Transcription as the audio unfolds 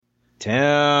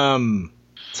Tim.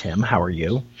 Tim, how are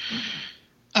you?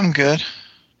 I'm good.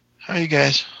 How are you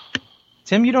guys?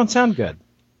 Tim, you don't sound good.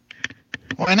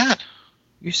 Why not?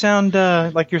 You sound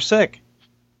like you're sick.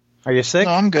 Are you sick?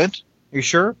 No, I'm good. Are you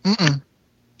sure? Mm-mm.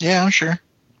 Yeah, I'm sure.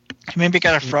 Maybe I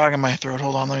got a frog in my throat.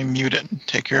 Hold on, let me mute it and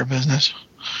take care of business.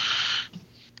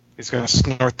 He's going to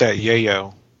snort that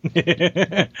yayo.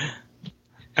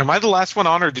 Am I the last one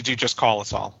on, or did you just call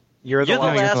us all? You're the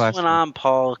last one on,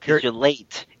 Paul, because you're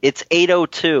late. It's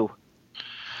 8:02.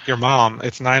 Your mom.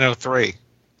 It's 9:03.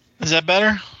 Is that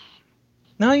better?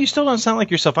 No, you still don't sound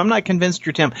like yourself. I'm not convinced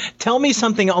you're Tim. Tell me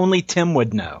something only Tim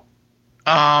would know.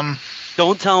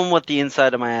 Don't tell him what the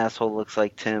inside of my asshole looks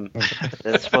like, Tim.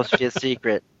 That's supposed to be a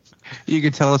secret. You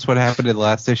could tell us what happened in the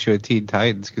last issue of Teen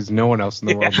Titans, because no one else in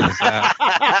the world knows that.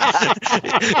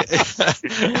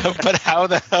 But how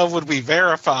the hell would we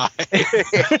verify?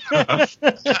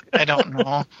 I don't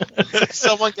know.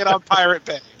 Someone get on Pirate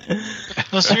Bay.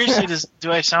 No, seriously,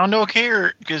 do I sound okay,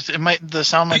 or because the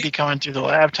sound might be coming through the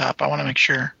laptop? I want to make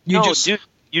sure. Dude,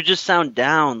 you just sound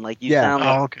down. Like you sound.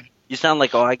 Like, okay. You sound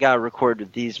like, I got to record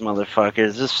with these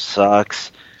motherfuckers. This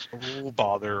sucks. Oh,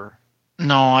 bother.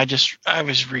 No, I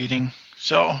was reading,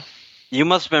 so. You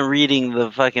must have been reading the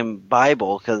fucking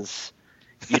Bible, because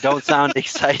you don't sound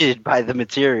excited by the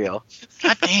material.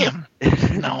 God damn.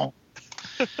 No.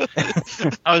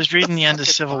 I was reading the end of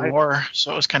Civil War,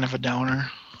 so it was kind of a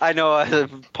downer. I know,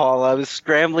 Paul, I was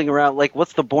scrambling around, like,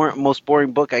 what's the most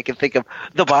boring book I can think of?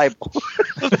 The Bible.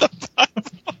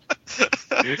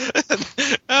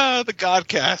 The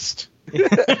Godcast.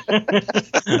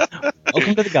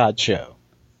 Welcome to the God Show.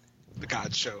 The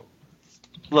God Show.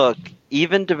 Look,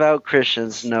 even devout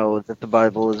Christians know that the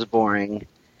Bible is boring.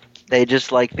 They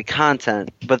just like the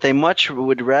content, but they much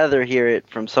would rather hear it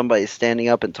from somebody standing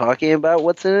up and talking about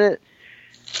what's in it,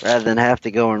 rather than have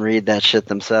to go and read that shit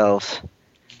themselves.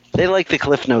 They like the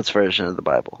Cliff Notes version of the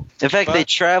Bible. In fact, they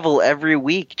travel every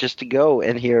week just to go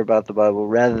and hear about the Bible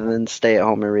rather than stay at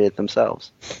home and read it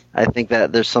themselves. I think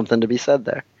that there's something to be said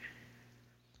there.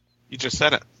 You just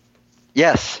said it.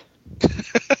 Yes.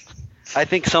 I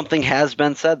think something has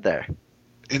been said there.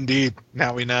 Indeed.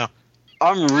 Now we know.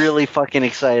 I'm really fucking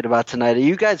excited about tonight. Are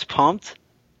you guys pumped?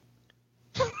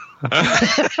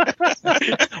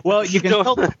 Well, you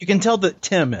can tell that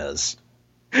Tim is.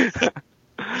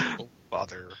 Oh,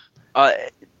 bother.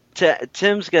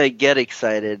 Tim's going to get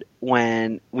excited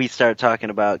when we start talking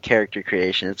about character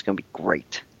creation. It's going to be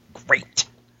great. Great.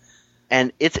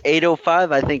 And it's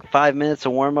 8:05. I think 5 minutes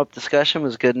of warm-up discussion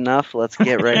was good enough. Let's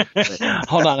get ready.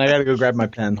 Hold on, I got to go grab my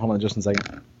pen. Hold on just a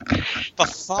second. The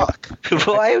fuck?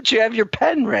 Why don't you have your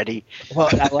pen ready? Well,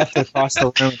 I left it across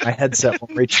the room. My headset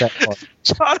won't reach that far.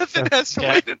 Jonathan has to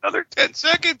wait another 10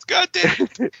 seconds. God damn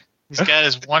it. He's got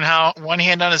his one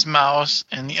hand on his mouse,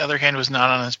 and the other hand was not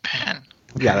on his pen.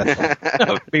 Yeah,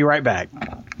 that's be right back.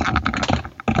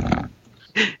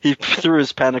 He threw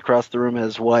his pen across the room at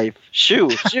his wife. Shoo.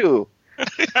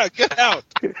 Yeah, get out.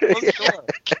 Close the door.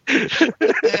 Get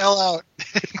the hell out.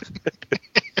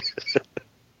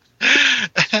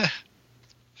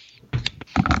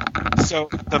 So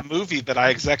the movie that I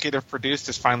executive produced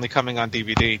is finally coming on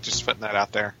DVD. Just putting that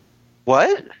out there.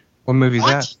 What? What movie's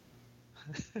that?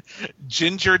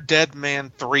 Ginger Dead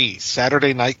Man 3,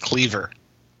 Saturday Night Cleaver.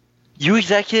 You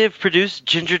executive produced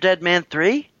Ginger Dead Man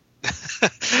 3?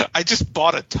 I just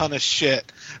bought a ton of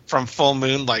shit from Full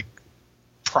Moon, like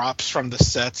props from the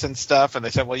sets and stuff, and they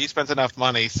said, well, you spent enough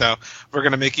money, so we're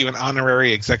going to make you an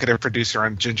honorary executive producer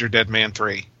on Ginger Dead Man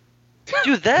 3.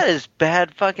 Dude, that is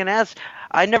bad fucking ass.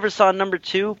 I never saw number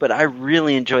 2, but I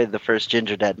really enjoyed the first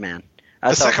Ginger Dead Man.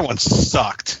 The second one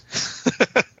sucked.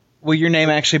 Will your name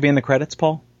actually be in the credits,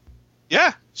 Paul?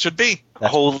 Yeah, should be.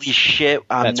 Holy shit,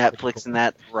 I'm That's Netflixing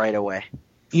that right away.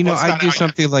 You know, Well, it's I'd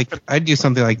do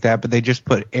something like that, but they just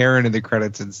put Aaron in the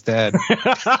credits instead.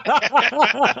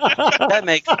 That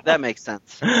makes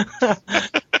sense.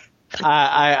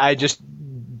 I just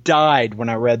died when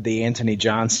I read the Anthony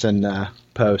Johnston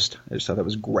post. I just thought that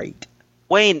was great.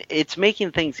 Wayne, it's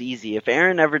making things easy. If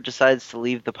Aaron ever decides to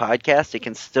leave the podcast, it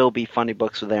can still be Funny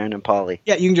Books with Aaron and Polly.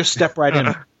 Yeah, you can just step right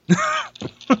in.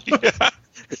 Yeah.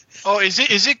 Oh, is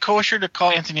it kosher to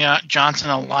call Anthony Johnson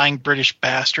a lying British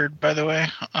bastard, by the way,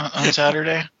 on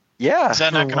Saturday? Yeah. Is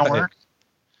that not going to work?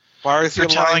 Why is We're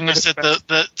telling us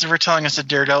that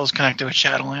Daredevil's connected with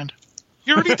Shadowland.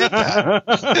 You already did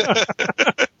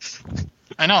that.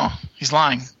 I know. He's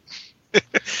lying.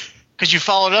 Because you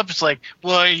followed up, it's like,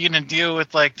 well, are you going to deal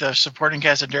with like the supporting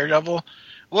cast of Daredevil?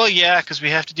 Well, yeah, because we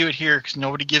have to do it here because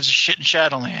nobody gives a shit in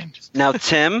Shadowland. Now,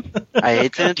 Tim, I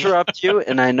hate to interrupt you,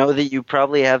 and I know that you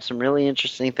probably have some really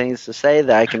interesting things to say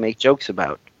that I can make jokes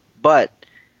about. But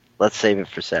let's save it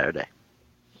for Saturday.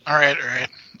 All right.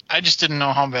 I just didn't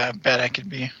know how bad I could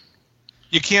be.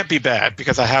 You can't be bad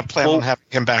because I have planned on having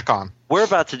him back on. We're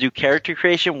about to do character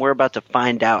creation. We're about to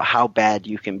find out how bad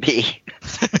you can be.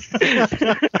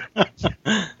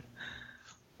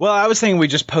 Well, I was thinking we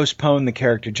just postpone the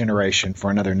character generation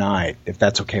for another night, if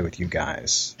that's okay with you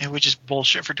guys. And we just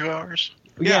bullshit for 2 hours.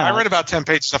 Yeah, I read about 10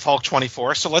 pages of Hulk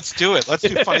 24, so let's do it. Let's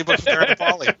do Funny Books with Aaron and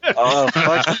Polly. Oh,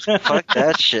 fuck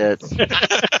that shit.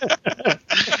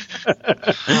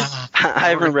 I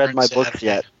haven't read my books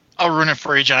yet. I'll ruin it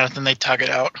for you, Jonathan. They tug it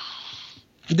out.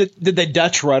 Did they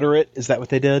Dutch rudder it? Is that what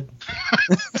they did?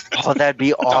 Oh, that'd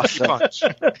be awesome. Donkey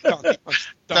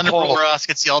Punch. Thunderbolt Ross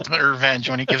gets the ultimate revenge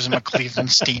when he gives him a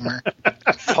Cleveland steamer.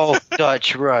 Oh,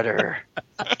 Dutch rudder.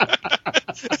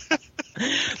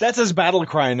 That's his battle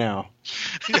cry now.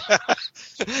 Yeah.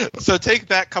 So take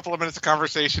that couple of minutes of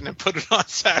conversation and put it on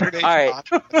Saturday. All right.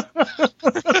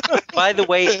 By the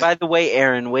way,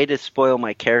 Aaron, way to spoil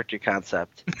my character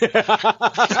concept. I'm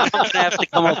gonna have to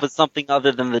come up with something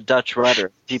other than the Dutch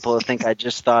rudder. People will think I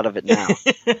just thought of it now.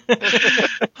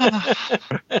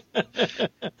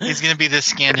 He's going to be the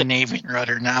Scandinavian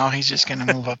rudder now. He's just going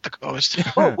to move up the coast.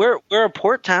 Oh, we're a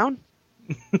port town.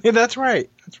 Yeah, that's right.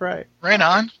 That's right. Right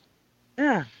on.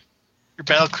 Yeah. Your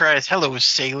battle cry is "Hello,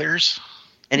 sailors."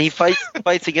 And he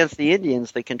fights against the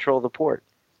Indians that control the port.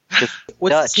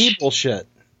 What's Dutch. sea bullshit?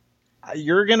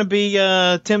 You're gonna be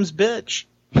Tim's bitch.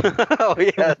 Oh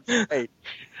yeah, that's right.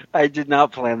 I did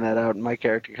not plan that out in my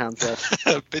character concept.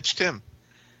 Bitch Tim.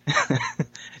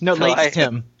 No, So Lady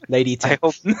Tim. Lady Tim.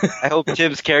 I hope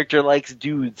Tim's character likes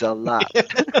dudes a lot.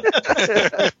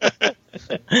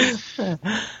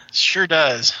 Sure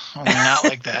does. Only not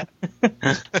like that.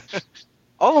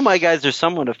 All of my guys are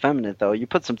somewhat effeminate, though. You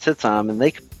put some tits on them, and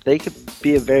they could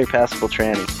be a very passable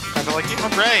tranny. Kind of like you.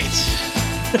 All right.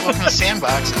 Welcome to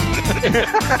Sandbox.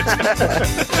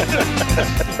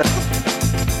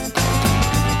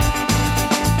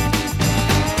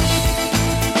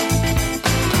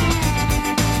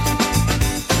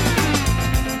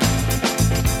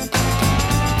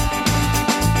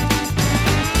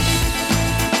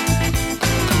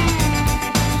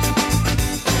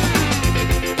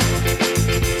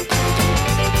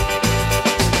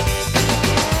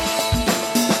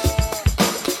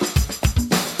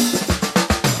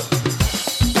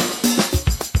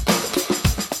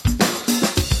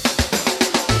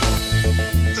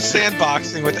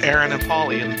 Sandboxing with Aaron and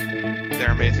Polly and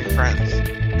their amazing friends.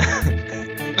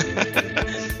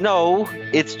 No,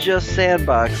 it's just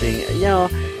sandboxing. You know,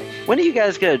 when are you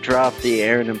guys gonna drop the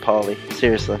Aaron and Polly?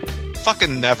 Seriously.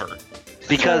 Fucking never.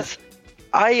 Because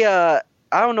I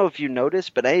don't know if you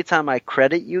noticed, but anytime I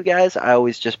credit you guys, I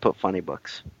always just put funny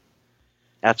books.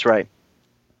 That's right.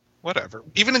 Whatever.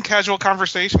 Even in casual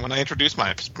conversation, when I introduce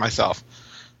myself,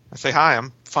 I say, "Hi,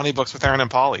 I'm Funny Books with Aaron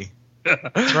and Polly."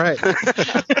 That's right.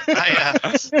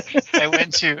 I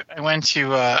went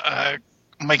to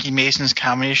Mikey Mason's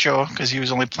comedy show because he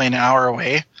was only playing an hour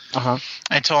away. Uh-huh.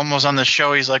 I told him I was on the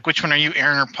show. He's like, "Which one are you,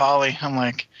 Aaron or Polly?" I'm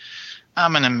like,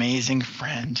 "I'm an amazing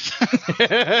friend."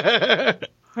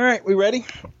 All right, we ready?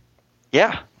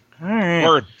 Yeah. All right.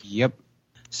 Word. Yep.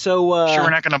 So, Sure, we're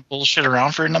not going to bullshit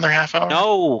around for another half hour.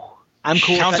 No. I'm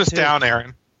cool. Count with us that too. down,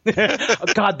 Aaron.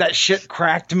 Oh, God, that shit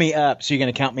cracked me up. So you're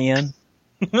going to count me in?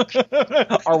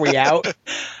 Are we out?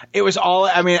 It was all,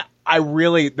 I mean, I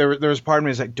really, there was part of me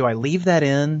was like, do I leave that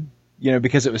in? You know,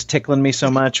 because it was tickling me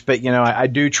so much. But, you know, I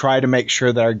do try to make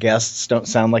sure that our guests don't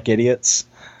sound like idiots.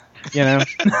 You know?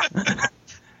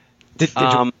 Did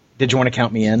you want to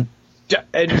count me in?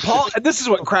 And Paul, this is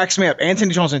what cracks me up.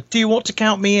 Anthony Johnson, do you want to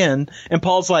count me in? And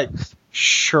Paul's like,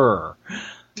 sure.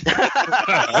 What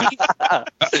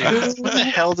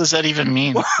the hell does that even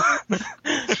mean?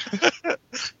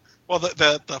 Well,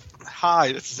 the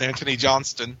hi, this is Anthony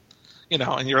Johnston, you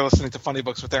know, and you're listening to Funny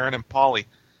Books with Aaron and Polly.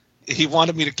 He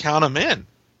wanted me to count him in,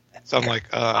 so I'm like,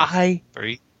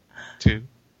 3, 2,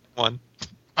 1.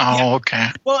 Oh, okay.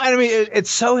 Well, I mean, it's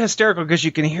so hysterical because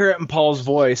you can hear it in Paul's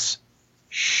voice.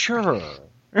 Sure.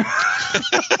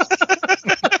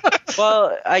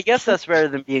 Well, I guess that's better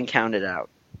than being counted out.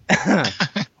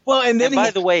 Well, and then And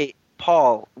by the way,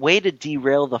 Paul, way to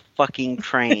derail the fucking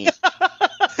train.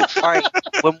 All right,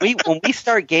 when we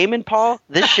start gaming, Paul,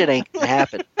 this shit ain't gonna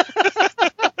happen.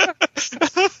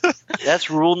 That's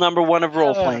rule number 1 of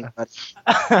role playing.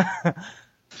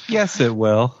 Yes, it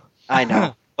will. I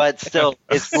know, but still,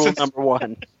 it's rule number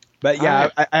 1. But yeah,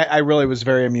 I really was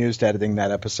very amused editing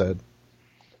that episode.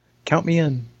 Count me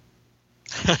in.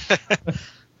 All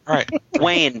right,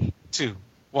 Wayne, 2,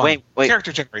 1. Wait.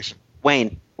 Character generation.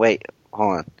 Wayne, wait,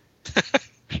 hold on.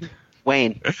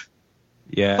 Wayne,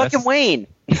 Yes. Fucking Wayne.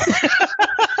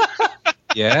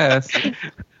 Yes.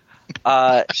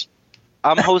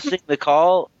 I'm hosting the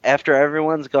call. After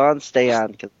everyone's gone, stay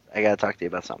on because I gotta talk to you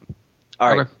about something. All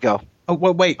right, Okay. go. Oh,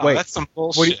 wait. Oh, that's some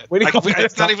bullshit.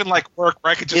 It's not even like work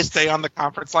where I could just stay on the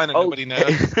conference line and nobody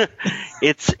knows.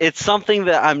 It's something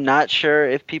that I'm not sure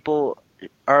if people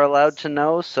are allowed to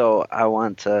know, so I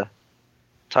want to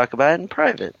talk about it in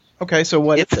private. Okay, so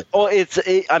what is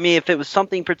it? I mean, if it was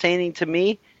something pertaining to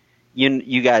me,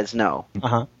 you guys know.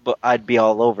 Uh-huh. But I'd be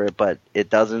all over it, but it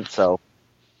doesn't. So.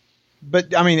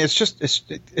 But I mean, it's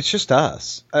just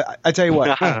us. I tell you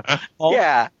what. Paul,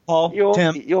 Yeah. Paul,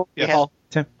 Tim, You'll Yeah, have- Paul.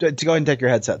 Tim, go ahead and take your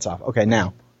headsets off. Okay,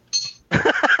 now.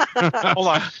 Hold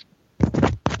on.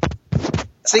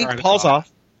 See, All right, Paul's it's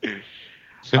off.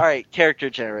 All right, character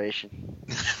generation.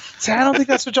 See, I don't think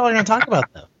that's what y'all are going to talk about,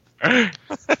 though.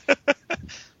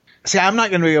 See, I'm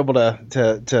not going to be able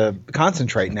to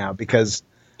concentrate now because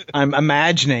I'm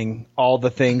imagining all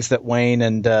the things that Wayne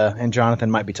and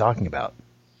Jonathan might be talking about.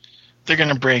 They're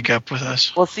gonna break up with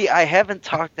us. Well, see, I haven't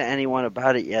talked to anyone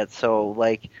about it yet, so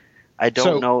like, I don't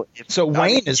So- know. So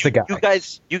Wayne is the guy.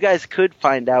 You guys could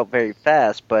find out very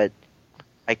fast, but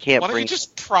I can't Why don't bring. you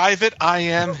just private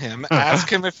IM him? Ask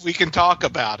him if we can talk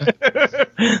about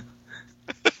it.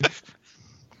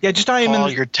 Yeah, just IM Paul,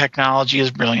 him. your technology is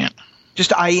brilliant.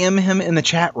 Just IM him in the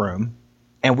chat room,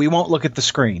 and we won't look at the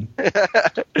screen. This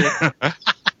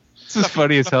is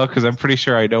funny as hell because I'm pretty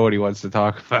sure I know what he wants to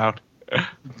talk about.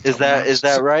 Is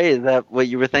that right? Is that what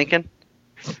you were thinking?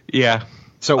 Yeah.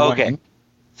 So Okay. Wayne,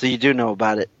 So you do know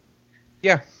about it.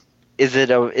 Yeah. Is it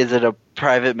a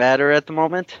private matter at the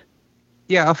moment?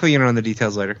 Yeah, I'll fill you in on the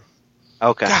details later.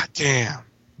 Okay. God damn.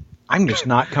 I'm just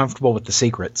not comfortable with the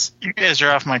secrets. You guys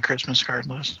are off my Christmas card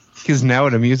list. Because now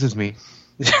it amuses me.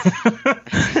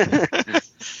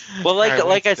 Well, like All right,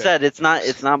 like I let's said, it's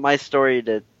not my story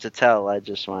to tell. I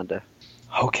just wanted to.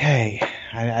 Okay,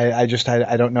 I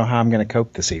don't know how I'm going to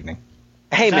cope this evening.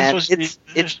 Hey Not man, supposed to be- it's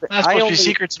there's not I supposed to only be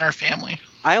secrets in our family.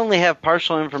 I only have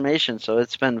partial information, so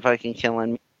it's been fucking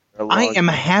killing me. For a long I am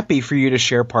happy for you to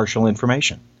share partial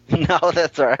information. No,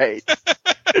 that's all right.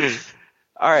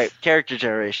 All right, character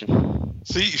generation.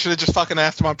 See, you should have just fucking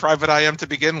asked him on private IM to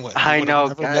begin with. I You know.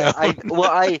 would've never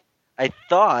known.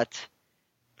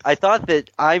 I thought that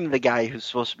I'm the guy who's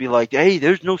supposed to be like, hey,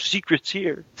 there's no secrets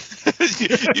here. you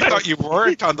thought you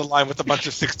weren't on the line with a bunch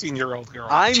of 16-year-old girls.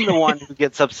 I'm the one who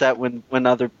gets upset when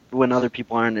other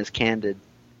people aren't as candid.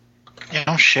 Yeah,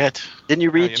 no shit. Didn't you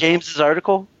read you know. James's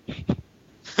article?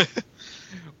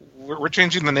 We're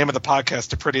changing the name of the podcast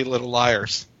to Pretty Little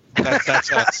Liars.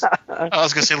 That's us. I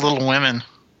was gonna say Little Women.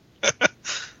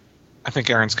 I think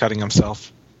Aaron's cutting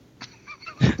himself.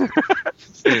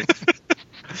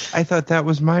 I thought that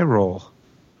was my role.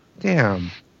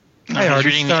 Damn. No, I he's already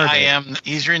reading started. the IM.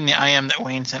 He's reading the IM that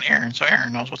Wayne sent Aaron, so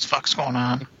Aaron knows what the fuck's going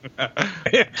on.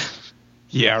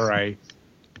 Yeah, right.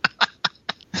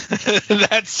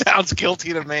 That sounds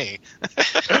guilty to me.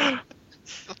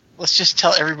 Let's just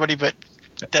tell everybody, but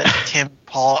that Tim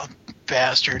Paul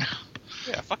bastard.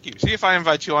 Yeah, fuck you. See if I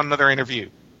invite you on another interview.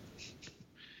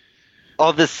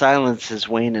 All this silence is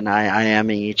Wayne and I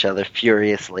IMing each other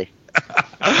furiously. You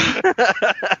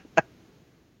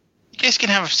guys can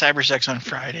have cyber sex on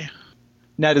Friday.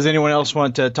 Now, does anyone else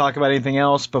want to talk about anything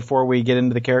else before we get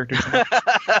into the characters?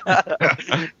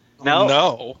 No.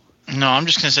 No. No, I'm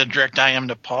just gonna send direct IM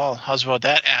to Paul. How's about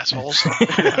that, assholes?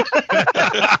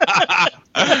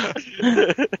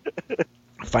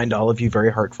 Find all of you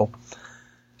very hurtful.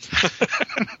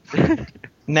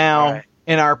 Now, All right.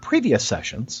 in our previous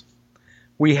sessions,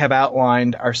 we have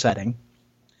outlined our setting.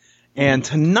 And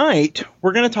tonight,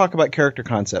 we're going to talk about character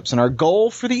concepts. And our goal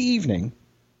for the evening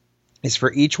is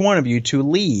for each one of you to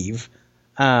leave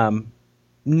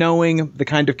knowing the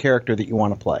kind of character that you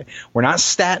want to play. We're not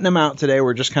statting them out today.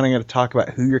 We're just kind of going to talk about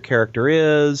who your character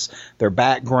is, their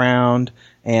background,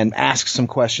 and ask some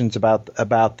questions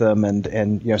about them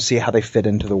and see how they fit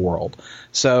into the world.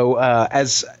 So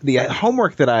as the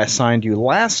homework that I assigned you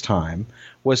last time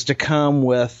was to come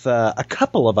with a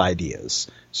couple of ideas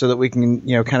so that we can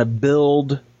kind of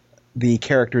build the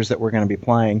characters that we're going to be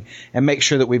playing and make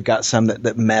sure that we've got some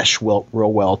that mesh real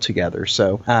well together.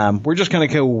 So we're just going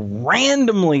to go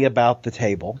randomly about the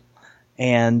table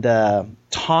and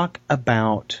talk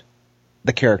about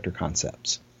the character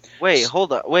concepts. Wait,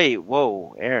 hold on. Wait,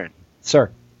 whoa, Aaron. Sir.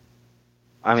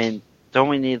 I mean, don't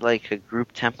we need like a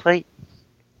group template?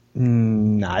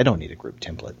 No, I don't need a group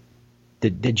template.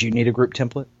 Did you need a group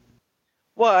template?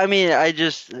 Well, I mean,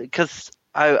 because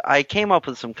I came up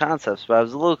with some concepts, but I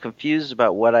was a little confused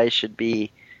about what I should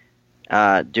be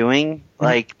doing.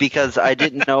 Like, because I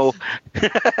didn't know.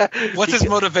 What's his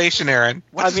motivation, Aaron?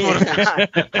 What's his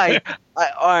motivation?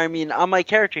 I mean, on my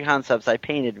character concepts, I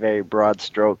painted very broad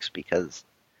strokes because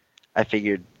I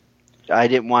figured I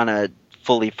didn't want to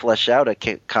fully flesh out a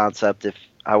concept if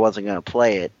I wasn't going to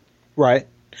play it. Right.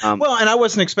 Well, and I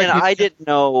wasn't expecting. And I didn't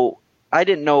know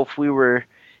if we were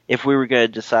going to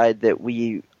decide that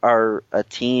we are a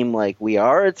team, like we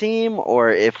are a team, or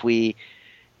if we,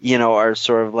 are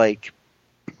sort of like,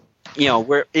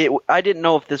 I didn't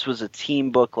know if this was a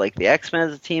team book like the X-Men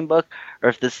is a team book, or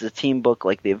if this is a team book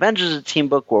like the Avengers is a team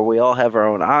book where we all have our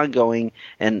own ongoing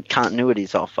and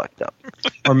continuity's all fucked up.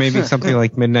 Or maybe something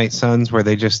like Midnight Suns where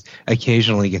they just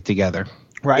occasionally get together.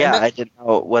 Right. Yeah, I didn't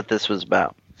know what this was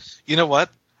about. You know what?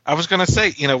 I was going to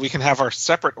say, we can have our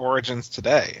separate origins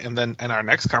today, and then in our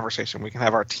next conversation, we can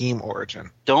have our team origin.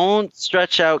 Don't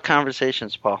stretch out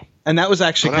conversations, Paul. And that was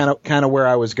actually kind of where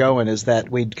I was going, is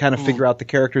that we'd kind of figure out the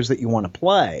characters that you want to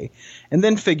play, and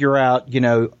then figure out,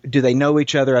 do they know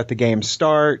each other at the game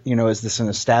start? Is this an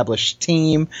established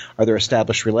team? Are there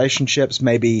established relationships?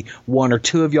 Maybe one or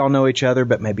two of y'all know each other,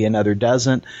 but maybe another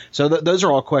doesn't. So those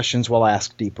are all questions we'll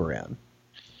ask deeper in.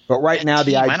 But right now,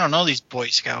 I don't know these Boy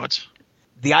Scouts.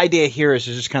 The idea here is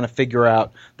to just kind of figure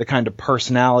out the kind of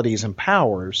personalities and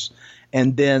powers,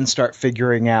 and then start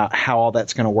figuring out how all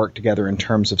that's going to work together in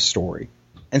terms of story.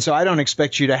 And so I don't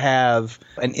expect you to have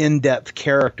an in-depth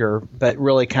character, but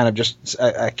really kind of just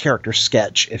a character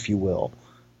sketch, if you will.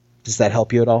 Does that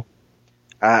help you at all?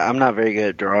 I'm not very good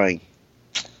at drawing.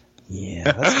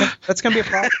 Yeah, that's going to be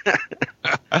a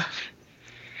problem.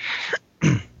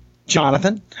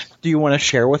 Jonathan, do you want to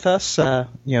share with us,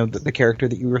 the character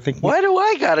that you were thinking? Why do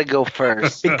I gotta go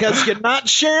first? Because you're not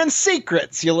sharing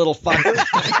secrets, you little fucker.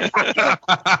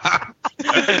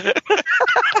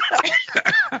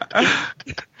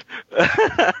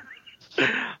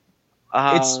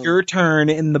 It's your turn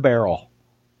in the barrel.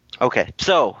 Okay,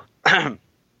 so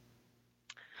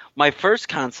my first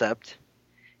concept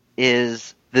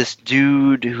is this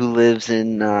dude who lives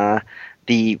in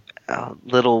the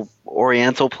little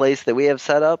Oriental place that we have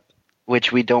set up,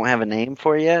 which we don't have a name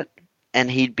for yet,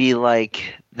 and he'd be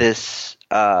like this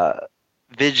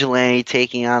vigilante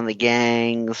taking on the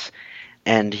gangs,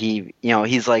 and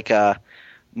he's like a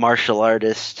martial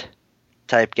artist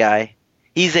type guy.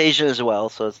 He's Asian as well,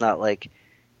 so it's not like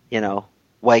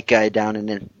white guy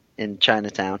down in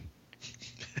Chinatown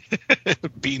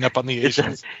beating up on the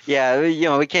Asians. Yeah,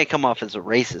 we can't come off as a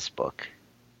racist book,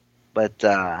 but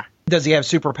does he have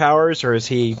superpowers, or is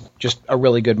he just a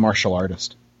really good martial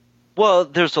artist? Well,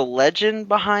 there's a legend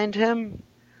behind him,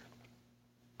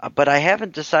 but I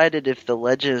haven't decided if the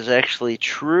legend is actually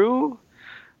true,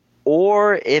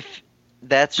 or if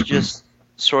that's just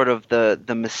sort of the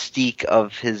mystique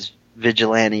of his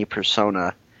vigilante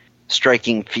persona,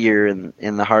 striking fear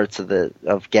in the hearts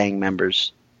of gang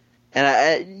members. And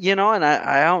I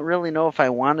don't really know if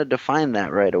I want to define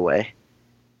that right away.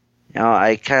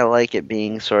 I kind of like it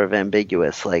being sort of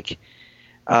ambiguous, like,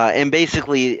 and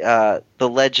basically, the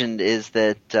legend is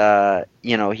that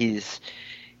he's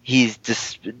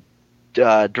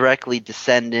directly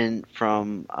descendant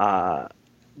from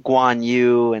Guan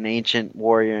Yu, an ancient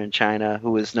warrior in China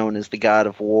who was known as the god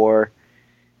of war,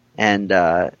 and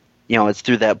it's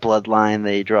through that bloodline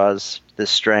that he draws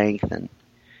this strength, and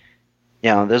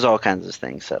there's all kinds of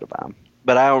things said about him.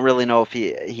 But I don't really know if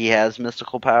he has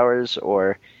mystical powers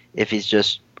or if he's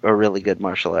just a really good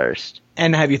martial artist.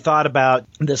 And have you thought about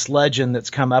this legend that's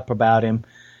come up about him?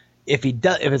 If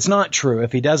it's not true,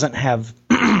 if he doesn't have,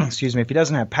 if he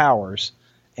doesn't have powers,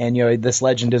 and this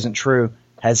legend isn't true,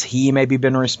 has he maybe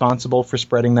been responsible for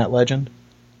spreading that legend?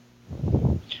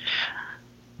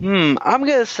 I'm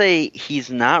gonna say he's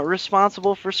not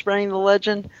responsible for spreading the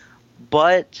legend,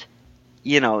 but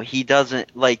he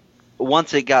doesn't, like,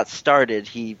 once it got started,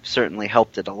 he certainly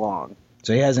helped it along.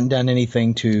 So he hasn't done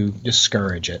anything to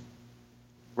discourage it.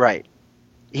 Right.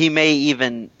 He may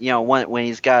even, when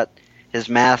he's got his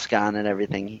mask on and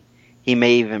everything, he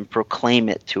may even proclaim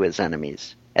it to his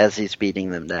enemies as he's beating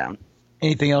them down.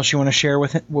 Anything else you want to share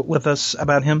with us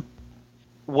about him?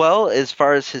 Well, as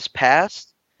far as his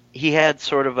past, he had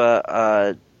sort of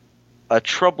a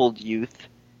troubled youth.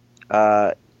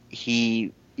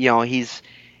 He's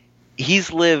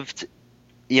lived,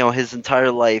 his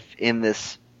entire life in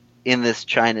this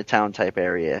Chinatown type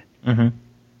area.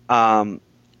 Mm-hmm.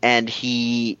 And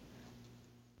he,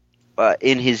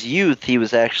 in his youth, he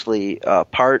was actually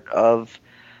part of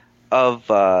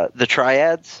the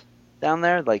triads down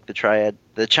there, like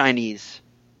the Chinese.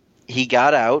 He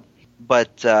got out,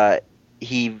 but the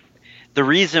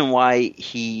reason why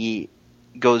he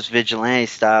goes vigilante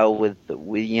style with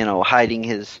hiding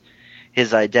his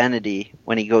identity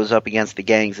when he goes up against the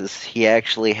gangs is he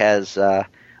actually has a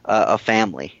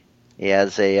family. He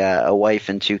has a wife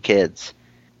and 2 kids,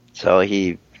 so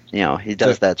he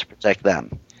does that to protect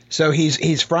them. So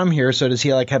he's from here. So does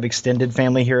he like have extended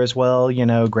family here as well?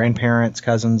 Grandparents,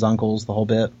 cousins, uncles, the whole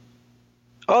bit.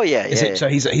 Oh yeah, So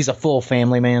he's a full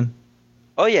family man.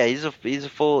 Oh yeah, he's a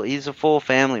full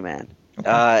family man.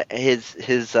 Okay.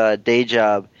 His day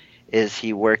job is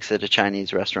he works at a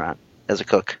Chinese restaurant as a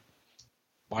cook.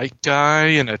 White guy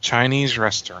in a Chinese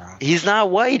restaurant. He's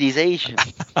not white. He's Asian.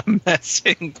 I'm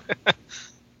messing.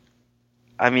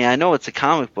 I mean, I know it's a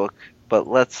comic book, but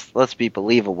let's be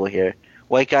believable here.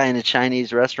 White guy in a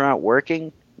Chinese restaurant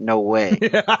working? No way.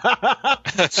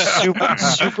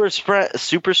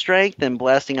 super strength and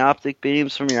blasting optic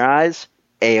beams from your eyes?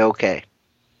 A-okay.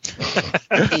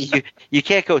 You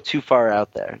can't go too far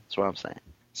out there. That's what I'm saying.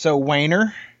 So,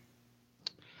 Wayner?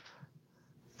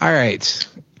 All right.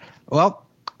 Well,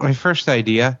 my first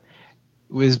idea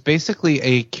was basically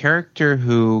a character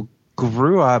who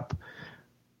grew up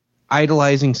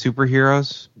idolizing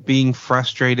superheroes, being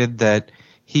frustrated that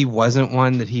he wasn't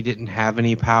one, that he didn't have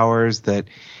any powers, that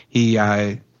he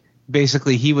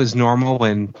was normal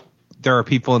when there are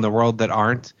people in the world that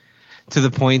aren't, to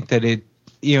the point that it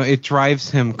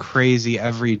drives him crazy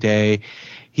every day.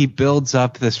 He builds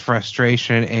up this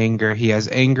frustration and anger. He has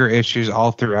anger issues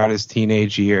all throughout his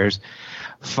teenage years.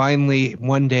 Finally,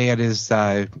 one day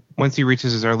once he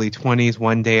reaches his early 20s,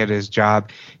 one day at his job,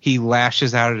 he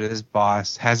lashes out at his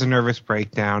boss, has a nervous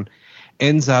breakdown,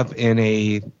 ends up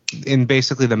in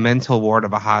basically the mental ward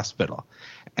of a hospital.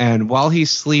 And while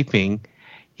he's sleeping,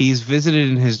 he's visited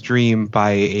in his dream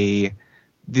by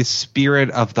the spirit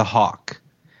of the Hawk,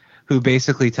 who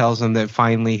basically tells him that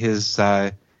finally his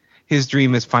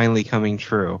dream is finally coming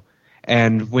true.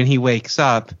 And when he wakes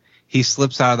up, he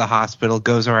slips out of the hospital,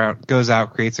 goes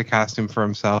out, creates a costume for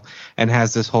himself, and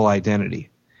has this whole identity.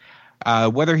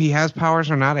 Whether he has powers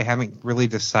or not, I haven't really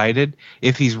decided.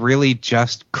 If he's really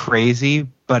just crazy,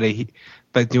 but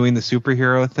doing the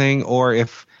superhero thing, or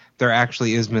if there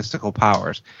actually is mystical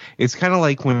powers. It's kind of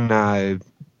like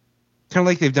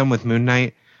they've done with Moon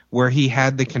Knight, where he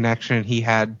had the connection. He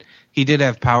did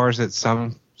have powers at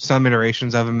some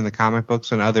iterations of him in the comic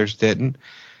books, and others didn't.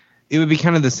 It would be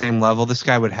kind of the same level. This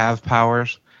guy would have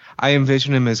powers. I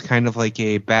envision him as kind of like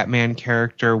a Batman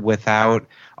character without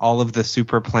all of the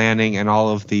super planning and all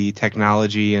of the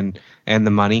technology and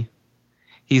the money.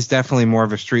 He's definitely more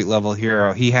of a street level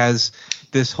hero. He has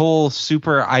this whole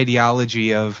super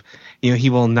ideology of, he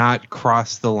will not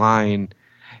cross the line,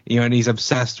 and he's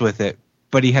obsessed with it,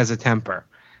 but he has a temper,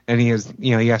 and he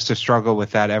has to struggle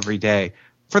with that every day.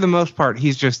 For the most part,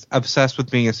 he's just obsessed with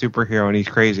being a superhero, and he's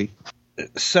crazy.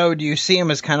 So do you see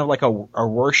him as kind of like a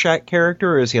Rorschach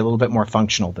character, or is he a little bit more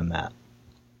functional than that?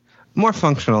 More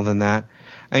functional than that.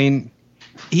 I mean,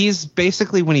 he's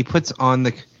basically, when he puts on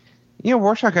the...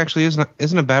 Rorschach actually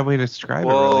isn't a bad way to describe it,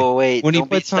 really. Whoa, wait. When he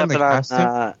puts on the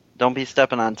costume... don't be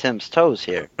stepping on Tim's toes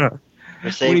here. We're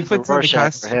saving the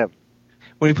Rorschach for him.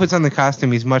 When he puts on the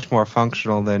costume, he's much more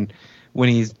functional than when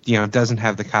he doesn't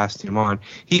have the costume on.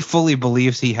 He fully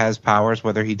believes he has powers,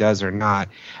 whether he does or not.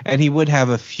 And he would have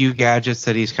a few gadgets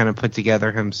that he's kind of put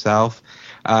together himself.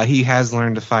 He has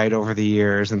learned to fight over the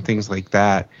years and things like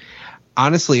that.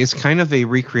 Honestly, it's kind of a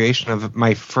recreation of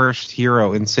my first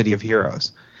hero in City of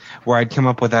Heroes, where I'd come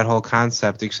up with that whole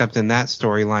concept, except in that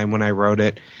storyline when I wrote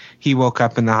it, he woke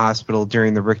up in the hospital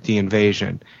during the Rikti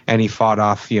invasion, and he fought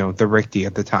off, the Rikti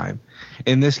at the time.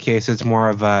 In this case, it's more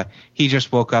of he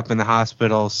just woke up in the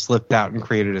hospital, slipped out, and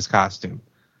created his costume.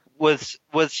 Was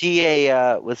he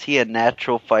a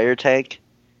natural fire tank?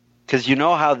 Because you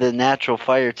know how the natural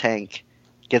fire tank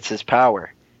gets his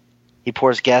power. He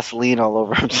pours gasoline all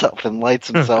over himself and lights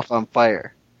himself on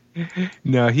fire.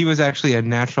 No, he was actually a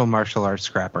natural martial arts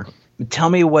scrapper. Tell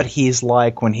me what he's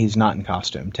like when he's not in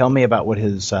costume. Tell me about what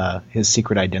his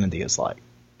secret identity is like.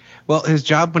 Well, his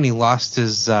job when he lost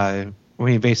his when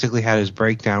he basically had his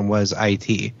breakdown was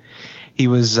IT. He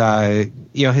was he's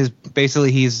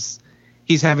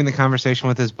having the conversation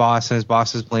with his boss, and his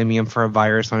boss is blaming him for a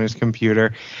virus on his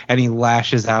computer, and he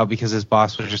lashes out because his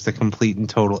boss was just a complete and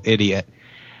total idiot.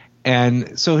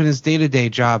 And so in his day-to-day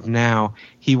job now,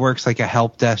 he works like a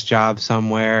help desk job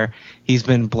somewhere. He's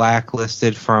been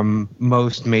blacklisted from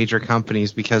most major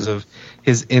companies because of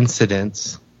his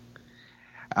incidents.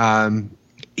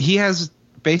 He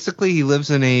lives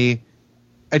in a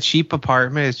cheap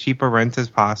apartment, as cheap a rent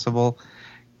as possible,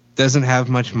 doesn't have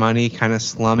much money, kind of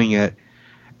slumming it.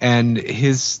 And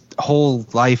his whole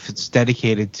life is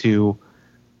dedicated to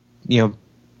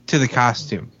the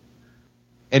costume.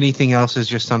 Anything else is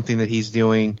just something that he's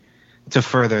doing to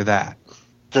further that.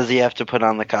 Does he have to put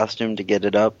on the costume to get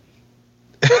it up?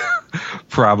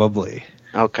 Probably.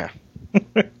 Okay.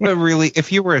 But really,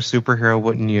 if you were a superhero,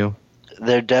 wouldn't you?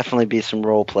 There'd definitely be some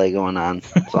role play going on.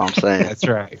 That's all I'm saying. That's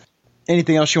right.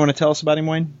 Anything else you want to tell us about him,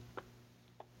 Wayne?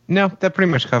 No, that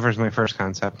pretty much covers my first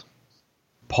concept.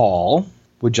 Paul,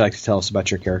 would you like to tell us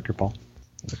about your character, Paul?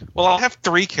 Well, I have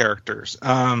 3 characters.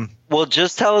 Well,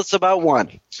 just tell us about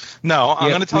one. No, I'm Yeah,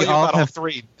 going to tell we you all about all have-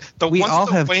 3. we all Once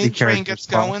the have Wayne 3 train characters, gets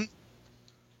Paul. going.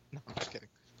 No, I'm just kidding.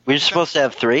 We're supposed to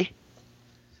have 3?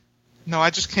 No, I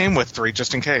just came with 3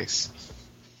 just in case.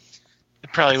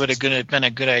 It probably would have been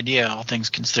a good idea, all things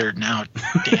considered. Now,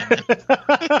 damn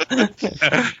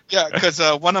it! Yeah, because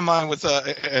one of mine was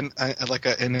an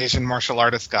Asian martial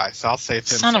artist guy, so I'll save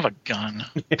him. Son of a gun.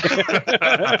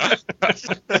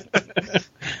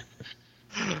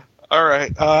 All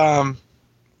right.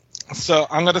 So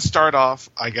I'm going to start off,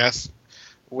 I guess,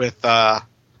 with a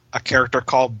character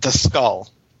called the Skull.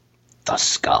 The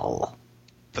Skull.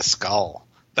 The Skull.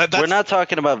 That's, We're not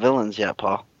talking about villains yet,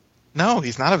 Paul. No,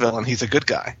 he's not a villain. He's a good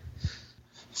guy.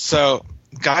 So,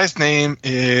 guy's name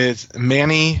is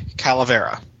Manny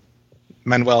Calavera.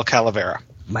 Manuel Calavera.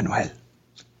 Manuel.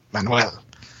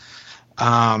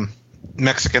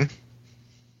 Mexican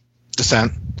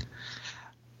descent.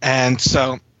 And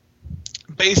so,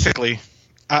 basically,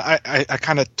 I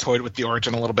kind of toyed with the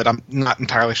origin a little bit. I'm not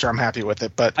entirely sure I'm happy with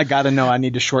it, but I got to know, I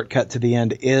need to shortcut to the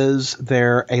end. Is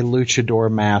there a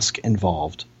luchador mask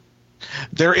involved?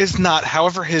 there is not.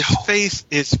 However, his face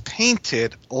is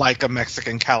painted like a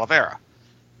Mexican Calavera.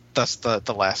 That's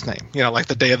the last name. You know, like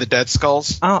the Day of the Dead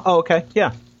skulls. Oh, okay.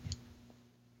 Yeah.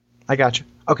 I got you.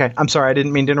 Okay. I'm sorry. I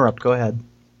didn't mean to interrupt. Go ahead.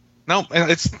 No,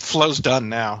 it's flow's done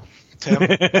now, Tim.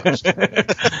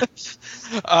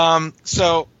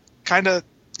 So kind of,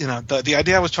 you know, the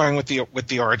idea I was trying with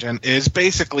the origin is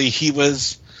basically he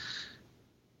was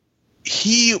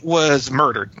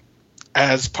murdered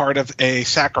as part of a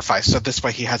sacrifice. So this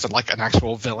way he has an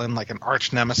actual villain, like an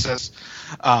arch nemesis,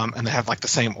 and they have like the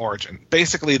same origin.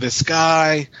 Basically, this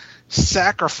guy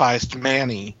sacrificed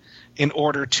Manny in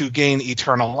order to gain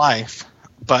eternal life,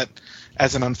 but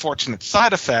as an unfortunate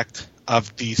side effect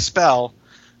of the spell,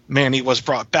 Manny was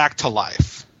brought back to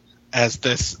life as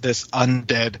this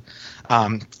undead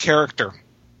character,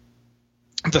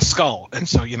 the Skull. And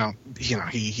so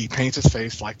he paints his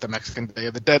face like the Mexican Day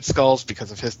of the Dead skulls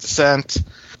because of his descent.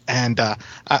 And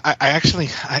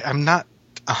I'm not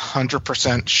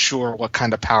 100% sure what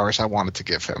kind of powers I wanted to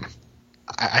give him.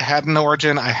 I had an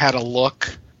origin, I had a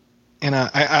look, and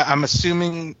I'm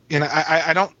assuming,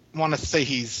 I don't want to say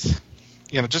he's,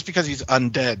 just because he's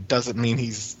undead doesn't mean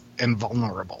he's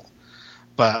invulnerable.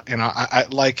 But, I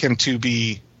like him to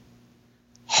be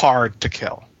hard to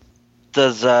kill.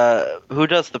 Who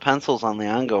does the pencils on the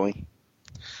ongoing?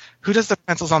 Who does the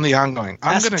pencils on the ongoing?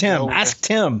 Ask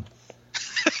Tim.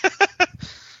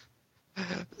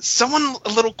 Someone a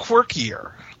little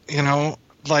quirkier, I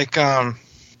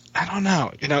don't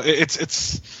know.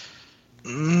 It's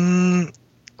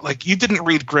like you didn't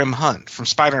read Grim Hunt from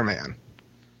Spider-Man.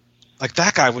 Like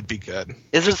that guy would be good.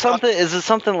 Is it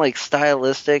something like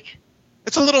stylistic?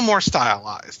 It's a little more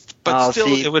stylized, but still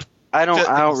see, it would. I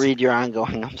don't read your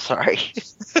ongoing. I'm sorry.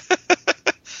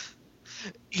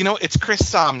 It's Chris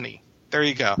Samnee. There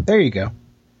you go. There you go.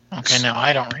 Okay, no,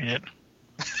 I don't read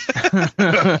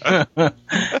it.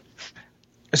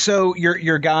 So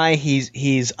your guy, he's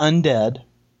undead.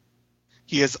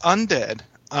 He is undead.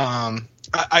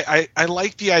 I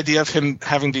like the idea of him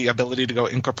having the ability to go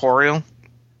incorporeal.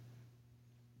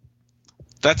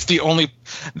 That's the only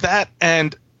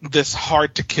and this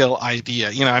hard to kill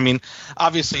idea.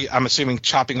 Obviously I'm assuming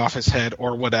chopping off his head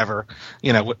or whatever,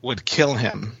 would kill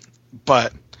him.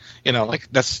 But,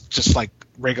 that's just like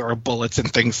regular bullets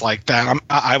and things like that.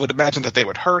 I would imagine that they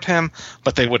would hurt him,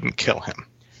 but they wouldn't kill him.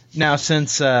 Now,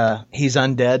 since he's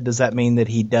undead, does that mean that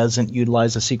he doesn't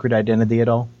utilize a secret identity at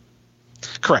all?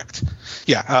 Correct.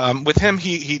 Yeah. With him,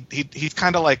 he's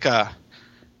kind of like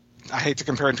I hate to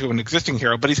compare him to an existing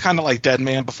hero, but he's kind of like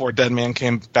Deadman before Deadman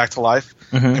came back to life.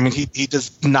 Mm-hmm. I mean, he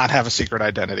does not have a secret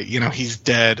identity. He's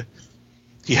dead.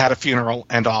 He had a funeral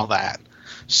and all that.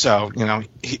 So,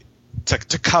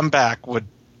 to come back would,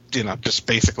 just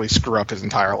basically screw up his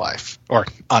entire life or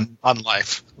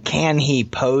unlife. Can he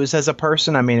pose as a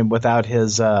person? I mean, without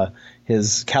his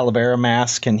Calavera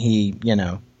mask, can he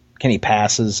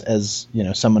pass as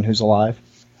someone who's alive?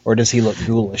 Or does he look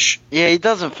ghoulish? Yeah, he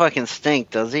doesn't fucking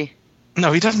stink, does he?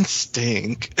 No, he doesn't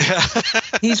stink.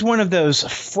 He's one of those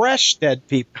fresh dead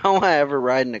people. I don't want to ever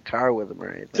ride in a car with him or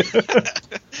anything.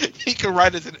 He can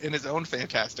ride in his own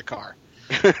fantastic car.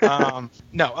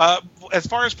 No. As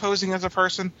far as posing as a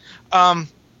person, when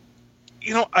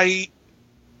I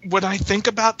think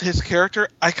about his character,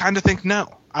 I kind of think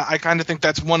no. I kind of think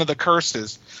that's one of the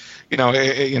curses,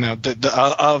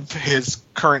 of his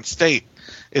current state,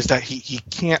 is that he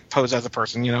can't pose as a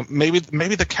person. Maybe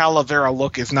the Calavera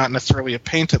look is not necessarily a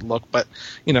painted look, but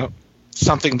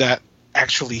something that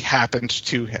actually happened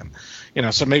to him.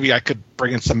 So maybe I could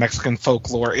bring in some Mexican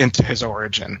folklore into his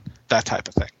origin, that type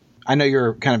of thing. I know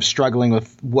you're kind of struggling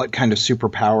with what kind of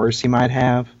superpowers he might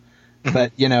have,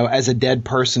 but as a dead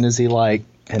person, is he like,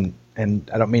 and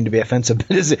I don't mean to be offensive,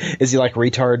 but is he like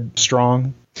retard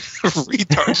strong?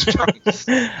 Retard strong.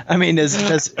 I mean,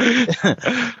 does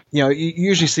you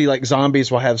usually see like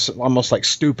zombies will have almost like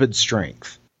stupid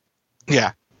strength.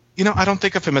 Yeah. I don't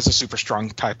think of him as a super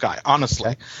strong type guy,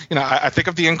 honestly. I think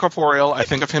of the incorporeal. I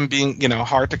think of him being,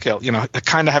 hard to kill.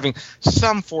 Kind of having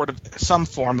some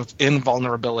form of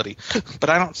invulnerability. But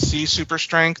I don't see super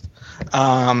strength.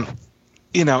 And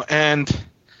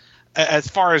as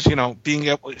far as being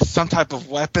able some type of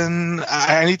weapon,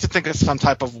 I need to think of some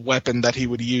type of weapon that he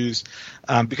would use,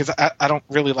 because I don't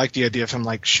really like the idea of him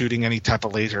like shooting any type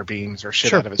of laser beams or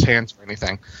shit out of his hands or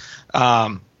anything.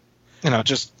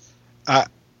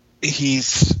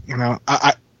 He's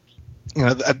I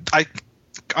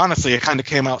honestly, it kind of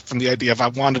came out from the idea of I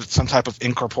wanted some type of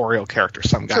incorporeal character,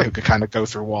 some guy who could kind of go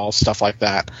through walls, stuff like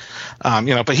that.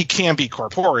 But he can be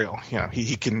corporeal.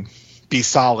 He can be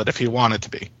solid if he wanted to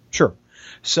be. Sure.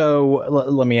 So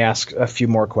let me ask a few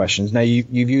more questions. Now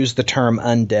you've used the term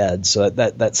undead, so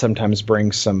that sometimes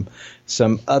brings some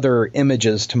other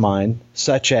images to mind,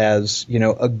 such as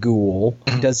a ghoul.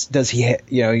 Mm-hmm. Does he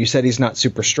you said he's not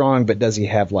super strong, but does he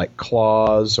have like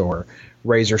claws or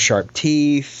razor sharp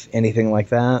teeth, anything like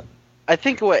that? I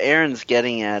think what Aaron's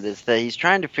getting at is that he's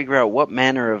trying to figure out what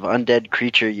manner of undead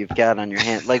creature you've got on your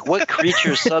hand. Like, what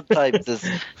creature subtype does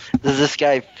this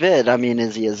guy fit? I mean,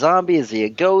 is he a zombie? Is he a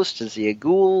ghost? Is he a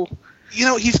ghoul?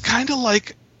 He's kind of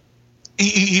like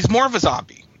he's more of a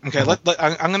zombie. Okay,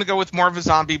 I'm going to go with more of a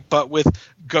zombie, but with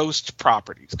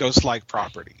ghost-like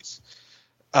properties.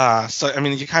 So I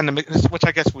mean, you kind of which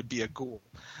I guess would be a ghoul.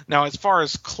 Now, as far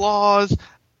as claws,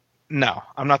 no,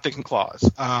 I'm not thinking claws.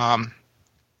 I'm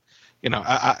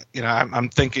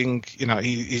thinking,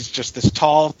 he's just this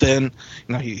tall, thin,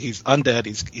 he's undead.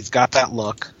 He's got that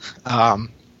look. I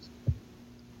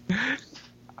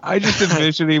just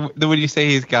envisioning when you say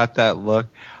he's got that look,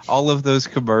 all of those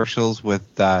commercials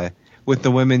with the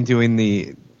women doing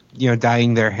the,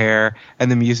 dyeing their hair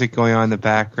and the music going on in the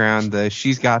background.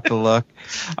 She's got the look.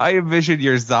 I envision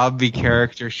your zombie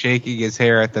character shaking his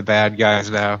hair at the bad guys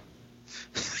now.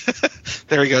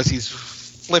 There he goes. He's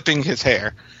flipping his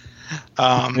hair.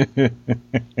 The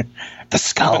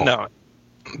skull. No,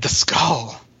 the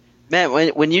skull. Man,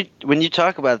 when you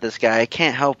talk about this guy, I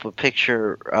can't help but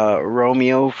picture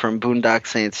Romeo from Boondock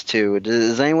Saints 2.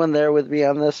 Is anyone there with me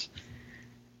on this?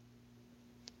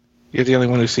 You're the only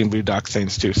one who's seen Boondock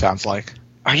Saints 2, sounds like.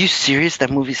 Are you serious? That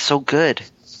movie's so good.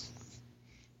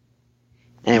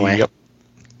 Anyway. Yep.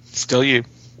 Still you.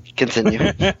 Continue.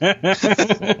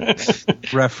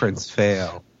 Reference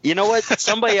fail. You know what?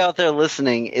 Somebody out there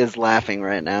listening is laughing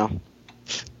right now.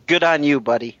 Good on you,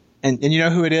 buddy. And you know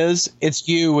who it is? It's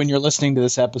you when you're listening to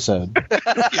this episode.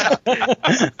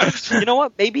 You know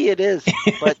what? Maybe it is,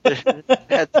 but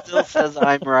that still says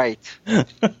I'm right.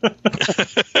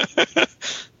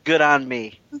 Good on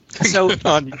me. So, good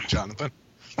on you, Jonathan.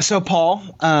 So, Paul,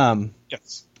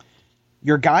 yes,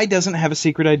 your guy doesn't have a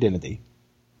secret identity.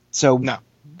 So, no.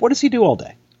 What does he do all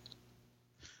day?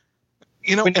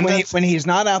 When he's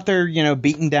not out there,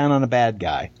 beating down on a bad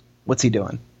guy, what's he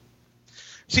doing?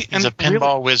 See, he's a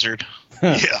pinball wizard.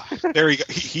 Yeah, there you go.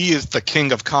 He is the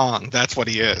king of Kong. That's what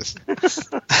he is.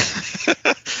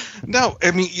 No, I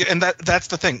mean, and that's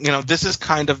the thing.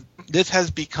 This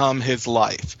has become his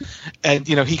life, and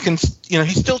he can,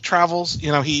 he still travels.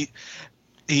 He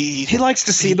likes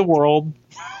to see the world.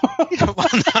 Well,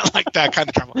 not like that kind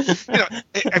of travel.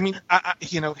 I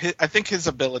think his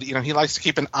ability. He likes to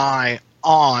keep an eye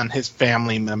on his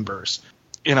family members.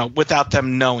 Without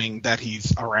them knowing that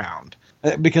he's around.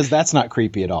 Because that's not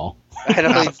creepy at all. I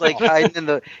know, he's like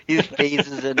hiding he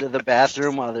phases into the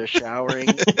bathroom while they're showering.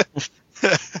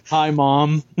 Hi,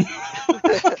 Mom.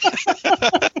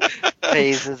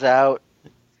 Phases out.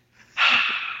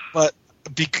 But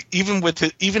even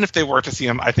if they were to see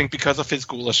him, I think because of his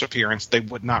ghoulish appearance, they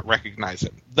would not recognize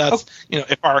him. That's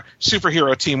if our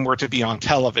superhero team were to be on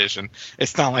television,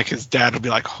 it's not like his dad would be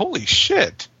like, "Holy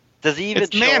shit!" Does he even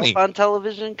show up on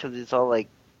television? Because he's all like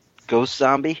ghost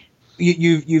zombie.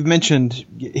 you've mentioned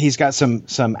he's got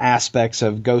some aspects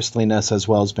of ghostliness as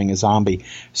well as being a zombie.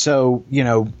 So,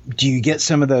 do you get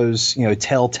some of those,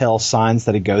 telltale signs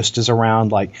that a ghost is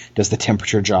around? Like, does the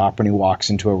temperature drop when he walks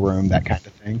into a room, that kind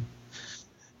of thing?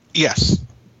 Yes.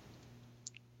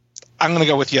 I'm going to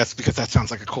go with yes because that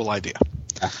sounds like a cool idea.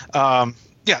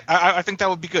 Yeah, I think that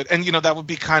would be good. And, that would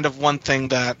be kind of one thing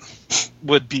that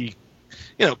would be,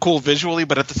 cool visually,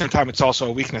 but at the same time, it's also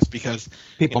a weakness because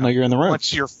people know you're in the room.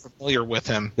 Once you're familiar with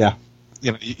him, yeah,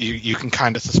 you can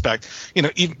kind of suspect,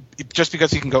 even, just because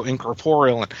he can go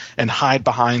incorporeal and hide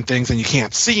behind things and you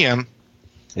can't see him.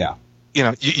 Yeah.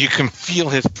 You can feel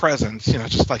his presence,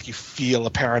 just like you feel a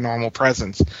paranormal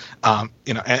presence,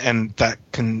 and that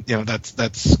can,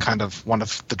 that's kind of one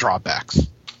of the drawbacks.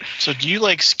 So do you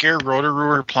scare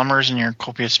Roto-Rooter plumbers in your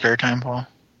copious spare time, Paul?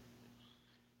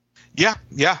 Yeah,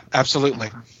 absolutely.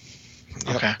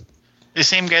 Okay. Yep. The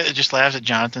same guy that just laughed at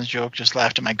Jonathan's joke just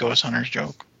laughed at my Ghost Hunters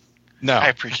joke. No. I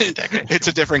appreciate that guy. It's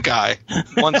a different guy.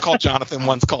 One's called Jonathan,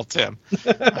 one's called Tim.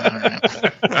 All right.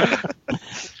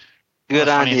 Good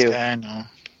on you. Guy I know.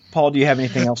 Paul, do you have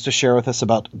anything else to share with us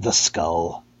about the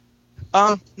skull?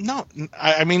 No.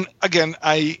 I mean, again,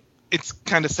 it's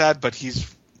kind of sad, but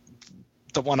he's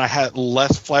the one I had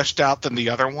less fleshed out than the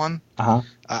other one. Uh-huh.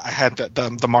 I had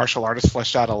the martial artist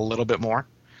fleshed out a little bit more.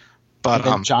 But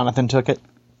and then Jonathan took it?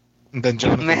 And then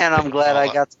Jonathan. Man, I'm glad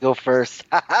I got to go first.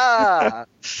 Well,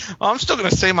 I'm still going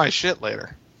to say my shit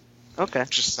later. Okay.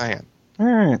 Just saying. All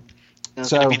right. It's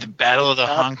So, going to be the Battle of the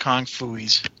Hong Kong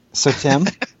Fooey's. so Tim?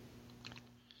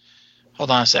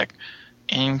 Hold on a sec.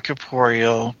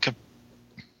 Incorporeal,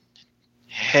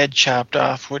 head chopped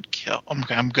off would kill.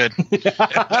 Okay, I'm good.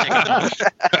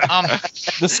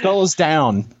 The skull is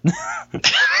down.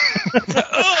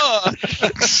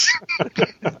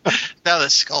 Now the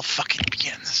skull fucking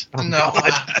begins. No.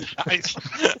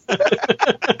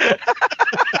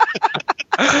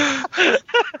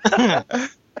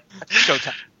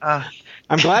 Showtime.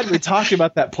 I'm glad we talked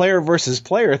about that player versus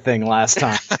player thing last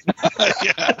time.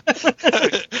 Yeah.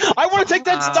 I want to take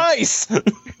that dice.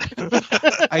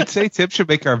 I'd say Tim should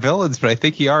make our villains, but I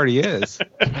think he already is.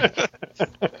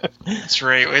 That's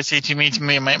right. Wait, see, to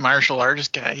me, my martial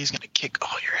artist guy, he's going to kick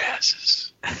all your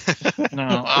asses.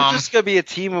 No, We're just going to be a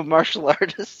team of martial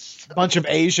artists. A bunch of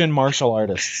Asian martial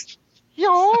artists.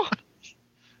 Yo.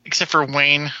 Except for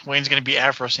Wayne. Wayne's going to be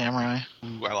Afro Samurai.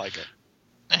 Ooh, I like it.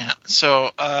 Yeah.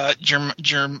 So,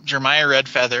 Jeremiah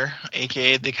Redfeather,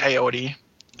 a.k.a. the Coyote,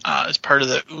 is part of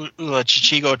the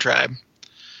Chichigo tribe.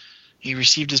 He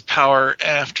received his power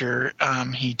after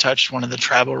he touched one of the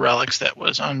tribal relics that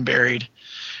was unburied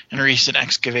in a recent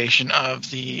excavation of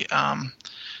the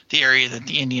area that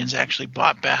the Indians actually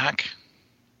bought back.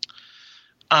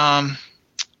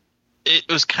 It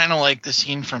was kind of like the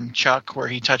scene from Chuck where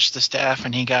he touched the staff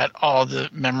and he got all the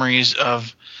memories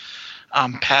of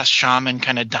past shaman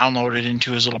kind of downloaded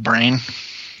into his little brain.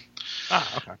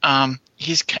 Oh, okay.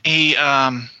 He's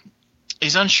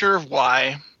unsure of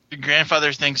why. The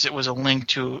grandfather thinks it was a link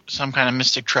to some kind of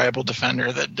mystic tribal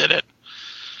defender that did it.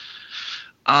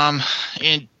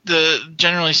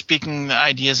 Generally speaking, the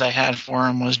ideas I had for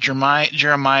him was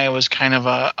Jeremiah was kind of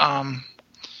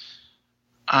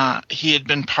he had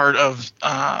been part of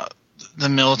the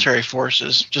military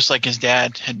forces, just like his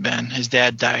dad had been. His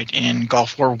dad died in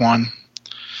Gulf War I.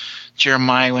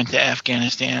 Jeremiah went to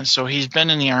Afghanistan, so he's been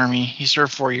in the army. He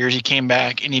served 4 years. He came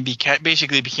back, and he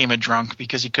basically became a drunk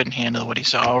because he couldn't handle what he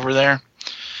saw over there.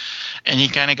 And he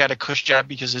kind of got a cush job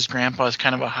because his grandpa is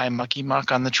kind of a high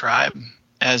mucky-muck on the tribe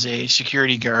as a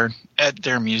security guard at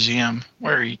their museum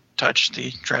where he touched the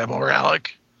tribal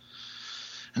relic.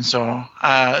 And so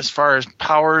as far as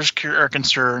powers are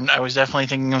concerned, I was definitely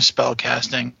thinking of spell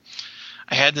casting.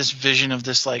 I had this vision of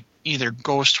this either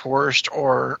ghost horse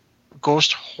or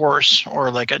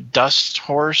like a dust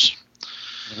horse,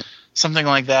 something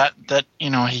like that he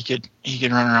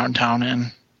could run around town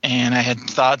in. And I had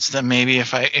thoughts that maybe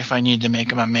if I needed to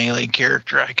make him a melee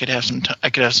character, I could have some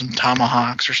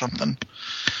tomahawks or something.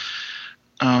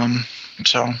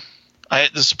 So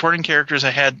the supporting characters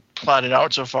I had plotted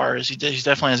out so far is he's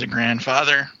definitely has a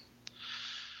grandfather.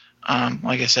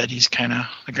 Like I said, the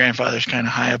grandfather's kind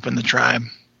of high up in the tribe.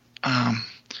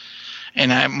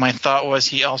 And my thought was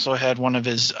he also had one of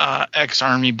his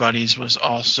ex-army buddies was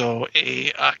also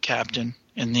a captain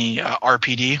in the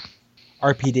RPD.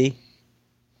 RPD?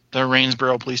 The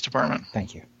Rainsboro Police Department.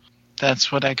 Thank you. That's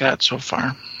what I got so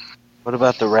far. What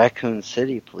about the Raccoon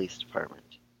City Police Department?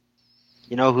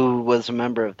 You know who was a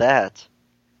member of that?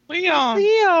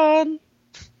 Leon!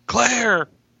 Claire!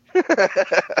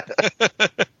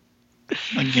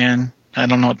 Again, I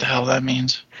don't know what the hell that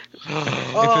means. If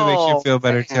it makes you feel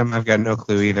better, man. Tim, I've got no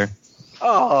clue either.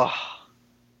 Oh,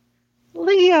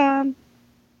 Leon.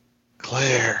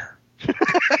 Claire.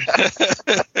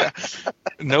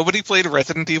 Nobody played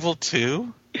Resident Evil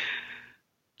 2?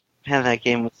 Man, that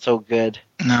game was so good.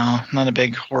 No, not a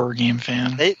big horror game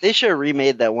fan. They should have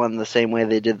remade that one the same way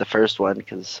they did the first one,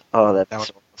 because, that That was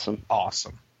so awesome.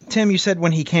 Awesome. Tim, you said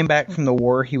when he came back from the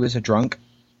war, he was a drunk.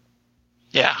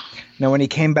 Yeah. Now, when he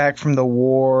came back from the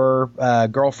war,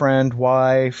 girlfriend,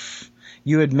 wife,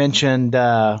 you had mentioned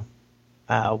one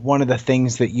of the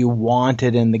things that you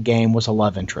wanted in the game was a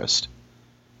love interest.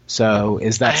 So,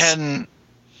 is that?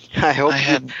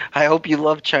 I hope you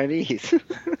love Chinese.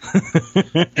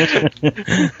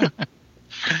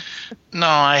 No,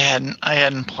 I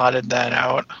hadn't plotted that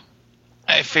out.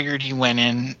 I figured he went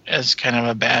in as kind of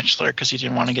a bachelor because he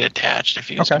didn't want to get attached if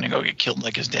he was going to go get killed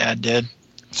like his dad did.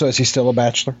 So is he still a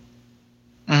bachelor?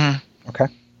 Mm-hmm. Okay.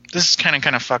 This kind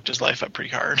of fucked his life up pretty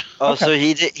hard. Oh, so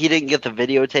he didn't get the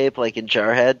videotape like in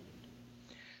Jarhead?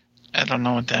 I don't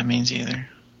know what that means either.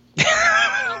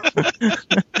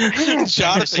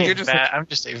 Jonathan, you're just I'm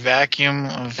just a vacuum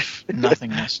of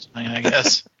nothingness, I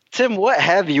guess. Tim, what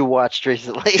have you watched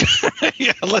recently?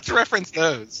 yeah, let's reference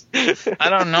those. I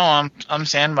don't know. I'm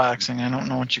sandboxing. I don't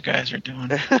know what you guys are doing.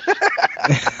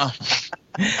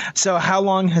 So how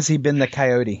long has he been the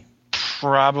coyote?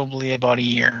 Probably about a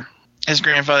year. His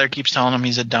grandfather keeps telling him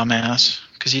he's a dumbass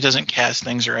because he doesn't cast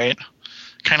things right.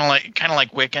 Kind of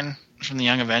like Wiccan from the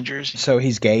Young Avengers. So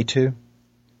he's gay too?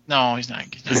 No, he's not.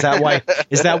 Is that why?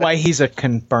 Is that why he's a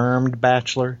confirmed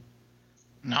bachelor?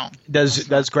 No.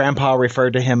 Does Grandpa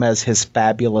refer to him as his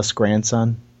fabulous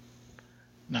grandson?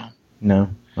 No. No.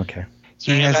 Okay.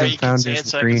 So He you hasn't can found say his it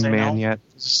so I can green say man no? yet.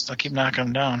 I'll keep knocking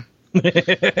him down.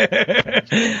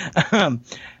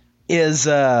 Is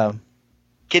Can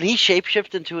he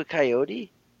shapeshift into a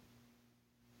coyote?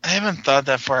 I haven't thought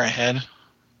that far ahead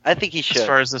I think he should. as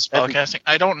far as the spellcasting.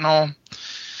 I don't know.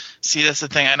 See, that's the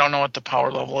thing. I don't know what the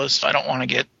power level is, so I don't want to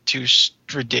get too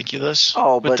ridiculous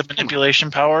with but the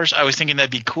manipulation powers. I was thinking that'd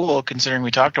be cool, considering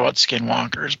we talked about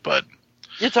skinwalkers, but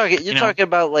You're talking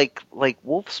about like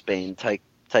Wolfsbane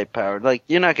type power. Like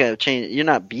you're not gonna change. You're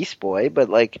not Beast Boy, but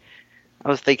like I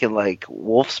was thinking like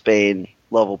Wolfsbane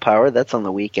level power. That's on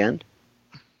the weekend.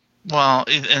 well,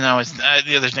 and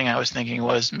the other thing I was thinking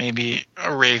was maybe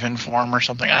a Raven form or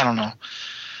something. I don't know,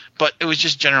 but it was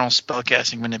just general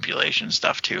spellcasting manipulation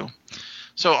stuff too.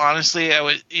 So honestly,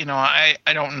 I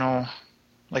don't know,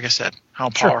 like I said, how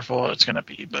powerful it's going to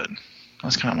be, but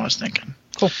that's kind of what I was thinking.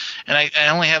 Cool. And I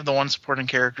only have the one supporting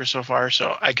character so far,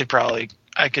 so I could probably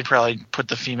put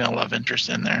the female love interest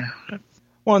in there.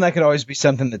 well, and that could always be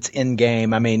something that's in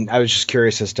game. I mean, I was just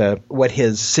curious as to what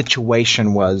his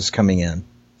situation was coming in.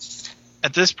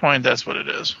 At this point, that's what it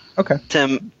is. Okay.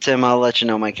 Tim, I'll let you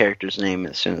know my character's name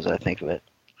as soon as I think of it.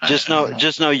 Just I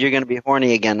don't know you're going to be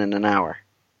horny again in an hour.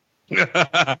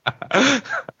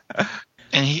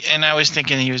 And I was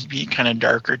thinking he would be kind of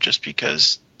darker just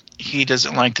because he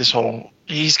doesn't like this whole.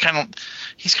 He's kind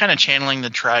of channeling the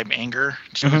tribe anger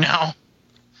too now,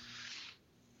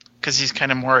 because he's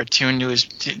kind of more attuned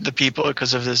to the people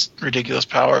because of this ridiculous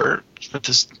power with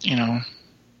this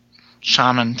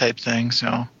shaman type thing.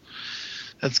 So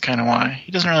that's kind of why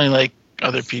he doesn't really like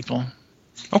other people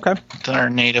Okay. that are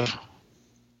native.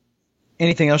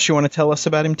 Anything else you want to tell us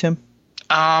about him, Tim?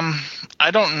 I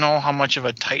don't know how much of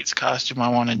a tights costume I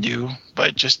want to do,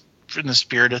 but just in the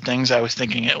spirit of things, I was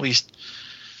thinking at least,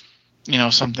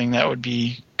 something that would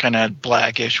be kind of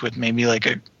blackish with maybe like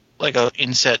a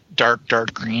inset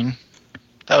dark green.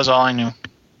 That was all I knew.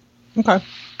 Okay.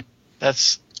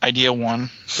 That's idea one,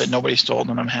 but nobody stole,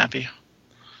 and I'm happy.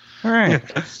 All right.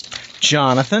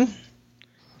 Jonathan,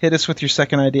 hit us with your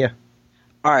second idea.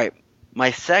 All right,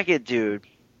 my second dude.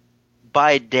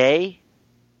 By day,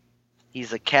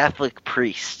 he's a Catholic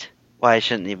priest. Well, I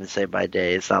shouldn't even say by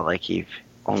day. It's not like he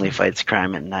only fights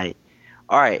crime at night.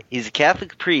 All right, he's a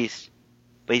Catholic priest,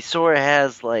 but he sort of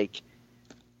has like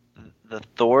the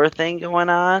Thor thing going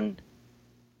on,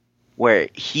 where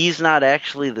he's not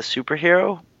actually the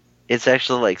superhero. It's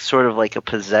actually like sort of like a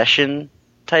possession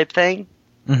type thing,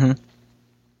 Mm-hmm.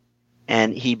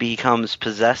 and he becomes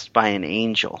possessed by an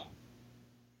angel.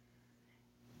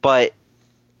 But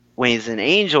when he's in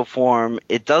angel form,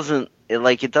 it doesn't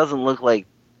look like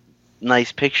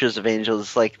nice pictures of angels.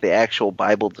 It's like the actual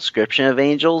Bible description of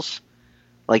angels,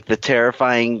 like the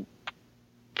terrifying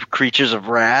creatures of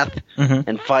wrath Mm-hmm.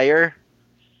 and fire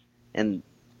and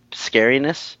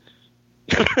scariness.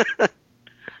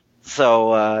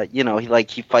 So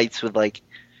he fights with like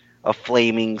a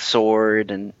flaming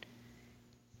sword, and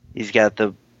he's got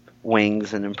the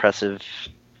wings and impressive,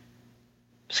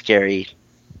 scary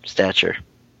stature.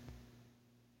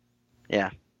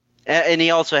 Yeah, and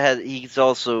he also has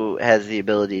the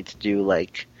ability to do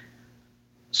like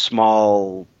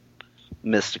small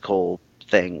mystical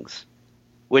things,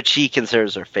 which he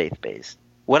considers are faith based.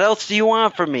 What else do you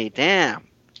want from me? Damn.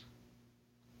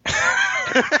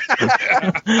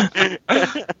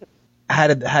 How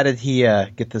did he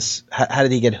get this? How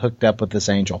did he get hooked up with this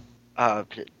angel?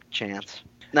 Chance.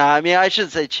 No, I mean I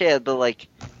shouldn't say chance, but like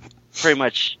pretty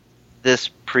much this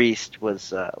priest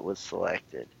was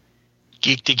selected.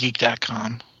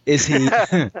 Geek2geek.com. Is he?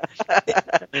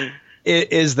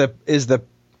 is the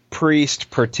priest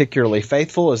particularly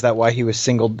faithful? Is that why he was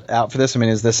singled out for this? I mean,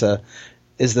 is this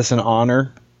an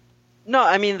honor? No,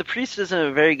 I mean the priest isn't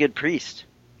a very good priest.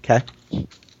 Okay.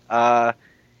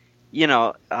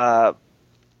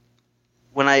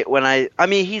 When I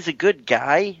mean he's a good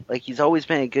guy, like he's always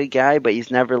been a good guy, but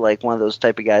he's never like one of those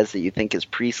type of guys that you think is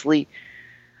priestly.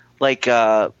 Like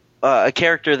a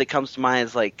character that comes to mind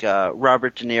is like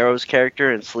Robert De Niro's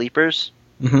character in Sleepers.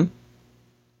 Mm-hmm.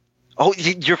 Oh,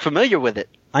 you're familiar with it?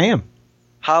 I am.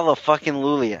 Holla fucking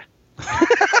Lulia.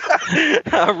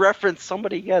 A reference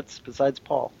somebody gets besides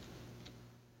Paul.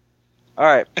 All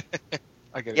right.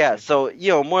 I get it. Yeah, so,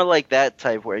 more like that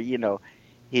type where,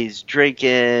 he's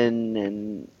drinking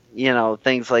and,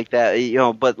 things like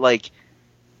that, but like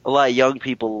a lot of young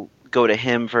people go to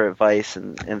him for advice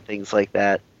and things like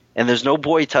that. And there's no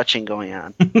boy touching going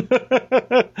on.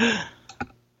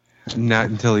 Not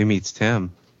until he meets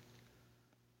Tim.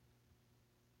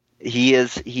 He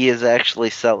is actually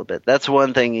celibate. That's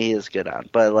one thing he is good on.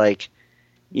 But like,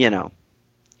 he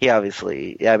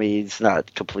obviously, I mean, he's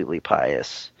not completely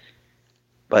pious.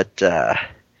 But God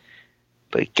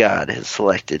has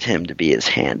selected him to be his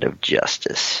hand of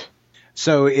justice.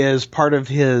 So is part of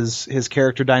his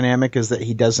character dynamic is that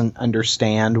he doesn't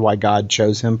understand why God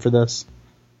chose him for this?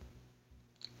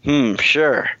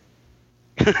 Sure.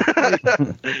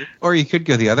 Or you could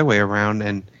go the other way around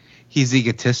and he's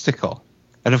egotistical.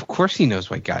 And of course he knows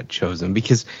why God chose him,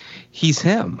 because he's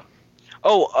him.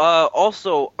 Oh,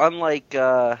 also, unlike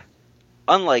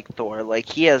Thor, like,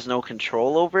 he has no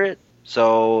control over it.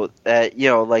 So,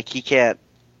 like, he can't,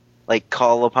 like,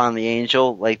 call upon the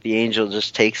angel. Like, the angel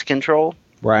just takes control.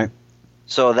 Right.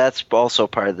 So that's also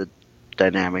part of the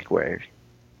dynamic where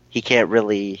he can't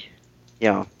really,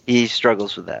 he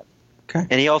struggles with that. Okay.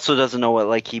 And he also doesn't know what,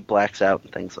 like, he blacks out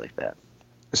and things like that.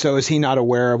 So is he not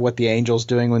aware of what the angel's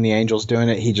doing when the angel's doing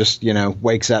it? He just,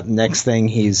 wakes up, next thing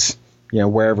he's,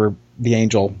 wherever the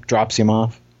angel drops him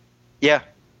off? Yeah.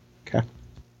 Okay.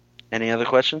 Any other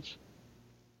questions?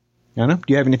 Anna, do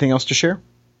you have anything else to share?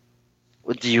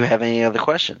 Do you have any other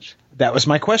questions? That was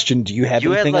my question. Do you have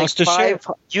anything else to share?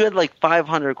 You had like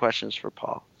 500 questions for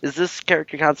Paul. Is this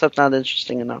character concept not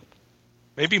interesting enough?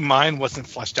 Maybe mine wasn't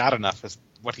fleshed out enough as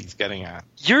what he's getting at.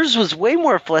 Yours was way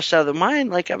more fleshed out than mine.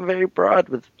 Like, I'm very broad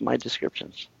with my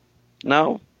descriptions.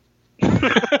 No?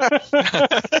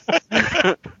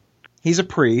 He's a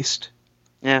priest.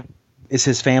 Yeah. Is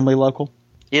his family local?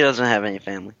 He doesn't have any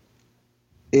family.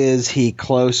 Is he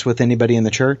close with anybody in the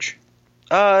church?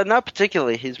 Not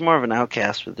particularly. He's more of an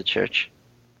outcast with the church.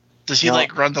 Does he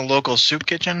run the local soup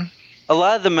kitchen? A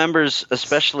lot of the members,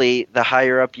 especially the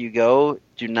higher up you go,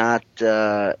 do not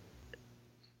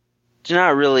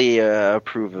really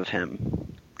approve of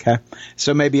him. Okay,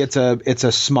 so maybe it's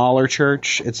a smaller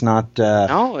church. It's not.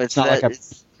 No, it's not like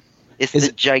it's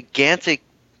the gigantic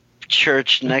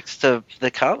church next to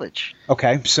the college.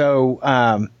 Okay,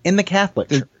 so in the Catholic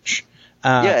Church,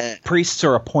 priests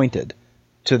are appointed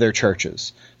to their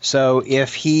churches. So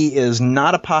if he is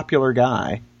not a popular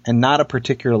guy and not a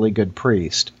particularly good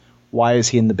priest, why is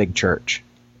he in the big church?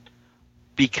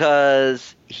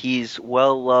 Because he's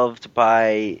well loved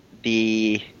by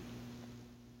the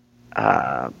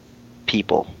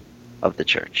people of the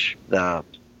church. What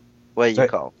do you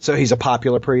call it? So he's a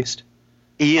popular priest?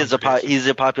 He's a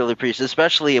popular priest,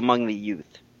 especially among the youth.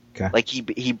 Okay. Like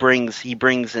he brings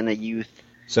in a youth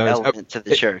element to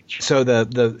the church. So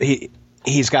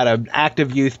he's got an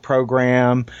active youth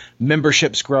program.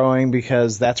 Membership's growing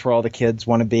because that's where all the kids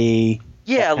want to be.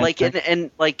 Yeah, like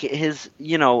and like his,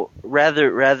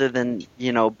 rather than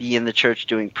be in the church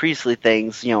doing priestly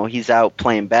things, he's out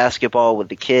playing basketball with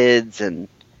the kids and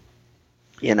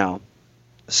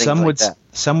some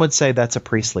would say that's a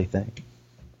priestly thing.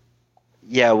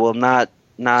 Yeah, well, not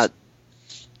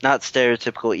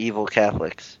stereotypical evil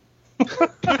Catholics.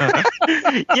 Wow.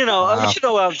 You know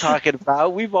what I'm talking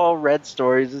about. We've all read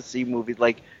stories and seen movies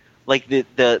like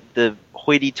the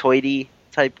hoity-toity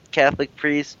type Catholic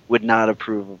priest would not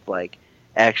approve of like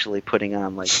actually putting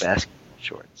on like basketball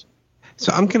shorts.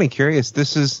 So I'm kind of curious.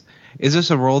 Is this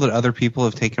a role that other people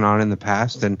have taken on in the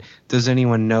past? And does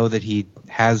anyone know that he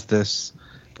has this,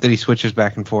 that he switches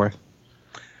back and forth?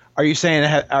 Are you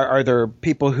saying, are there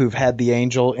people who've had the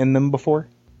angel in them before?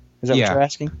 Is that what you're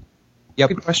asking? Yep.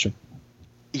 Good question.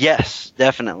 Yes,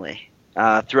 definitely.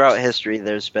 Throughout history,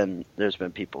 there's been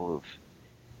people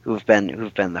who've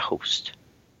been the host.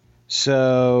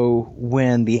 So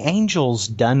when the angel's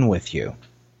done with you,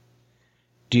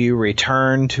 do you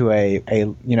return to a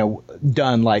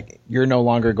done, like you're no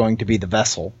longer going to be the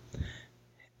vessel?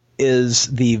 Is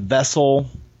the vessel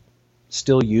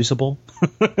still usable?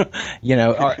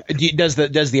 Does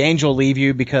the angel leave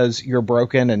you because you're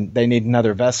broken and they need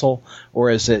another vessel, or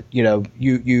is it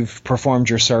you've performed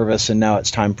your service and now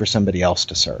it's time for somebody else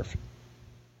to serve?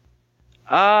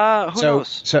 Who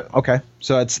knows? So okay,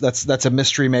 so that's a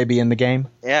mystery maybe in the game.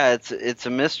 Yeah, it's a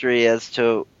mystery as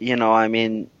to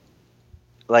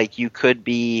like you could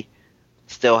be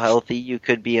still healthy, you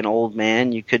could be an old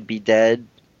man, you could be dead.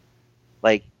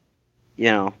 Like,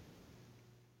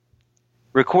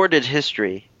 recorded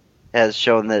history has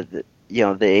shown that the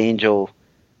angel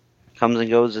comes and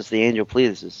goes as the angel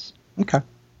pleases. Okay.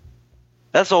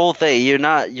 That's the whole thing. You're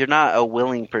not a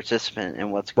willing participant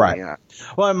in what's going on.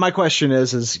 Well, my question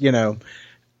is I'm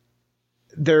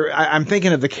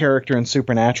thinking of the character in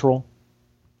Supernatural,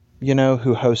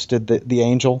 who hosted the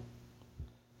angel.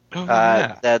 Oh,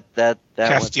 yeah. That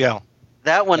Castiel. one,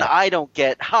 that one I don't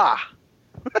get. Ha.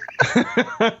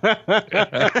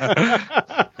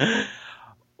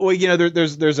 Well,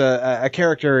 there's a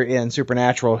character in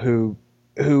Supernatural who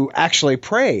actually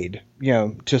prayed,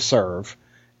 to serve.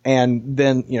 And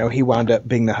then, he wound up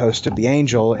being the host of the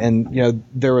angel. And,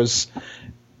 there was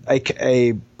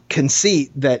a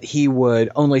conceit that he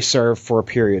would only serve for a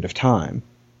period of time.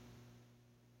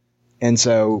 And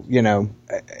so,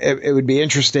 it would be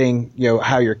interesting,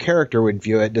 how your character would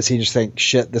view it. Does he just think,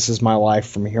 shit, this is my life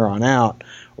from here on out?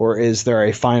 Or is there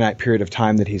a finite period of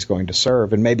time that he's going to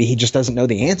serve? And maybe he just doesn't know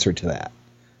the answer to that.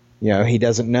 He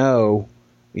doesn't know,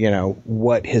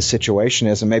 what his situation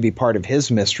is. And maybe part of his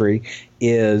mystery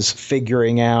is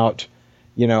figuring out,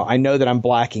 I know that I'm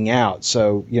blacking out.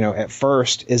 So, at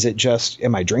first, is it just,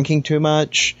 am I drinking too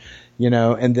much?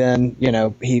 And then,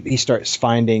 he starts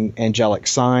finding angelic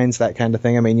signs, that kind of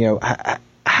thing. I mean,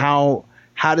 how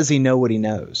does he know what he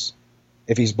knows?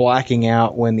 If he's blacking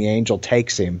out when the angel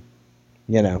takes him,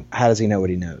 how does he know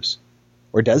what he knows?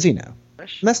 Or does he know? And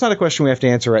that's not a question we have to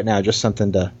answer right now, just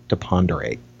something to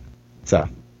ponderate. So,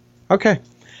 okay.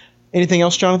 Anything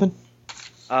else, Jonathan?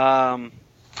 I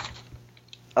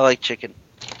like chicken.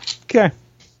 Okay.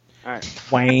 All right.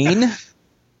 Wayne?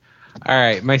 All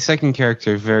right, my second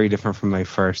character is very different from my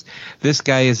first. This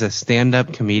guy is a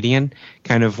stand-up comedian,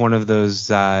 kind of one of those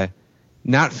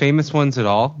not famous ones at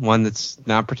all, one that's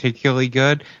not particularly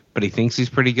good, but he thinks he's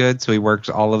pretty good, so he works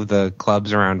all of the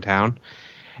clubs around town.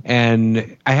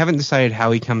 And I haven't decided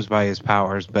how he comes by his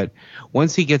powers, but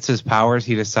once he gets his powers,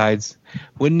 he decides,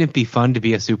 wouldn't it be fun to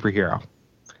be a superhero?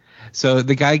 So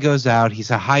the guy goes out,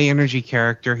 he's a high-energy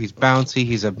character, he's bouncy,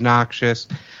 he's obnoxious.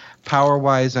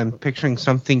 Power-wise, I'm picturing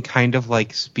something kind of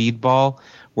like Speedball,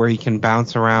 where he can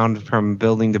bounce around from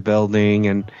building to building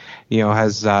and,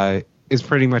 is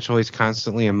pretty much always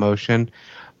constantly in motion.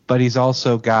 But he's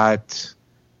also got,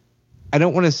 I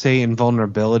don't want to say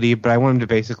invulnerability, but I want him to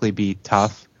basically be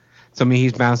tough. So,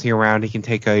 he's bouncing around. He can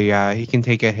take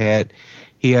a hit.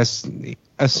 He has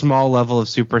a small level of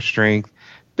super strength.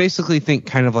 Basically think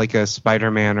kind of like a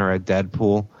Spider-Man or a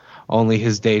Deadpool, only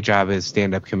his day job is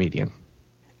stand-up comedian.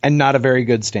 And not a very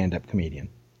good stand-up comedian.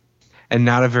 And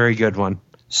not a very good one.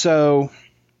 So,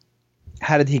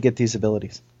 how did he get these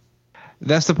abilities?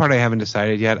 That's the part I haven't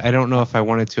decided yet. I don't know if I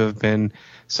want it to have been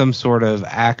some sort of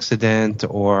accident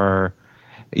or,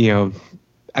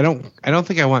 I don't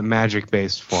think I want magic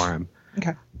based for him.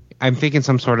 Okay. I'm thinking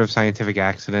some sort of scientific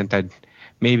accident.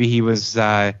 Maybe he was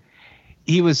so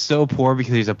poor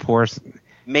because he's a poor.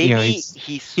 Maybe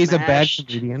he's a bad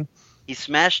comedian. He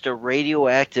smashed a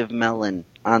radioactive melon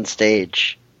on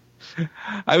stage.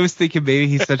 I was thinking maybe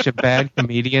he's such a bad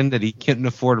comedian that he couldn't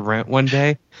afford rent one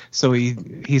day, so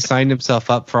he signed himself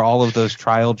up for all of those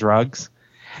trial drugs,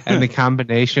 and the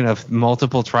combination of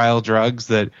multiple trial drugs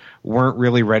that weren't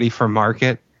really ready for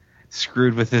market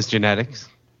screwed with his genetics.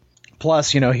 Plus,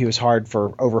 he was hard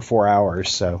for over 4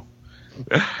 hours, so.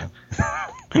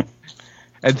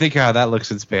 And think how that looks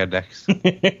in spandex.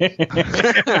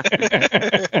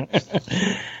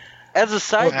 As a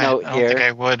side note I don't here, think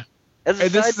I would. As a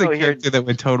And this side is a note here, character that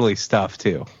would totally stuff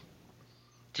too.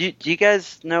 do you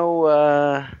guys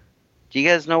know? Do you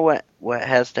guys know what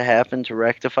has to happen to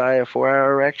rectify a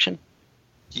 4-hour erection?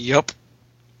 Yup.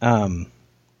 I'm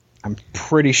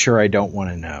pretty sure I don't want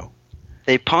to know.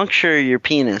 They puncture your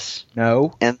penis,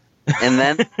 No. and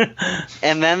then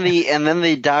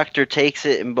the doctor takes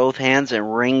it in both hands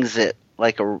and wrings it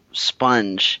like a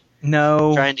sponge,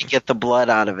 No. trying to get the blood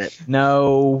out of it.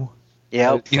 No.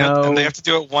 Yep. You know, No. and they have to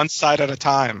do it one side at a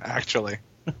time, actually.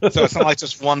 So it's not like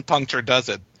just one puncture does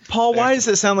it. Paul, why does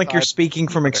it sound like you're side- speaking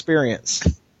from experience?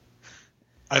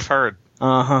 I've heard.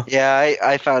 Uh-huh. Yeah,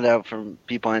 I found out from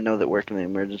people I know that work in the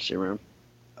emergency room.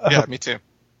 Yeah, me too.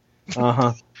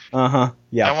 Uh-huh. Uh-huh.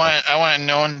 Yeah. I want it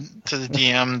known to the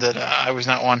DM that I was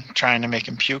not one trying to make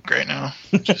him puke right now.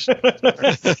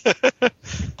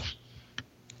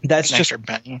 That's An just extra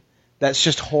Benny. that's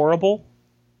just horrible,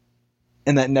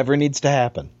 and that never needs to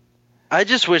happen. I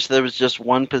just wish there was just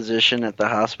one position at the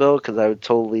hospital because I would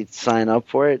totally sign up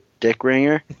for it. Dick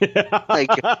ringer. Like,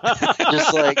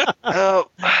 just like, oh,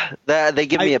 that they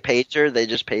give me a pager. They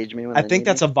just page me when I they think need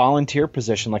that's me. a volunteer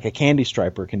position, like a candy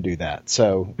striper can do that.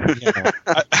 So, you know,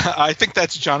 I think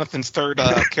that's Jonathan's third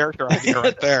character idea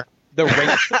right there. the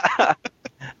ringer.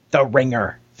 The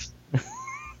ringer.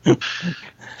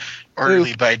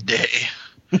 Orderly by day,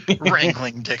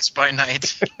 wrangling dicks by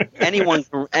night.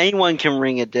 anyone can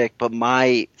ring a dick, but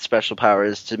my special power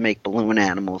is to make balloon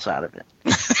animals out of it.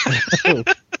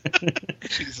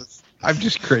 Jesus. I'm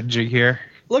just cringing here.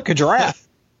 Look, a giraffe.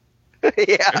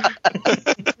 Yeah.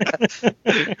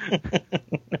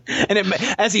 And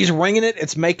as he's ringing it,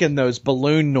 it's making those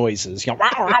balloon noises. You know,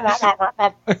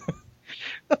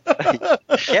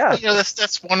 Yeah. You know,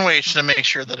 that's one way to make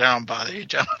sure that I don't bother you,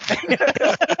 Jonathan.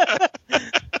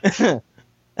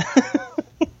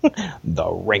 The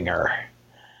ringer.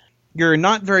 You're a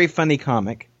not very funny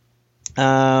comic.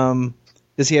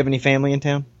 Does he have any family in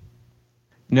town?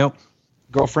 Nope.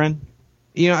 Girlfriend?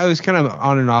 You know, I was kind of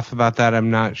on and off about that.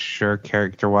 I'm not sure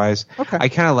character-wise. Okay. I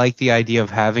kind of like the idea of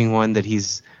having one that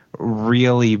he's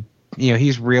really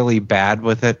bad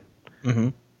with it. Mm-hmm.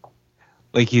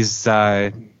 Like he's,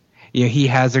 he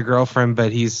has a girlfriend,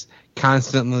 but he's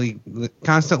constantly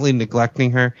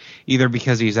neglecting her, either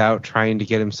because he's out trying to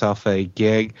get himself a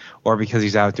gig or because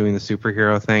he's out doing the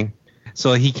superhero thing.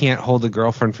 So he can't hold a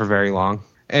girlfriend for very long.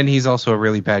 And he's also a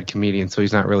really bad comedian, so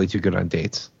he's not really too good on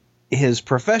dates. His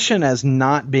profession as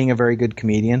not being a very good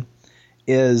comedian,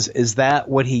 is that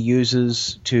what he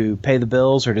uses to pay the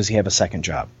bills, or does he have a second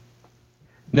job?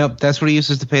 Nope, that's what he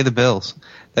uses to pay the bills.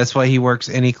 That's why he works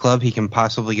any club he can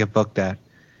possibly get booked at.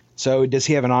 So does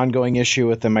he have an ongoing issue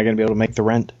with, am I going to be able to make the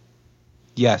rent?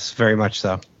 Yes, very much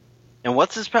so. And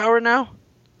what's his power now?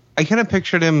 I kind of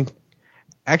pictured him.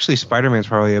 Actually, Spider-Man's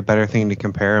probably a better thing to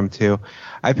compare him to.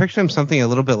 I pictured him something a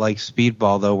little bit like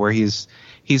Speedball, though, where he's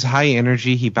high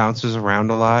energy, he bounces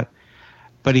around a lot,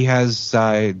 but he has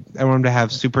I want him to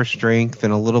have super strength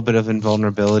and a little bit of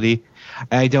invulnerability.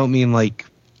 I don't mean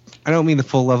the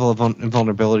full level of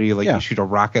invulnerability, like Yeah. you shoot a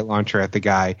rocket launcher at the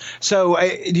guy. So are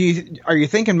you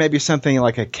thinking maybe something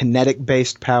like a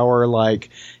kinetic-based power, like,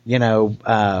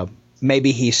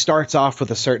 maybe he starts off with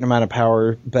a certain amount of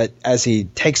power, but as he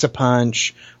takes a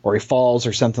punch or he falls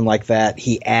or something like that,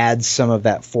 he adds some of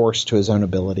that force to his own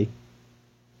ability?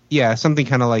 Yeah, something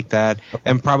kind of like that.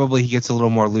 And probably he gets a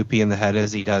little more loopy in the head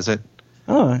as he does it.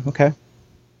 Oh, okay.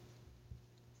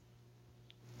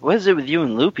 What is it with you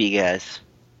and Loopy, guys?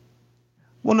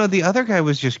 Well, no, the other guy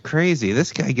was just crazy.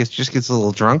 This guy just gets a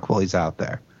little drunk while he's out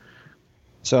there.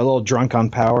 So a little drunk on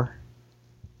power?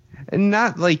 And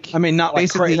not like... I mean, not like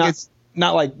basically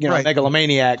not like Right.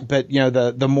 megalomaniac, but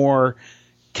the more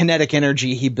kinetic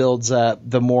energy he builds up,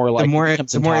 the more like the more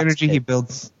becomes energy he intoxicated.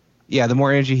 builds... Yeah, the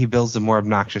more energy he builds, the more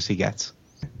obnoxious he gets.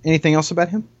 Anything else about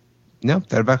him? Nope,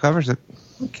 that about covers it.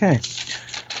 Okay.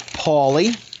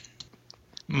 Paulie.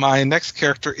 My next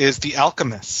character is the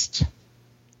Alchemist.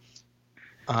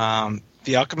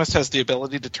 The Alchemist has the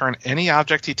ability to turn any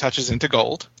object he touches into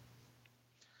gold.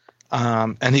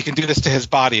 And he can do this to his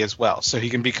body as well. So he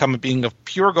can become a being of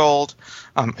pure gold,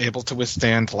 able to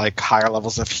withstand like higher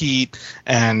levels of heat,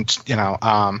 and he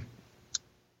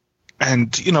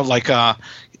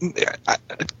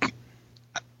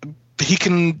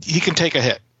can take a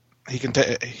hit. He can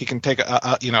take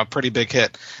a pretty big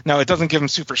hit. Now it doesn't give him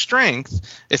super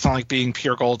strength. It's not like being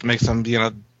pure gold makes him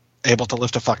able to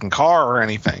lift a fucking car or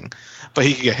anything. But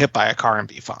he can get hit by a car and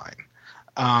be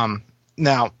fine.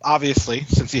 Now, obviously,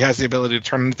 since he has the ability to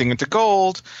turn anything into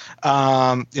gold,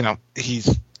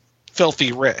 he's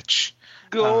filthy rich.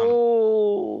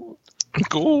 Gold.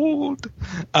 Gold.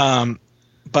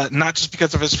 but not just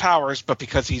because of his powers, but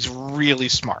because he's really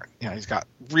smart. He's got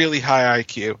really high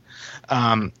IQ,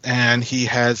 and he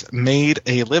has made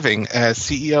a living as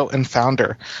CEO and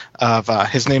founder of.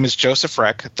 His name is Joseph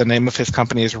Reck. The name of his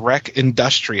company is Reck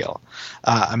Industrial,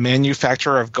 a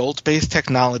manufacturer of gold-based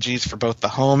technologies for both the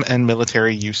home and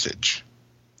military usage.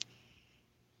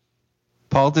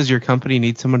 Paul, does your company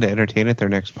need someone to entertain at their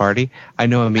next party? I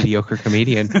know a mediocre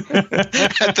comedian. At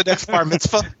the next bar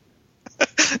mitzvah.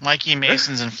 Mikey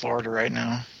Mason's in Florida right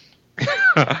now.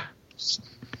 I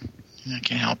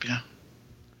can't help you.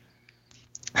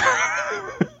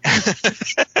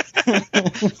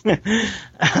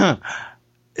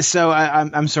 So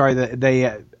I'm sorry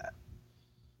that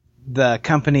the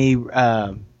company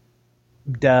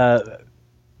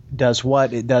does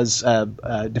what? It does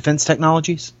defense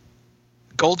technologies.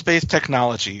 Gold-based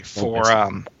technology for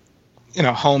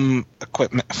home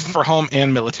equipment for home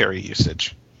and military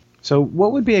usage. So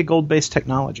what would be a gold-based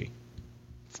technology?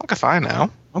 Fuck if I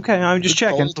know. Okay, I'm just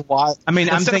checking. I mean,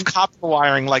 instead of copper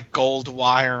wiring, like gold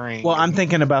wiring. Well, I'm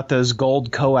thinking about those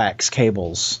gold coax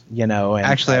cables, And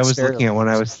actually, I was looking at one.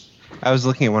 I was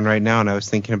looking at one right now, and I was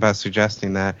thinking about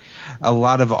suggesting that a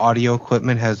lot of audio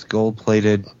equipment has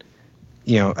gold-plated,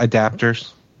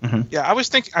 adapters. Mm-hmm. Yeah, I was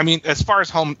thinking. I mean, as far as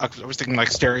home, I was thinking like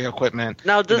stereo equipment.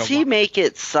 Now, does he make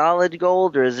it solid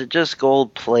gold, or is it just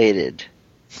gold-plated?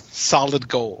 Solid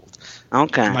gold.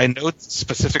 Okay. My notes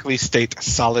specifically state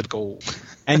solid gold.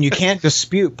 And you can't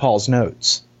dispute Paul's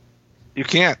notes. You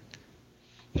can't.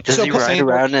 Does he ride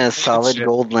around in a solid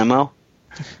gold limo?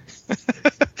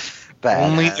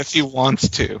 Only if he wants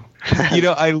to.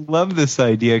 I love this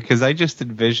idea because I just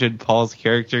envisioned Paul's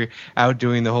character out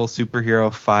doing the whole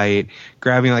superhero fight,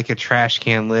 grabbing like a trash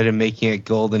can lid and making it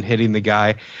gold and hitting the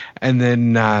guy. And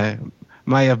then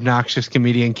my obnoxious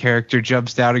comedian character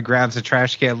jumps down and grabs a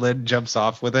trash can lid and jumps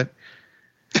off with it.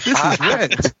 This is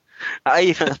good.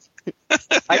 I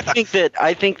think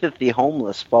that the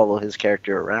homeless follow his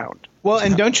character around. Well,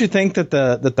 and don't you think that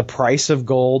the price of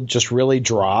gold just really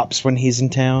drops when he's in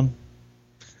town?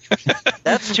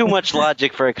 That's too much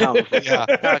logic for a comic book. Yeah.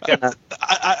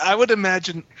 I would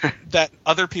imagine that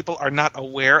other people are not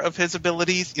aware of his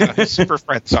abilities. His super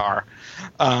friends are.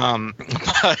 But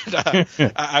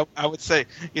I would say,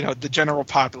 the general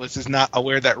populace is not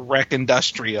aware that Reck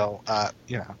Industrial,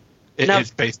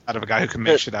 is based out of a guy who can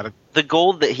make shit out of. The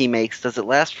gold that he makes, does it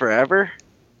last forever?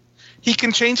 He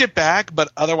can change it back,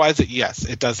 but otherwise, yes,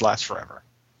 it does last forever.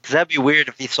 Because that'd be weird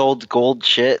if he sold gold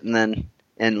shit and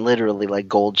literally like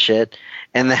gold shit,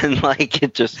 and then like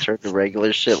it just turned to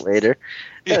regular shit later.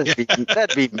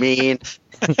 That'd be mean.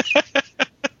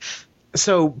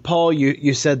 So, Paul,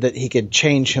 you said that he could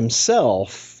change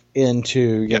himself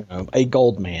into a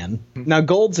gold man. Now,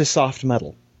 gold's a soft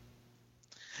metal.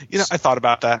 I thought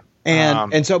about that.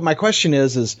 And so my question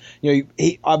is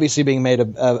he obviously being made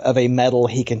of a metal,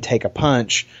 he can take a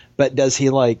punch, but does he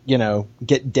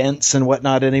get dents and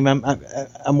whatnot in him?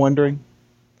 I'm wondering.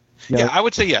 Yeah, I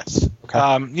would say yes.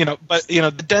 Okay. But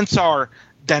the dents are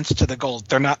dents to the gold.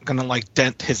 They're not going to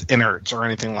dent his innards or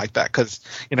anything like that because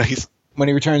he's when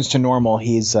he returns to normal,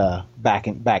 he's back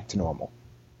to normal.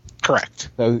 Correct.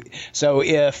 So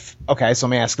if so let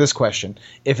me ask this question: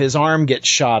 if his arm gets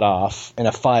shot off in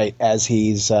a fight as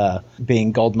he's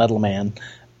being Gold Medal Man,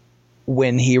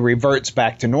 when he reverts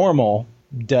back to normal,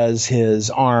 is his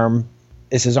arm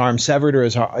severed or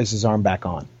is his arm back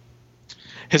on?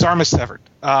 His arm is severed.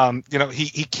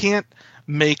 He can't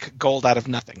make gold out of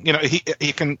nothing.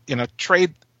 He can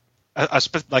trade.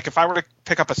 Like if I were to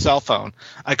pick up a cell phone,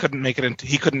 he couldn't make it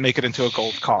into a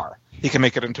gold car. He can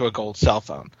make it into a gold cell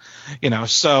phone.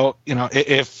 So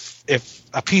if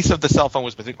a piece of the cell phone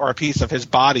was missing or a piece of his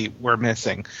body were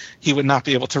missing, he would not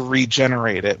be able to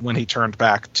regenerate it when he turned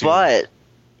back to. But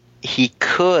he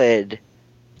could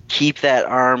keep that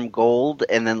arm gold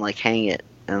and then hang it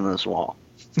on this wall.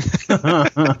 Hang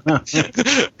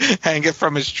it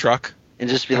from his truck and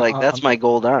just be like, "That's my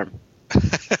gold arm."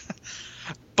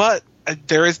 But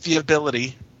there is the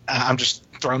ability. I'm just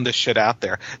throwing this shit out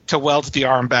there to weld the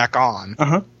arm back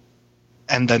on,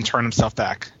 and then turn himself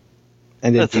back.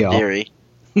 And that's in theory.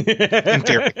 In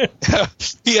theory,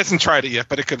 he hasn't tried it yet,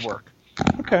 but it could work.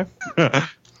 Okay.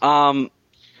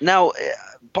 Now,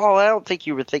 Paul, I don't think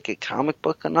you were thinking comic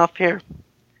book enough here.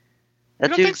 You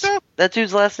don't think so? That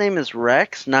dude's last name is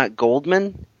Rex, not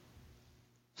Goldman.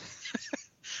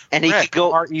 And he could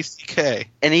go R-E-C-K.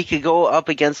 And he could go up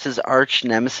against his arch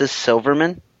nemesis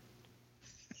Silverman.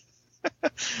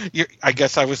 I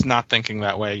guess I was not thinking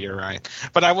that way. You're right.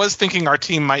 But I was thinking our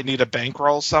team might need a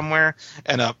bankroll somewhere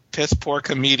and a piss poor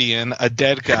comedian, a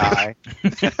dead guy,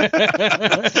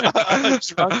 a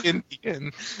drunk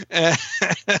Indian, and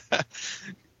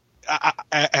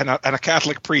a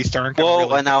Catholic priest aren't going to Whoa!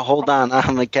 really... Now hold on.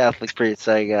 I'm a Catholic priest.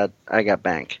 I got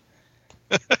bank.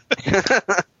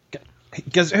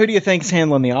 Because who do you think's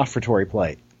handling the offertory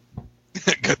plate?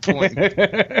 Good point.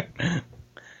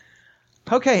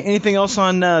 Okay, anything else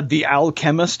on The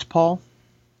Alchemist, Paul?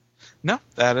 No,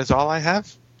 that is all I have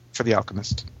for The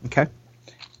Alchemist. Okay.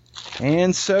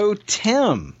 And so,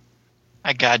 Tim.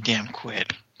 I goddamn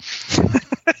quit.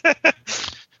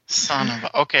 Son of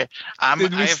a... Okay.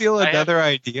 Did we steal another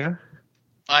idea?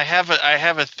 I have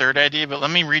a third idea, but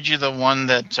let me read you the one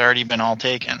that's already been all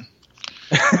taken.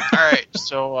 All right.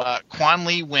 So, Quan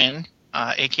Li Win,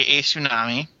 a.k.a.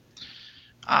 Tsunami,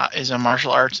 is a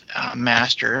martial arts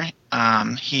master.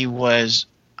 He was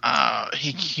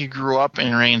he grew up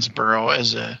in Rainsboro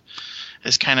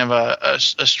as kind of a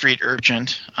street urchin.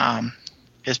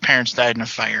 His parents died in a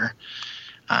fire.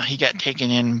 He got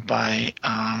taken in by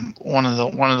one of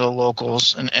the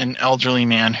locals, an elderly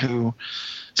man who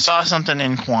saw something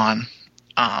in Quan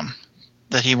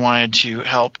that he wanted to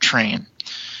help train.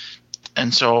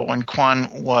 And so when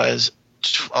Quan was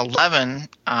 11,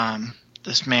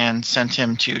 this man sent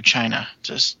him to China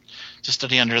to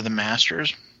study under the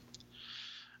masters.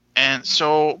 And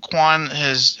so Quan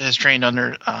has trained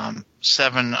under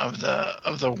 7 of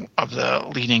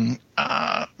the leading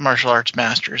martial arts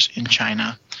masters in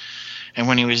China. And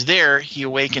when he was there, he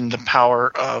awakened the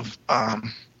power of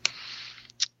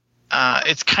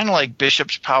it's kind of like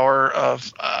Bishop's power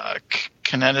of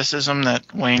kineticism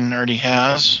that Wayne already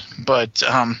has, but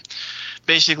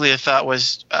basically the thought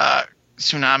was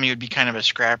Tsunami would be kind of a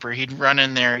scrapper. He'd run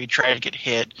in there, he'd try to get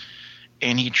hit,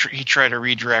 and he'd try to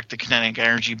redirect the kinetic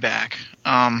energy back.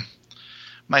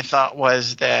 My thought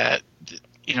was that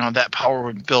that power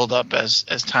would build up as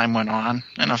time went on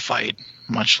in a fight,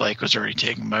 much like was already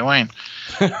taken by Wayne.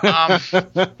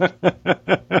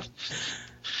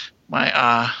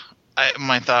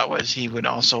 My thought was he would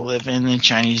also live in the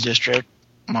Chinese district,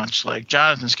 much like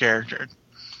Jonathan's character.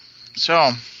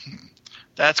 So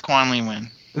that's Quan Li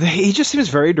Win. He just seems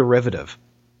very derivative.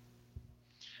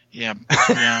 Yeah.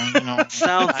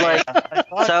 Sounds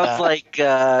like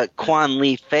Quan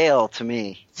Li Fail to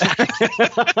me.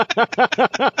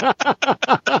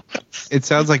 It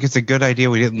sounds like it's a good idea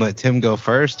we didn't let Tim go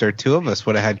first, or 2 of us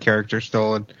would have had characters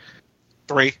stolen.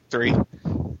 3.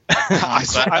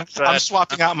 I'm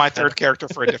swapping out my third character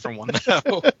for a different one.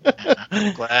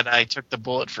 I'm glad I took the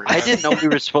bullet for you. I didn't know we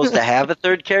were supposed to have a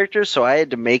third character, so I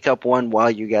had to make up one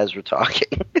while you guys were talking.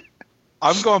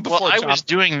 I'm going before Well, I John. was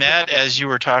doing that as you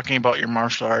were talking about your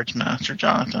martial arts master,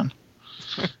 Jonathan.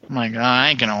 I'm like, I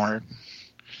ain't going to work.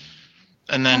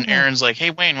 And then Aaron's like,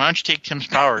 hey, Wayne, why don't you take Tim's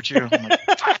power, too? I'm like,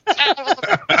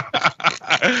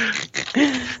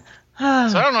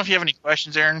 So I don't know if you have any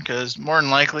questions, Aaron, because more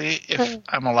than likely, if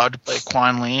I'm allowed to play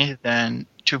Quan Li, then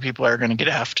 2 people are going to get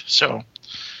effed. So,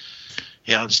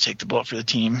 yeah, I'll just take the bullet for the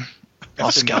team.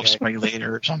 I'll scalp somebody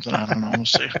later or something. I don't know. We'll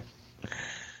see.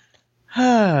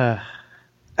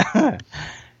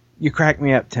 You crack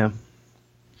me up, Tim.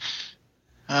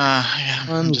 Yeah,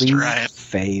 I'm just a riot.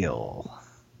 Fail.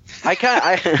 I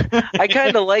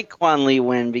kind of like Quan Li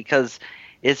Win because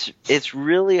it's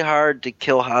really hard to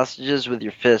kill hostages with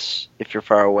your fists if you're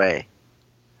far away.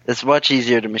 It's much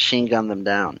easier to machine gun them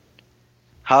down.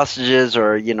 Hostages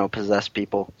or, possessed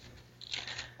people.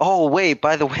 Oh, wait,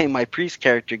 by the way, my priest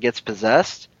character gets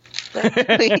possessed? Is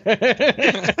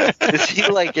he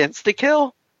like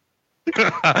insta-kill?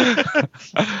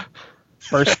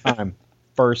 First time.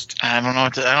 First. I don't know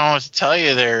what to tell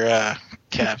you there,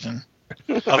 Captain.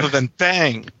 Other than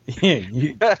bang.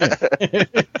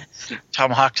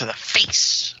 Tomahawk to the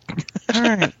face. All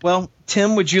right. Well,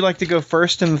 Tim, would you like to go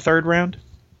first in the 3rd round?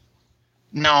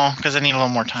 No, because I need a little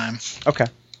more time. Okay.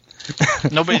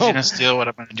 Nobody's going to steal what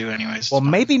I'm going to do anyways. Well,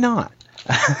 maybe not.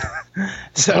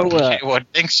 So,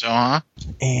 would think so, huh?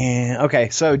 And okay,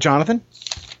 so Jonathan,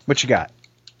 what you got?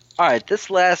 All right, this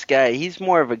last guy, he's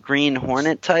more of a Green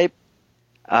Hornet type.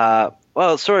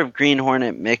 Well, sort of Green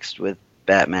Hornet mixed with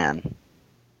Batman,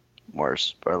 more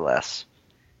or less.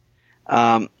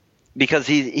 Because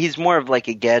he's more of like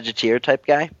a gadgeteer type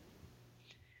guy.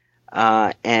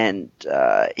 And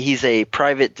he's a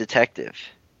private detective.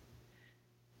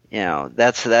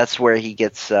 That's where he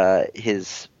gets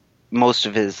most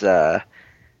of his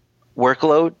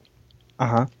workload.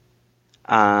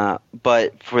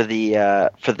 But for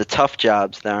the tough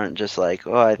jobs that aren't just like,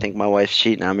 oh, I think my wife's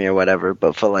cheating on me or whatever,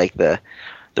 but for like the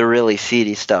the really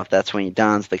seedy stuff, that's when he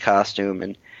dons the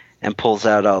costume and pulls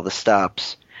out all the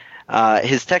stops.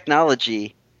 His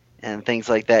technology and things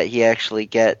like that he actually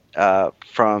get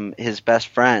from his best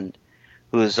friend,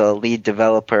 who's a lead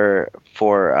developer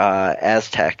for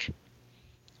Aztec,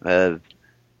 a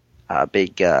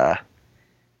big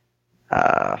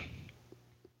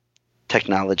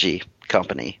technology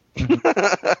company.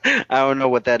 I don't know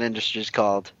what that industry's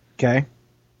called. Okay.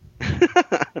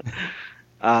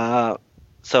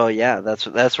 So yeah,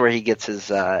 that's where he gets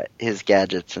his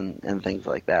gadgets and things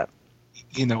like that.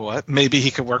 You know what? Maybe he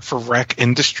could work for Rec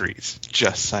Industries.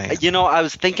 Just saying. You know, I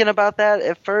was thinking about that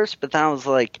at first, but then I was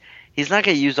like, he's not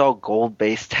going to use all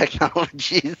gold-based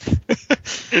technologies.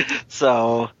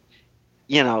 So,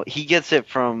 you know, he gets it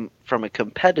from a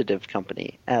competitive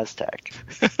company, Aztec.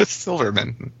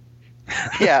 Silverman.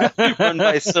 Yeah, run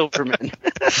by Silverman.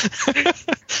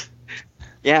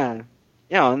 Yeah, you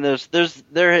know, and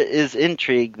there is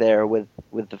intrigue there with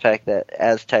the fact that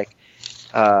Aztec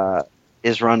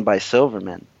is run by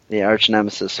Silverman, the arch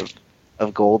nemesis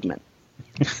of Goldman.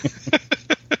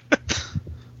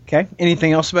 Okay.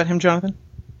 Anything else about him, Jonathan?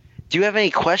 Do you have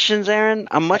any questions, Aaron?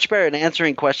 I'm much better at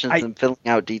answering questions than filling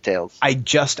out details. I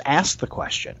just asked the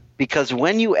question. Because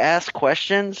when you ask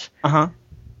questions, Uh-huh.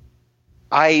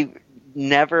 I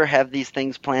never have these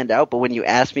things planned out, but when you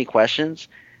ask me questions,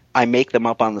 I make them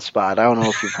up on the spot. I don't know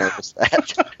if you've noticed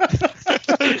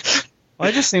that. Well,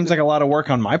 it just seems like a lot of work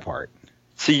on my part.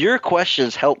 So your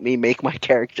questions help me make my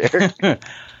character.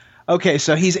 Okay,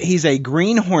 so he's a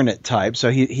Green Hornet type,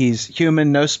 so he's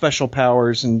human, no special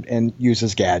powers, and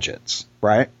uses gadgets,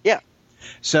 right? Yeah.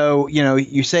 So, you know,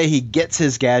 you say he gets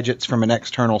his gadgets from an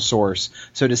external source.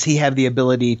 So does he have the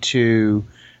ability to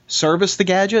service the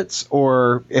gadgets,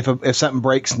 or if something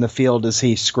breaks in the field, is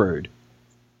he screwed?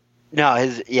 No,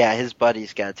 his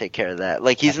buddy's got to take care of that.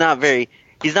 Like he's not very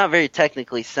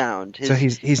technically sound. So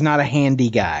he's not a handy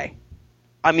guy.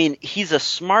 I mean, he's a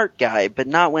smart guy, but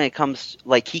not when it comes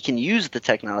like he can use the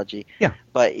technology. Yeah.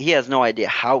 But he has no idea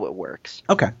how it works.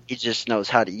 Okay. He just knows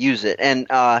how to use it. And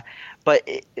but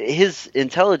his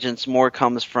intelligence more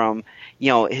comes from, you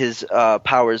know, his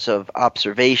powers of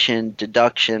observation,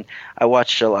 deduction. I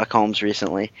watched Sherlock Holmes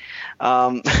recently.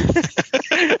 You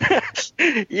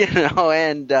know,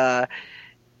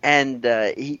 and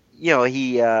he, you know,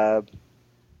 he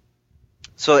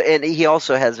so and he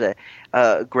also has a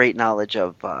great knowledge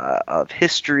of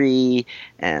history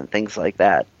and things like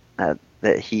that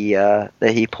that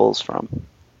he pulls from.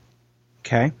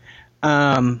 Okay.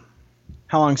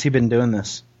 How long has he been doing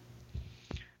this?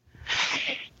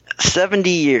 70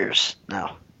 years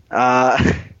now.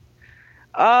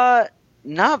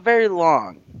 Not very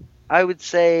long. I would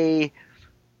say,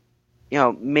 you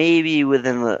know, maybe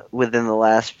within the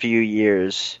last few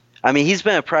years. I mean, he's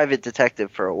been a private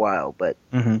detective for a while, but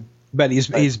But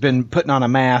he's been putting on a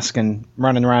mask and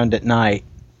running around at night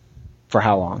for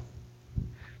how long?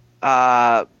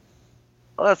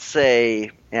 Let's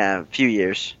say a few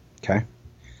years. Okay.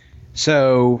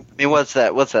 So I mean, what's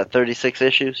that? 36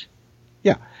 issues?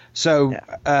 yeah.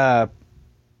 So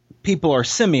people are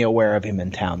semi-aware of him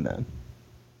in town then.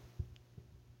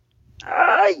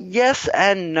 Yes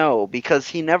and no, because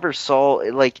he never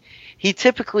he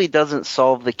typically doesn't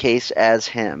solve the case as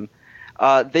him.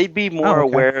 They'd be more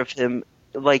aware of him,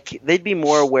 they'd be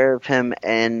more aware of him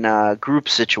in group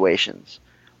situations,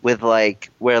 with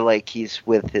where he's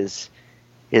with his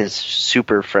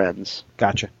super friends.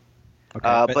 Gotcha.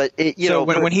 Okay. But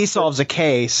when he solves a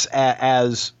case,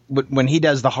 when he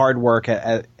does the hard work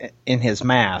in his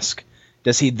mask,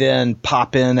 does he then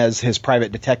pop in as his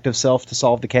private detective self to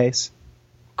solve the case?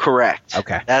 Correct.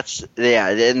 Okay.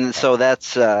 And so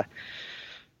that's how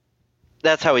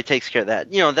he takes care of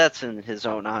that. You know, that's in his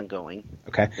own ongoing.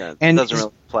 Okay. And doesn't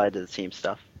really apply to the team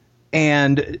stuff.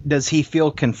 And does he feel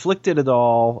conflicted at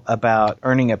all about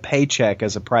earning a paycheck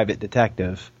as a private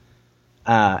detective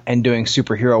and doing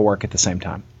superhero work at the same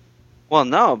time? Well,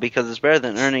 no, because it's better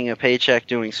than earning a paycheck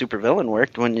doing supervillain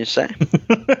work, wouldn't you say?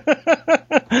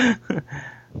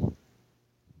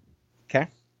 Okay.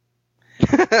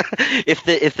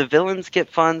 If the villains get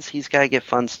funds, he's got to get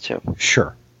funds too.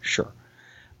 Sure.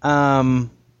 And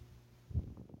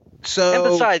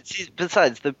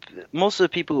besides, most of the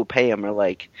people who pay him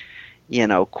are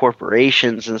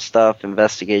corporations and stuff,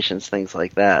 investigations, things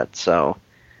like that. So,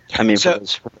 I mean, for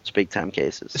those big time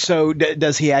cases. So,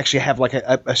 does he actually have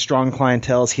a strong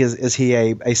clientele? Is he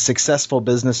a successful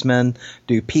businessman?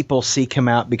 Do people seek him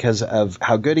out because of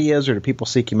how good he is, or do people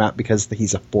seek him out because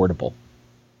he's affordable?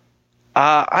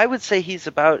 I would say he's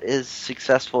about as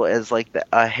successful as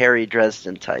a Harry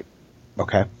Dresden type.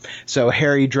 Okay. So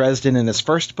Harry Dresden in his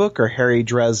first book, or Harry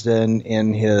Dresden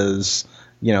in his,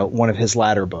 one of his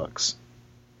latter books?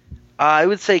 I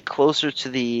would say closer to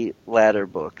the latter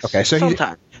books. Okay, so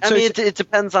sometimes. It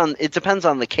depends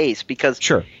on the case, because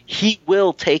Sure. he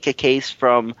will take a case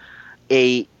from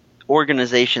a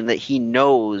organization that he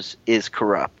knows is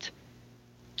corrupt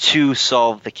to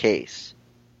solve the case.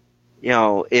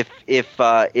 If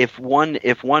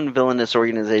one villainous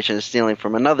organization is stealing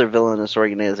from another villainous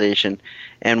organization,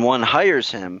 and one hires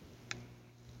him,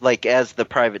 like as the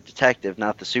private detective,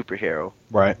 not the superhero,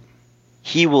 Right.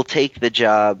 he will take the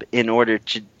job in order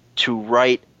to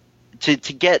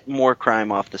get more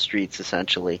crime off the streets,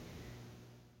 essentially.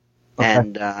 Okay.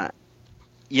 And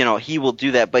he will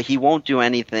do that, but he won't do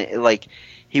anything like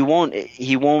he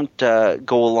won't go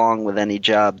along with any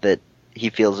job that he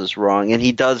feels is wrong, and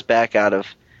he does back out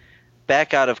of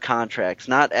contracts,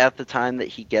 not at the time that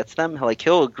he gets them. Like,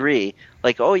 he'll agree,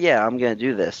 like, oh yeah, I'm going to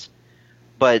do this,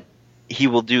 but he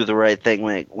will do the right thing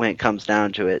when it comes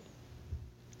down to it.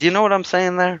 Do you know what I'm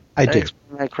saying there? I Did do.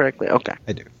 explain that correctly? Okay.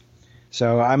 I do.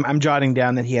 So I'm jotting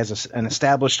down that he has an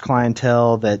established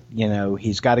clientele, that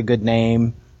he's got a good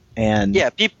name, and Yeah,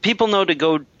 people know to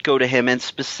go to him, and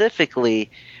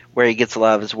specifically where he gets a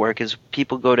lot of his work is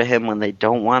people go to him when they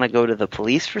don't want to go to the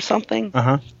police for something. Uh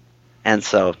huh. And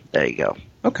so there you go.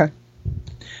 Okay.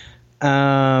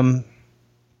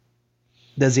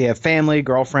 Does he have family,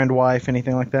 girlfriend, wife,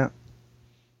 anything like that?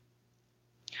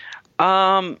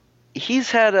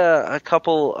 He's had a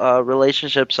couple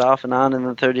relationships off and on in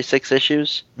the 36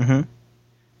 issues.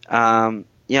 Mm-hmm.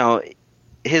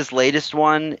 His latest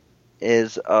one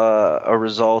is a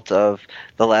result of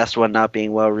the last one not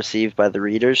being well received by the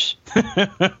readers.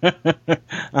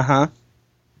 Uh-huh.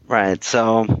 Right.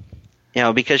 So,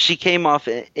 because she came off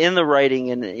in the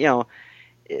writing, and I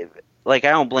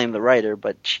don't blame the writer,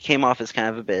 but she came off as kind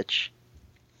of a bitch.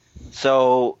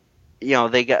 So,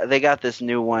 they got this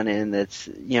new one in that's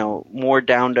more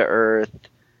down to earth,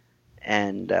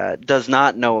 and does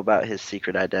not know about his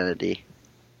secret identity,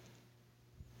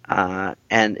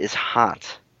 and is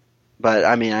hot. But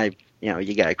I mean,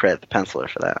 you gotta credit the penciler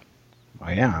for that. Oh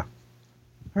yeah.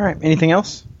 All right. Anything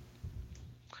else?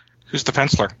 Who's the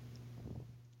penciler?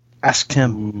 Ask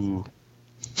Tim.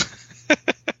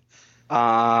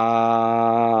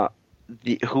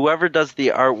 Whoever does the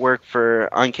artwork for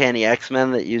Uncanny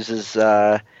X-Men that uses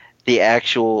the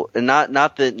actual,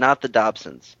 not the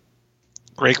Dobsons.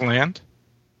 Greg Land?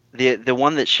 The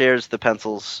one that shares the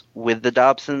pencils with the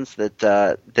Dobsons,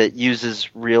 that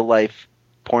uses real life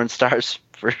porn stars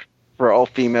for all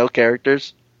female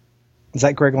characters. Is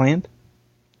that Greg Land?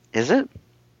 Is it?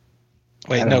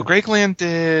 Wait, no, Greg Land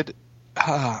did...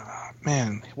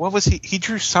 man, what was he? He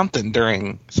drew something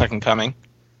during Second Coming.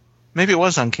 Maybe it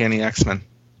was Uncanny X-Men.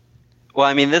 Well,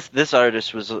 I mean, this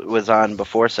artist was on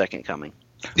before Second Coming.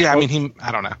 Yeah, I mean,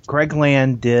 I don't know. Greg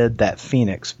Land did that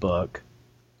Phoenix book,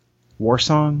 War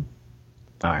Song.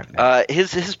 All right.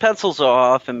 His pencils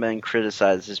are often been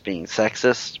criticized as being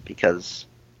sexist because,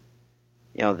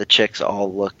 the chicks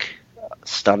all look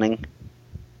stunning.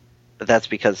 But that's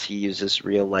because he uses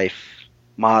real life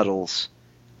models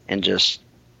and just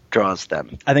draws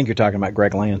them. I think you're talking about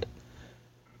Greg Land.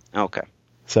 Okay.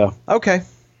 So, okay.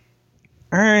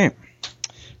 All right.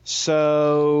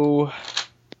 So,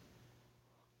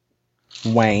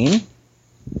 Wayne.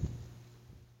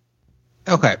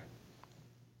 Okay.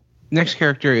 Next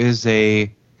character is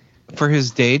for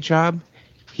his day job,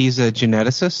 he's a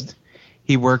geneticist.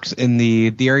 He works in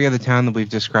the area of the town that we've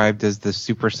described as the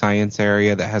super science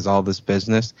area that has all this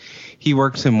business. He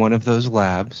works in one of those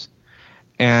labs,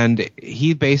 and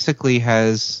he basically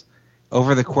has,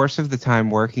 over the course of the time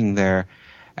working there,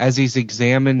 as he's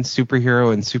examined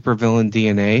superhero and supervillain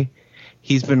DNA,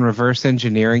 he's been reverse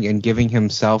engineering and giving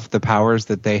himself the powers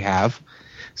that they have.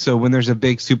 So when there's a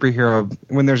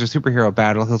superhero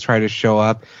battle, he'll try to show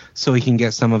up so he can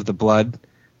get some of the blood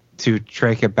to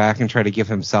track it back and try to give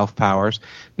himself powers.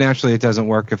 Naturally, it doesn't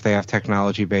work if they have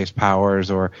technology-based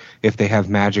powers or if they have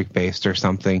magic-based or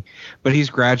something. But he's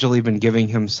gradually been giving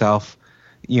himself,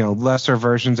 lesser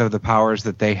versions of the powers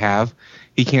that they have.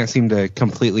 He can't seem to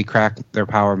completely crack their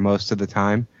power most of the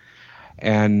time.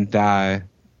 And,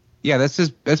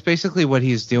 that's basically what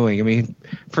he's doing. I mean,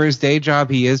 for his day job,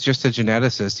 he is just a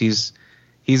geneticist.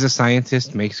 He's a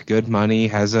scientist, makes good money,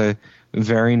 has a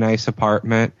very nice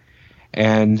apartment,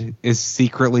 and is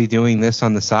secretly doing this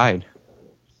on the side.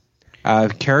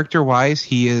 Character-wise,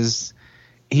 he has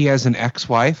an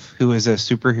ex-wife who is a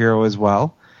superhero as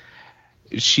well.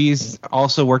 She's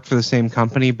also worked for the same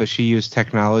company, but she used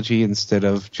technology instead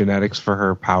of genetics for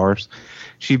her powers.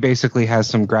 She basically has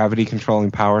some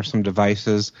gravity-controlling power, some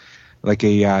devices Like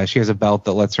she has a belt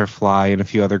that lets her fly and a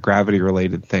few other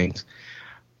gravity-related things.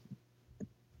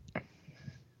 I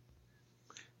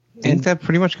think that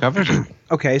pretty much covers it.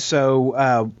 Okay,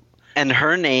 so And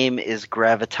her name is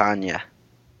Gravitanya.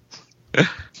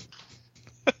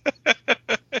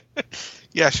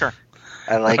 Yeah, sure.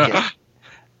 I like it.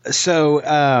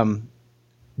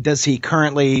 does he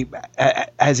currently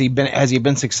has he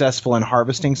been successful in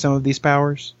harvesting some of these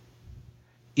powers?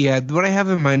 Yeah, what I have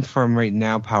in mind for him right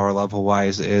now, power level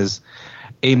wise, is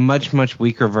a much, much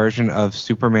weaker version of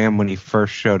Superman when he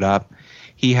first showed up.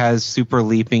 He has super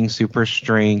leaping, super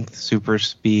strength, super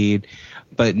speed,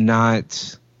 but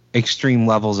not extreme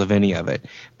levels of any of it.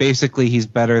 Basically, he's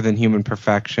better than human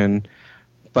perfection,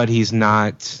 but he's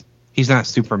not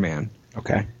Superman.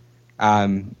 Okay.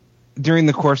 During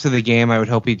the course of the game, I would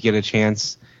hope he'd get a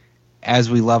chance as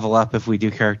we level up. If we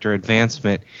do character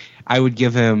advancement, I would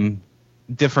give him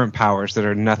different powers that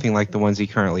are nothing like the ones he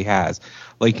currently has.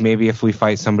 Like maybe if we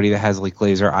fight somebody that has like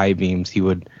laser eye beams, he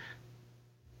would,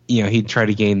 he'd try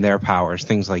to gain their powers,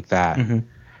 things like that. Mm-hmm.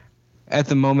 At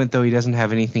the moment, though, he doesn't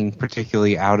have anything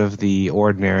particularly out of the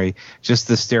ordinary, just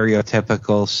the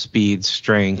stereotypical speed,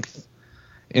 strength,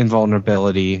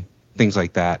 invulnerability, things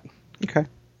like that. Okay.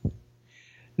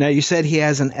 Now, you said he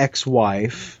has an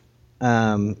ex-wife.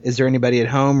 Is there anybody at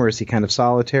home, or is he kind of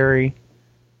solitary?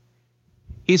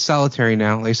 He's solitary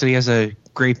now. Like I said, he has a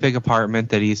great big apartment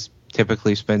that he's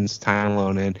typically spends time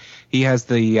alone in. He has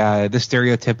the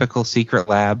stereotypical secret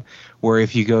lab where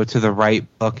if you go to the right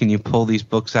book and you pull these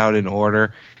books out in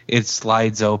order, it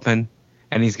slides open,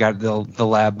 and he's got the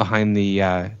lab behind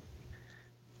the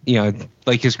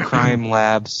like his crime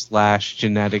lab /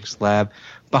 genetics lab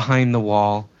behind the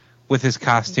wall with his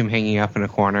costume hanging up in a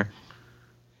corner.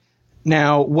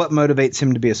 Now, what motivates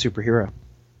him to be a superhero?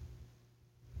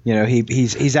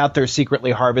 He's out there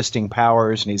secretly harvesting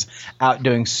powers, and he's out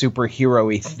doing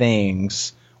superhero-y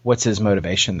things. What's his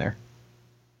motivation there?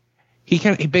 He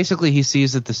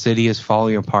sees that the city is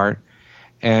falling apart,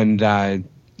 and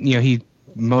he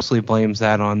mostly blames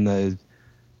that on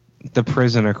the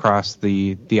prison across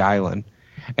the island,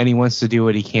 and he wants to do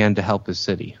what he can to help his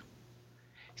city.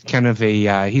 He's kind of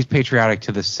he's patriotic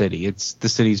to the city. The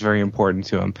city's very important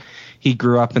to him. He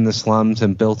grew up in the slums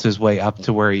and built his way up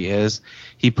to where he is.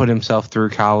 He put himself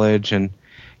through college and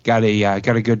got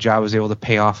a good job, was able to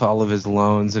pay off all of his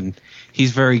loans, and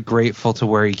he's very grateful to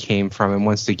where he came from and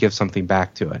wants to give something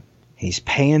back to it. He's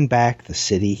paying back the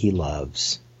city he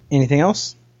loves. Anything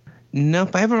else?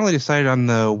 Nope, I haven't really decided on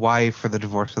the why for the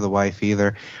divorce of the wife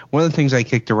either. One of the things I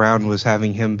kicked around was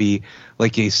having him be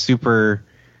like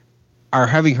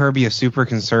having her be a super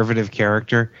conservative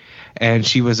character, and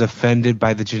she was offended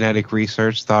by the genetic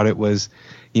research, thought it was,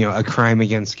 a crime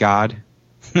against God.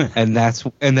 and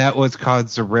that was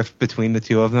caused a rift between the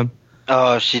two of them.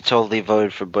 Oh, she totally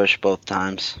voted for Bush both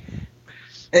times.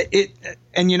 He,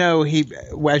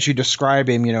 as you describe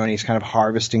him, and he's kind of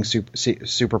harvesting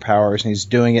superpowers, and he's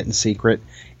doing it in secret.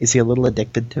 Is he a little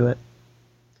addicted to it?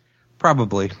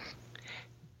 Probably.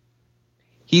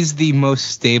 He's the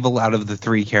most stable out of the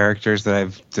three characters that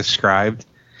I've described.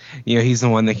 He's the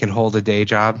one that can hold a day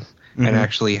job and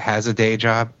actually has a day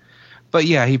job. But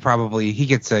yeah, he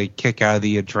gets a kick out of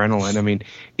the adrenaline. I mean,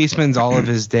 he spends all of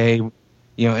his day,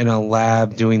 in a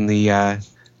lab doing the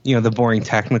boring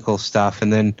technical stuff,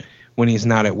 and then when he's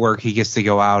not at work, he gets to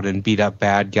go out and beat up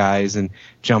bad guys and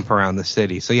jump around the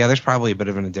city. So yeah, there's probably a bit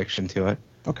of an addiction to it.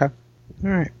 Okay. All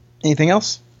right. Anything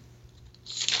else?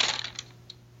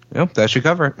 Nope, that should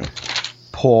cover it.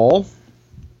 Paul.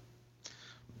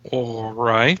 All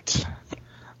right.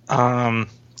 The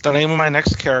name of my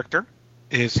next character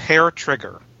is Hair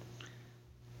Trigger.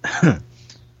 Her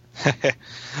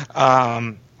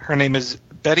name is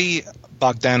Betty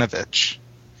Bogdanovich,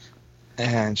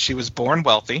 and she was born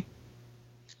wealthy.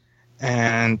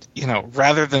 And,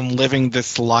 rather than living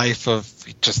this life of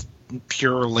just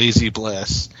pure lazy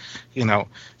bliss,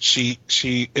 she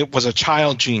was a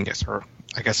child genius, or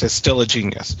I guess is still a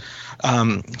genius.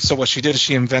 So what she did is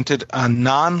she invented a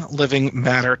non-living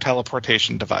matter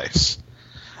teleportation device.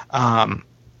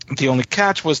 The only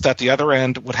catch was that the other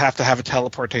end would have to have a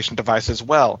teleportation device as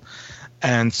well.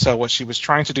 And so what she was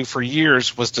trying to do for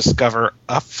years was discover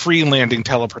a free landing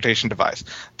teleportation device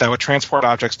that would transport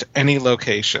objects to any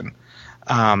location.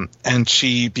 And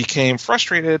she became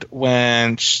frustrated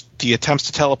when the attempts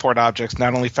to teleport objects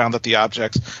not only found that the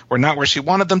objects were not where she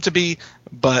wanted them to be,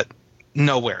 but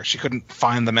nowhere. She couldn't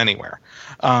find them anywhere.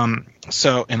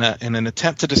 So in an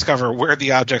attempt to discover where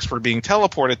the objects were being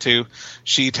teleported to,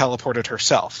 she teleported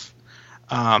herself.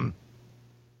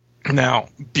 Now,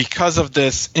 because of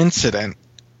this incident,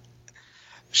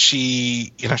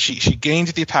 she gained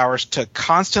the powers to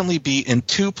constantly be in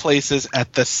two places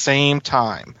at the same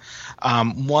time.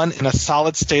 One in a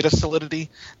solid state of solidity,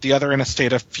 the other in a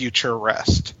state of future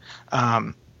rest.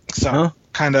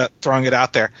 Kind of throwing it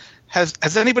out there.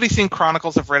 Has anybody seen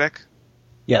Chronicles of Riddick?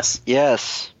 Yes.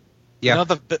 Yes. Yeah. You know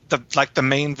the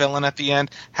main villain at the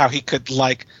end, how you could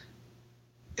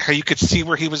see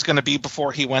where he was going to be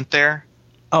before he went there.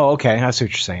 Oh, okay. I see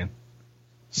what you're saying.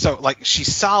 So like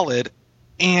she's solid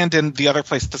and in the other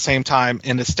place at the same time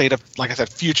in a state of, like I said,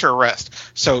 future rest.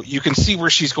 So you can see where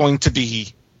she's going to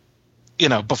be,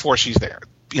 before she's there.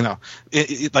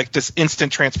 Like this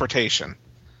instant transportation.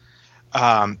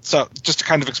 So just to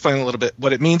kind of explain a little bit,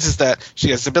 what it means is that she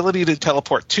has the ability to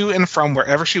teleport to and from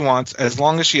wherever she wants, as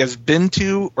long as she has been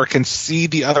to or can see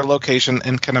the other location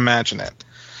and can imagine it.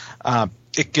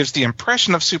 It gives the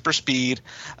impression of super speed,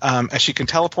 as she can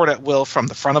teleport at will from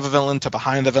the front of a villain to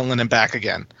behind the villain and back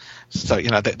again. So,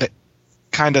 they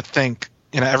kind of think,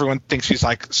 everyone thinks she's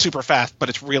like super fast, but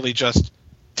it's really just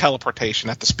teleportation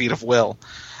at the speed of will.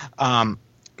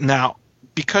 Now,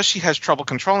 because she has trouble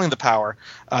controlling the power,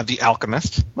 the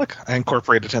alchemist, look, I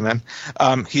incorporated him in,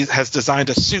 he has designed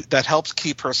a suit that helps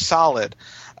keep her solid,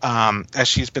 as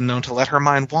she's been known to let her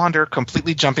mind wander,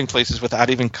 completely jumping places without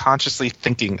even consciously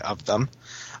thinking of them.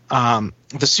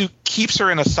 The suit keeps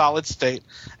her in a solid state,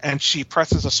 and she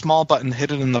presses a small button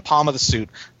hidden in the palm of the suit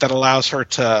that allows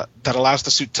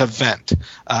the suit to vent,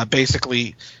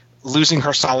 basically losing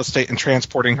her solid state and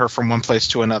transporting her from one place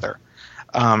to another.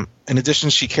 In addition,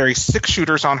 she carries 6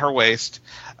 shooters on her waist,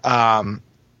 and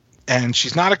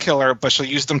she's not a killer, but she'll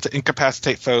use them to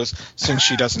incapacitate foes since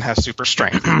she doesn't have super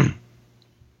strength.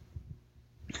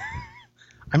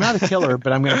 I'm not a killer,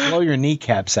 but I'm going to blow your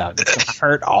kneecaps out. It's going to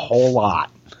hurt a whole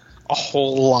lot. A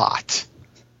whole lot.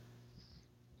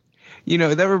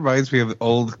 That reminds me of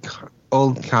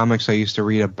old comics I used to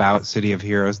read about City of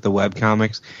Heroes, the web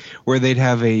comics, where they'd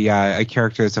have a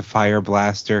character that's a fire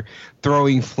blaster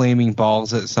throwing flaming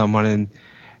balls at someone, and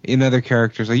another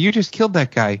character's like, "You just killed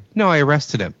that guy." "No, I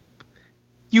arrested him."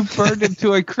 "You burned him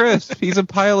to a crisp. He's a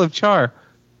pile of char."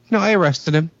 "No, I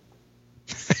arrested him."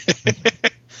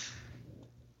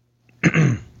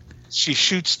 She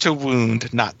shoots to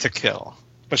wound, not to kill.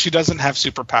 But she doesn't have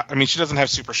super power. I mean, she doesn't have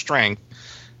super strength,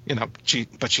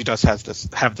 but she does have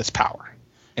this power.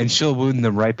 And she'll wound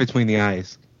them right between the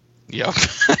eyes. Yep.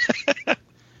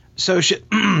 So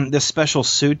this special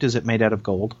suit, is it made out of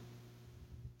gold?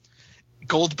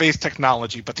 Gold-based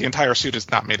technology, but the entire suit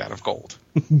is not made out of gold.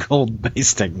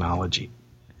 Gold-based technology.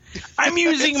 I'm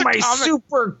using my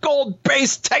super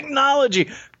gold-based technology.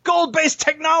 Gold-based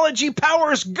technology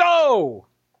powers go!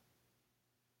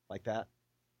 Like that.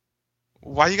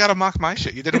 Why you gotta mock my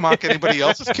shit? You didn't mock anybody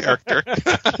else's character.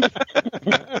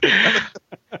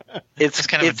 It's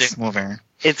kind of a dick move, Aaron.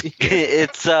 It's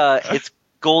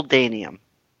goldanium.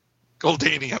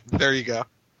 Goldanium. There you go.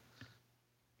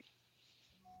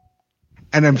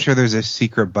 And I'm sure there's a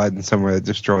secret button somewhere that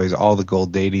destroys all the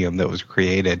goldanium that was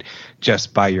created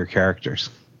just by your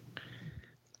characters.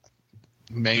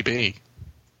 Maybe.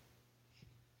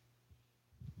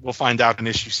 We'll find out in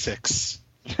issue 6.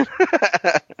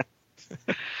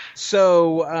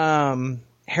 So,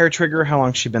 Hair Trigger, how long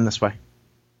has she been this way?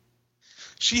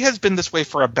 She has been this way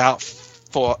for about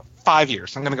 5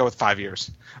 years. I'm going to go with 5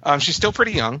 years. She's still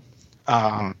pretty young.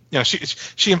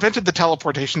 She invented the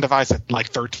teleportation device at like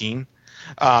 13.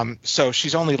 So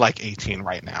she's only like 18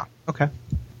 right now. Okay.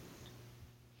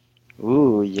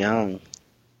 Ooh, young.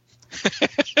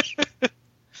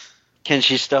 Can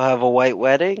she still have a white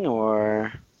wedding,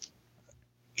 or?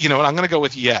 You know what? I'm going to go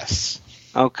with yes.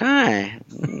 Okay.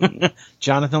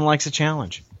 Jonathan likes a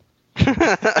challenge.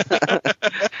 Let's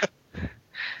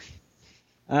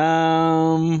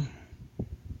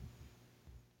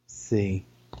see.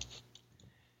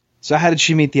 So how did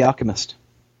she meet the alchemist?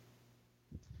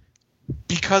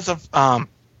 Because of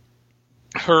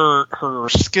her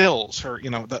skills,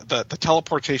 the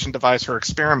teleportation device, her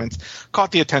experiments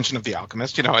caught the attention of the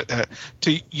alchemist,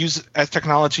 to use as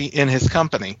technology in his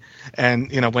company.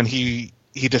 And when he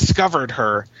discovered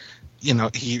her,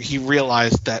 he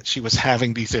realized that she was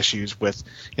having these issues with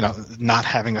not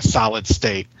having a solid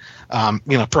state.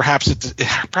 Perhaps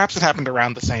it happened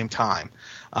around the same time.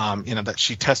 That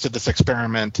she tested this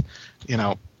experiment,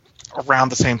 around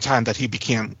the same time that he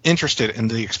became interested in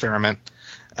the experiment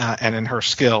and in her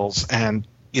skills. And,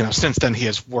 since then he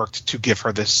has worked to give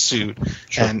her this suit.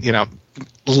 Sure. And,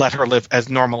 let her live as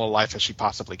normal a life as she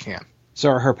possibly can. So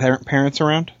are her parents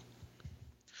around?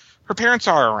 Her parents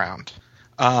are around.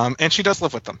 And she does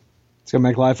live with them. It's going to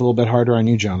make life a little bit harder on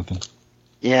you, Jonathan.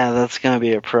 Yeah, that's going to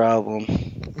be a problem.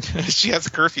 She has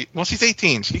a curfew. Well, she's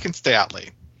 18. She can stay out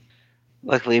late.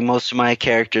 Luckily, most of my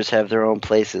characters have their own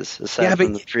places, aside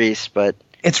from the priest, but...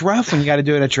 It's rough when you got to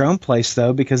do it at your own place,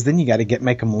 though, because then you got to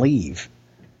make them leave.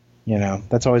 You know,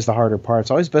 that's always the harder part.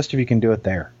 It's always best if you can do it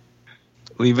there.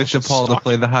 Leave it to Paul to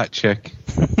play the hot chick.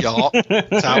 Y'all,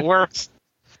 that's how it works.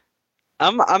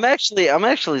 I'm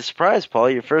actually surprised, Paul.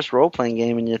 Your first role playing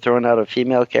game, and you're throwing out a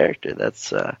female character.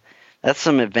 That's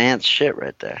some advanced shit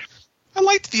right there. I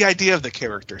liked the idea of the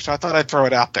character, so I thought I'd throw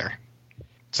it out there.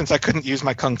 Since I couldn't use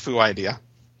my kung fu idea.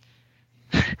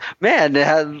 Man,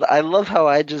 I love how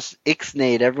I just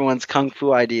ixnayed everyone's kung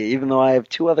fu idea, even though I have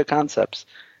 2 other concepts.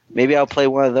 Maybe I'll play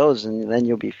one of those, and then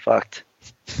you'll be fucked.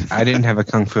 I didn't have a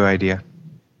kung fu idea.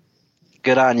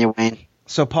 Good on you, Wayne.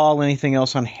 So, Paul, anything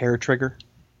else on Hair Trigger?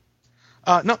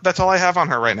 No, that's all I have on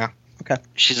her right now. Okay.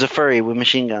 She's a furry with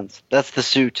machine guns. That's the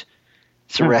suit.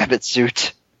 It's a rabbit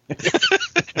suit.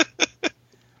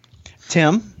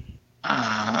 Tim?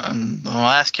 The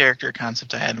last character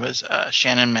concept I had was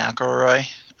Shannon McElroy,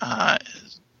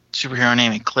 superhero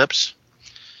name Eclipse.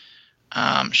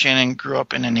 Shannon grew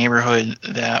up in a neighborhood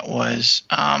that was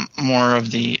more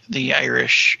of the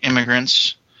Irish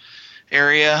immigrants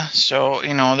area. So,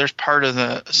 you know, there's part of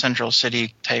the central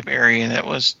city type area that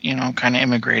was, you know, kind of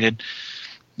immigrated,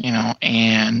 you know,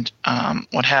 and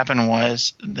what happened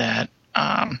was that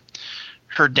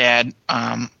her dad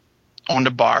owned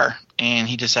a bar, and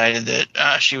he decided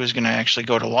that she was going to actually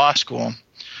go to law school.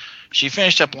 She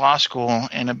finished up law school,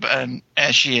 and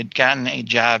as she had gotten a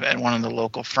job at one of the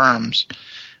local firms,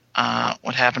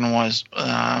 what happened was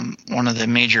one of the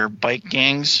major bike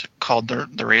gangs called the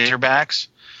Razorbacks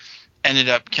ended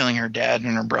up killing her dad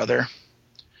and her brother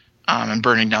and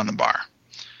burning down the bar.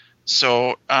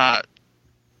 So,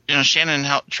 you know, Shannon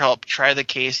helped try the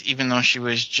case, even though she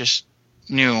was just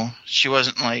new. She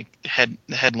wasn't like the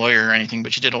head lawyer or anything,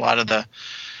 but she did a lot of the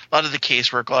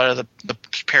casework, a lot of the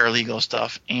paralegal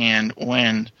stuff. And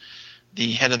when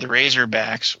the head of the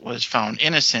Razorbacks was found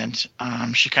innocent,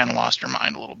 she kind of lost her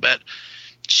mind a little bit.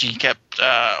 She kept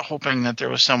hoping that there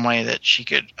was some way that she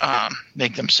could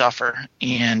make them suffer.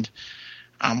 And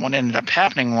what ended up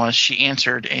happening was she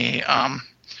answered a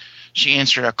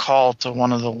call to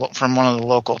one of the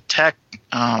local tech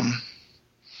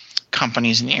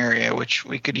companies in the area, which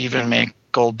we could even make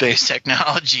gold-based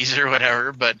technologies or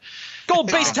whatever. But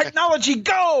gold-based technology,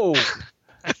 go!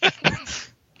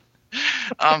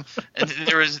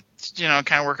 There was, you know,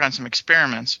 kind of work on some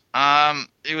experiments.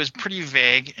 It was pretty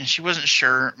vague, and she wasn't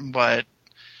sure, but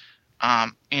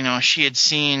you know, she had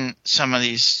seen some of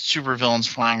these supervillains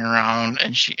flying around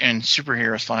and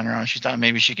superheroes flying around. She thought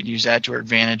maybe she could use that to her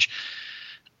advantage.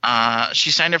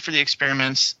 She signed up for the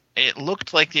experiments. It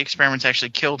looked like the experiments actually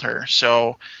killed her.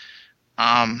 So,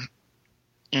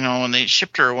 you know, when they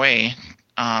shipped her away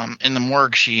in the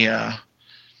morgue, she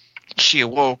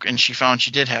awoke and she found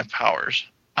she did have powers.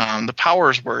 The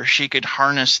powers were she could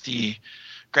harness the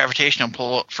gravitational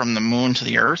pull from the moon to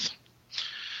the Earth.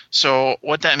 So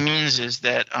what that means is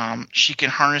that she can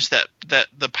harness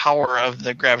the power of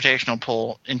the gravitational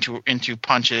pull into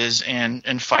punches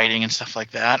and fighting and stuff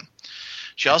like that.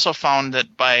 She also found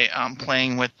that by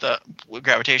playing with the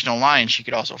gravitational line, she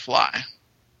could also fly.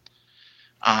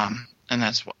 And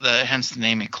that's hence the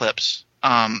name Eclipse.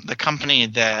 The company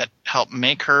that helped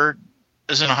make her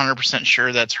isn't 100%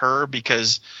 sure that's her,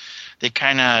 because they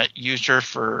kind of used her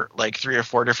for like 3 or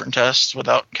 4 different tests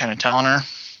without kind of telling her.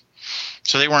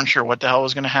 So they weren't sure what the hell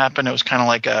was going to happen. It was kind of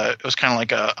like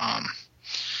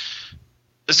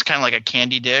a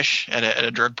candy dish at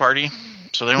a drug party.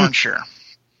 So they weren't sure.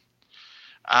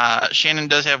 Shannon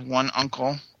does have one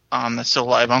uncle that's still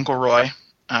alive, Uncle Roy,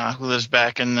 who lives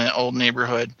back in the old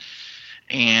neighborhood.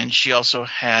 And she also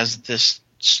has this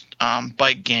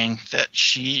bike gang that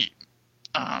she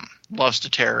loves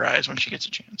to terrorize when she gets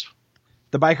a chance.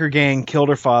 The biker gang killed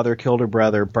her father, killed her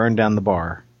brother, burned down the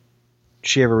bar. Did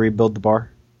she ever rebuild the bar?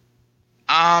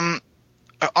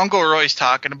 Uncle Roy's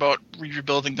talking about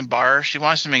rebuilding the bar. She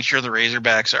wants to make sure the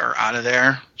Razorbacks are out of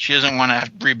there. She doesn't want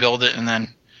to rebuild it and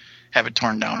then have it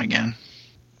torn down again.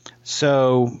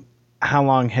 So, how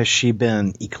long has she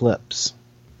been Eclipse?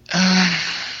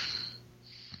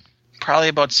 Probably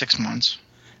about 6 months.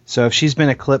 So, if she's been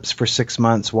Eclipse for 6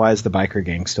 months, why is the biker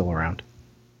gang still around?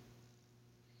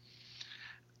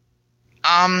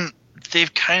 They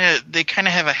kind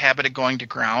of have a habit of going to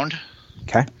ground.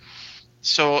 Okay.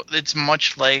 So it's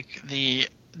much like the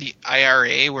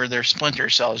IRA, where they're splinter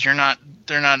cells. They're not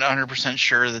 100%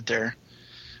 sure that they're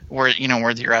where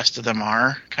the rest of them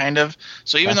are, kind of.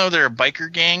 So even though they're a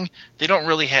biker gang, they don't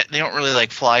really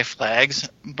like fly flags,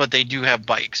 but they do have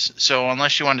bikes. So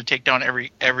unless you want to take down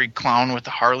every clown with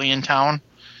a Harley in town,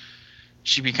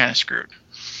 she'd be kind of screwed.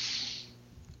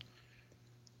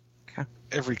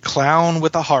 Every clown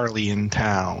with a Harley in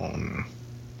town.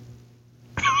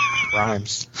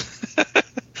 Rhymes.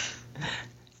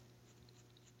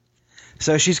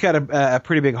 So she's got a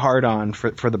pretty big hard-on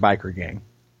for the biker gang.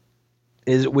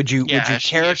 Would you If she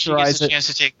characterize gets a it? chance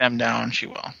to take them down, she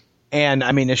will. And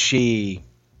I mean, is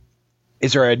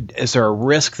there a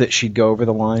risk that she'd go over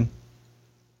the line?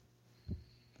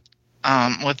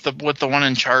 With the one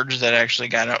in charge that actually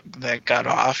got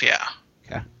off, yeah.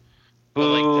 Okay. But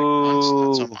like the ones,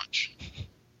 not so much.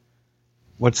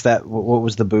 What's that? What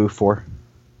was the boo for?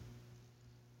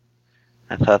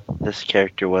 I thought this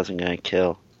character wasn't going to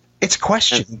kill. It's a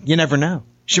question. You never know.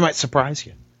 She might surprise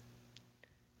you. I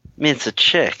mean, it's a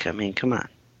chick. I mean, come on.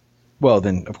 Well,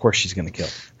 then of course she's going to kill.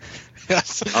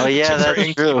 Yes. Oh, yeah, Chicks are that's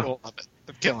incapable of it,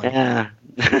 of killing. Yeah.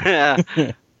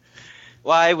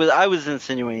 Well, I was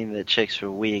insinuating that chicks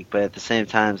were weak, but at the same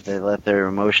time, they let their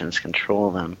emotions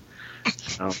control them.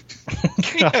 So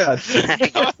God.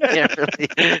 I can't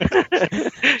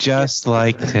really. Just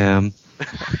like Tim.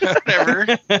 Whatever.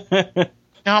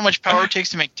 You know how much power it takes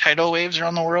to make tidal waves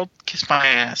around the world? Kiss my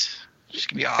ass. It's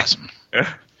gonna be awesome.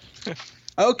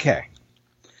 Okay.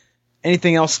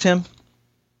 Anything else, Tim?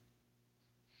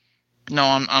 No,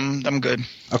 I'm good.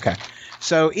 Okay.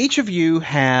 So each of you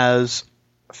has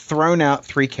thrown out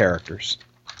 3 characters.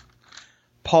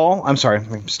 Paul, I'm sorry,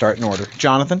 let me start in order.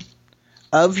 Jonathan,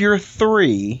 of your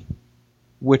 3,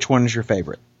 which one is your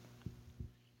favorite?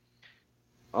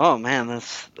 Oh man,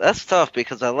 that's tough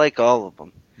because I like all of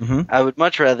them. Mm-hmm. I would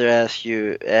much rather have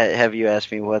you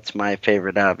ask me what's my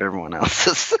favorite out of everyone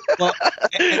else's. Well,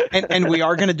 and we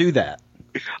are going to do that.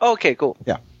 Okay, cool.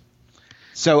 Yeah.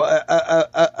 So,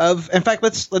 in fact,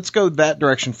 let's go that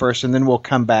direction first, and then we'll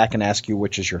come back and ask you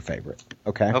which is your favorite.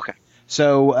 Okay. Okay.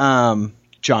 So,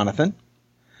 Jonathan.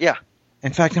 Yeah.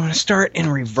 In fact, I'm going to start in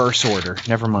reverse order.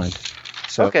 Never mind.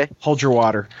 So, Okay. Hold your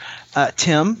water.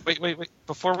 Tim. Wait.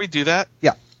 Before we do that,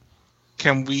 Yeah.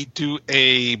 can we do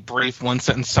a brief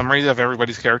one-sentence summary of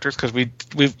everybody's characters? Because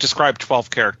we've described 12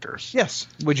 characters. Yes.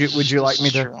 Would you like me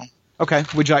to? Sure. Okay.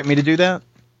 Would you like me to do that?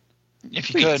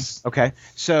 If you Please. Okay.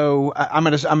 So I'm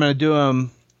gonna do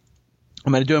them.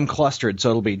 I'm going to do them clustered, so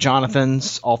it'll be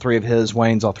Jonathan's, all 3 of his,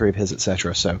 Wayne's, all 3 of his,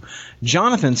 etc. So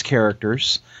Jonathan's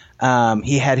characters,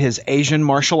 he had his Asian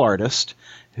martial artist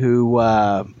who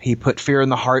he put fear in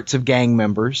the hearts of gang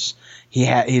members.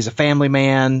 He's a family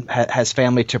man, has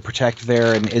family to protect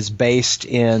there, and is based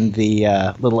in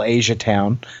the little Asia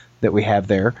town that we have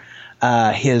there.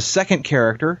 His second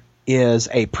character is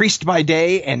a priest by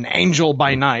day and angel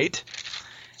by night.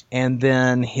 And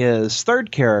then his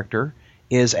third character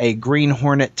is a Green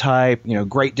Hornet type,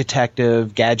 great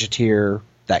detective, gadgeteer,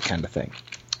 that kind of thing.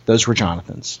 Those were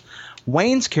Jonathan's.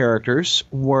 Wayne's characters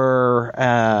were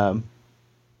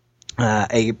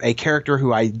a character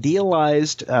who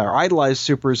idolized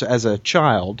supers as a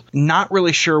child. Not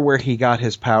really sure where he got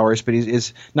his powers, but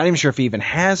he's not even sure if he even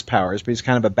has powers. But he's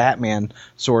kind of a Batman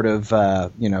sort of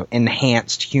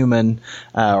enhanced human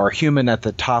or human at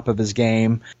the top of his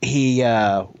game. He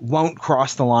won't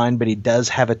cross the line, but he does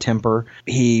have a temper.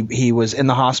 He was in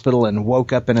the hospital and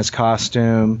woke up in his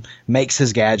costume, makes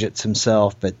his gadgets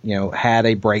himself, but had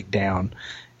a breakdown.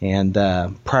 And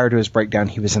prior to his breakdown,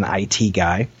 he was an IT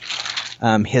guy.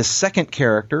 His second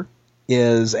character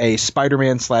is a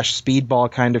Spider-Man /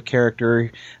 Speedball kind of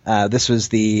character. This was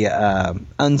the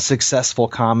unsuccessful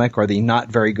comic, or the not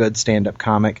very good stand-up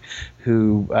comic,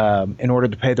 who, in order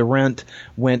to pay the rent,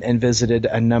 went and visited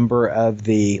a number of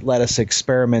the let us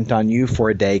experiment on you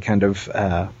for a day kind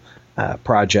of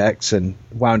projects, and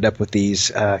wound up with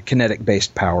these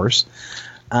kinetic-based powers.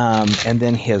 And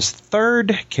then his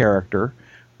third character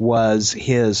was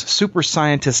his super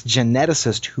scientist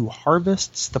geneticist who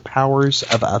harvests the powers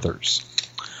of others.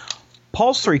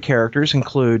 Paul's 3 characters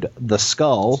include the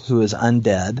Skull, who is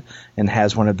undead and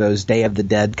has one of those Day of the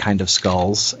Dead kind of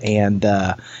skulls, and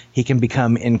he can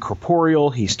become incorporeal.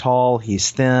 He's tall,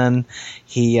 he's thin,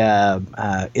 he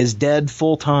is dead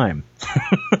full time.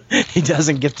 He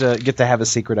doesn't get to have a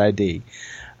secret ID.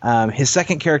 His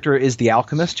second character is the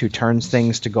Alchemist, who turns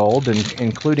things to gold,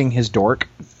 including his dork.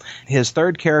 His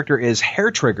third character is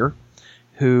Hair Trigger,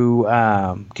 who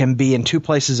can be in 2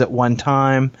 places at one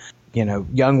time.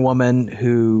 Young woman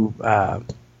who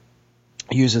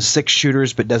uses 6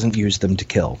 shooters but doesn't use them to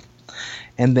kill.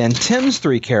 And then Tim's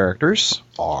 3 characters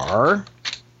are...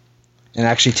 And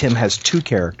actually, Tim has 2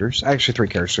 characters. Actually, 3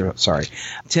 characters, sorry.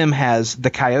 Tim has the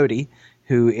Coyote,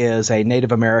 who is a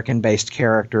Native American-based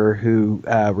character who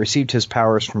received his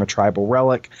powers from a tribal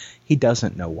relic. He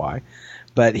doesn't know why.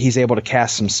 but he's able to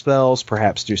cast some spells,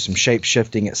 perhaps do some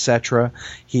shape-shifting, etc.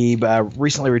 He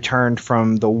recently returned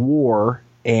from the war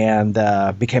and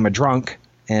became a drunk,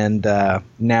 and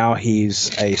now he's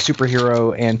a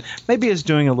superhero and maybe is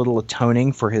doing a little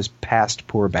atoning for his past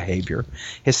poor behavior.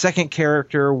 His second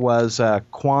character was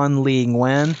Quan Li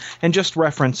Nguyen, and just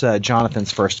reference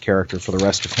Jonathan's first character for the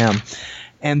rest of him.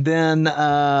 And then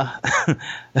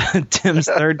Tim's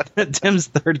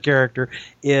third character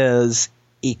is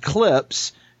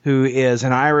Eclipse, who is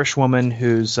an Irish woman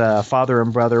whose father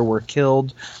and brother were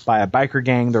killed by a biker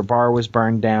gang. Their bar was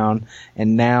burned down,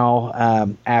 and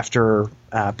now after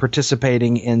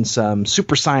participating in some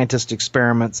super scientist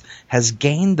experiments, has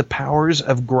gained the powers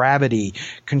of gravity,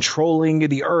 controlling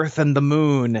the Earth and the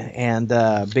Moon, and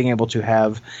being able to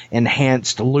have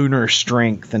enhanced lunar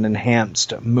strength and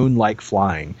enhanced moon-like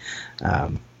flying.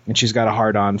 And she's got a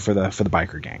hard-on for the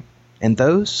biker gang. And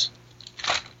those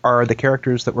are the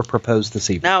characters that were proposed this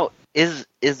evening. Now, is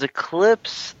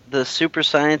Eclipse the super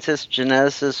scientist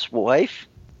geneticist's wife?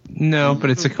 No, but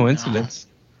it's a coincidence.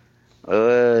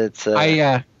 I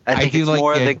think it's like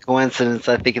more than coincidence.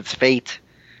 I think it's fate.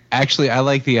 Actually, I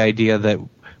like the idea that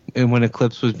when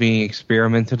Eclipse was being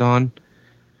experimented on,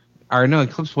 when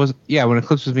Eclipse was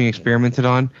being experimented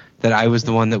on, that I was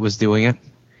the one that was doing it,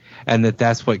 and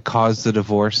that's what caused the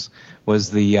divorce.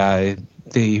 Was the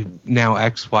now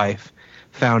ex-wife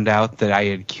found out that I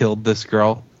had killed this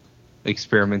girl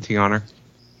experimenting on her.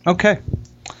 Okay.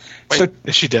 Wait,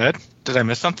 is she dead? Did I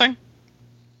miss something?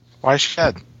 Why is she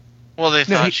dead? Well, they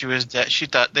thought she was dead.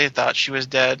 They thought she was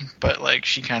dead, but like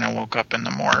she kind of woke up in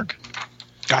the morgue.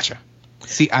 Gotcha.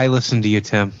 See, I listened to you,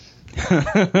 Tim.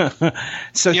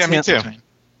 So yeah, Tim, me too.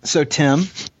 So Tim,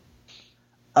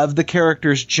 of the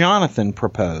characters Jonathan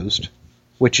proposed,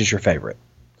 which is your favorite?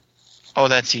 Oh,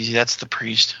 that's easy. That's the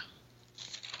priest.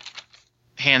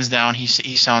 Hands down, he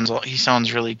sounds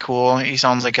really cool. He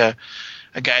sounds like a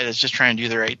guy that's just trying to do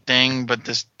the right thing, but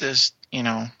this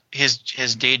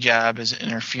his day job is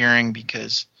interfering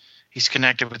because he's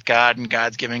connected with God and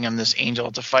God's giving him this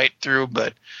angel to fight through,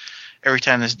 but every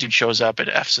time this dude shows up, it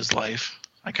F's his life.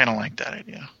 I kind of like that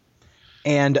idea.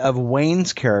 And of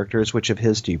Wayne's characters, which of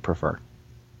his do you prefer?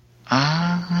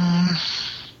 I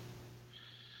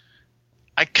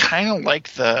kind of like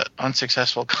the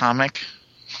unsuccessful comic.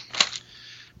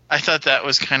 I thought that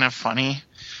was kind of funny.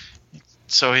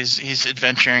 So he's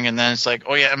adventuring, and then it's like,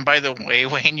 oh yeah, and by the way,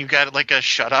 Wayne, you got like a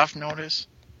shut-off notice?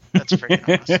 That's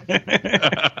freaking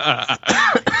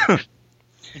awesome.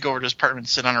 You go over to his apartment and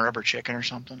sit on a rubber chicken or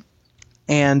something.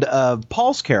 And of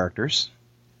Paul's characters,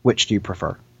 which do you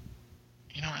prefer?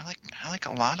 You know, I like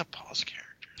a lot of Paul's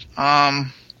characters. I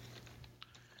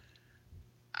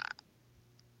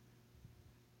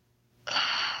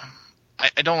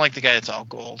don't like the guy that's all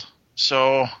gold.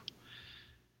 So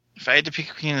if I had to pick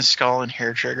between the Skull and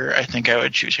Hair Trigger, I think I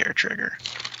would choose Hair Trigger.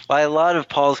 By a lot of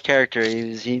Paul's character,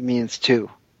 he means two.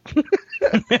 There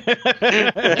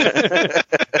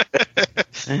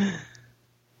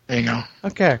you go.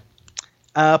 Okay.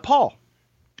 Paul.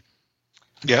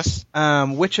 Yes.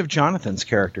 Which of Jonathan's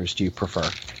characters do you prefer?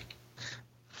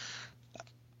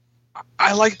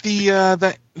 I like the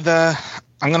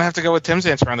I'm gonna have to go with Tim's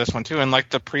answer on this one too, and like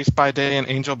the priest by day and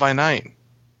angel by night.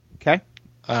 Okay.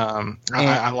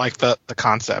 I like the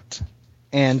concept.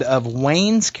 And of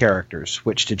Wayne's characters,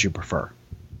 which did you prefer?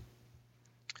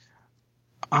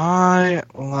 I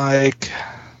like.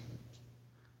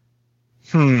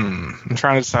 I'm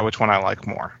trying to decide which one I like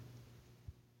more.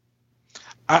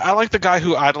 I like the guy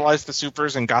who idolized the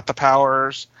supers and got the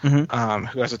powers, who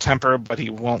has a temper but he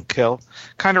won't kill.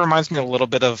 Kind of reminds me a little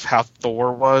bit of how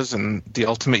Thor was in the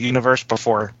Ultimate Universe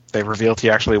before they revealed he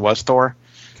actually was Thor.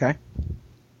 Okay.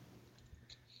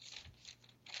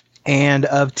 And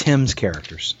of Tim's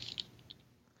characters?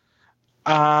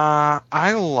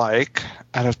 I like,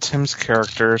 out of Tim's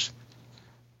characters,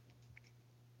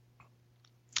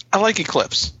 I like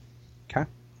Eclipse. Okay.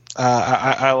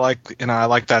 I like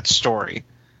that story.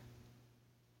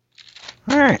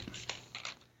 All right.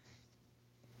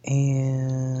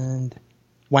 And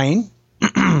Wayne,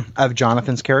 of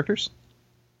Jonathan's characters?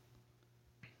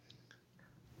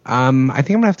 I think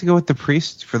I'm gonna have to go with the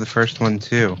priest for the first one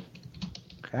too.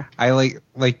 Okay. I like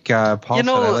Paul said.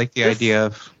 I like the idea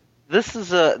of. This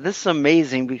is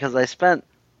amazing because I spent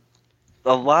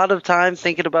a lot of time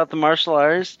thinking about the martial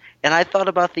arts, and I thought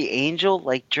about the angel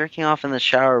like jerking off in the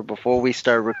shower before we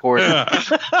start recording. God.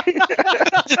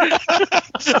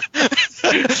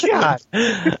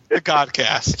 The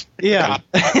Godcast. Yeah.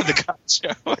 The God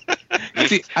Show.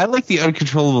 See, I like the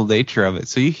uncontrollable nature of it.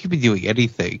 So you could be doing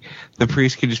anything. The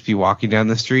priest could just be walking down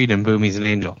the street, and boom, he's an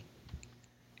angel.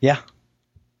 Yeah.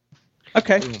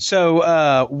 Okay,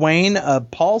 so Wayne,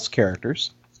 Paul's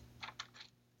characters.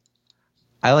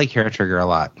 I like Hair Trigger a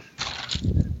lot.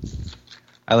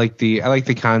 I like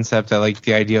the concept. I like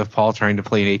the idea of Paul trying to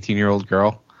play an 18-year-old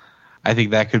girl. I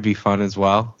think that could be fun as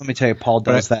well. Let me tell you, Paul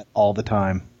does that all the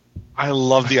time. I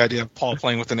love the idea of Paul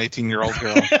playing with an 18-year-old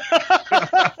girl.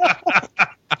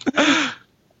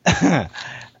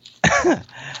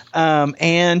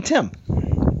 And Tim,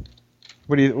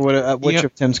 what's your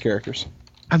Tim's characters?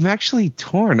 I'm actually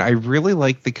torn. I really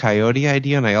like the Coyote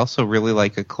idea, and I also really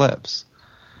like Eclipse.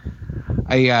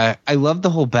 I love the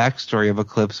whole backstory of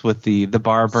Eclipse with the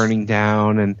bar burning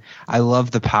down, and I love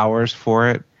the powers for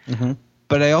it. Mm-hmm.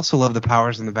 But I also love the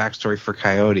powers and the backstory for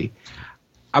Coyote.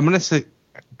 I'm gonna say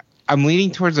I'm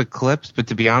leaning towards Eclipse, but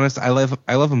to be honest, I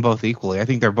love them both equally. I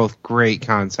think they're both great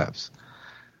concepts.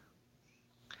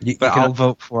 I'll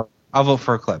vote for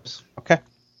Eclipse. Okay.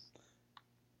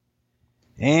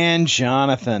 And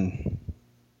Jonathan,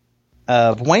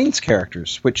 of Wayne's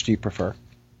characters, which do you prefer?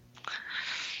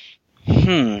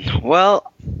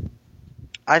 Well,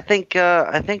 I think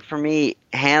for me,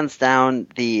 hands down,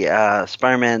 the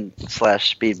Spider-Man /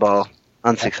 Speedball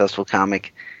unsuccessful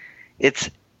comic. It's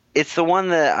the one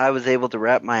that I was able to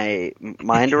wrap my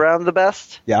mind around the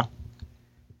best. Yeah.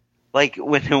 Like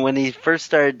when he first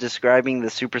started describing the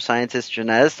super scientist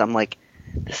geneticist, I'm like,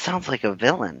 this sounds like a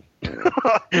villain.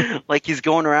 Like he's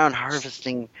going around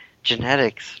harvesting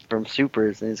genetics from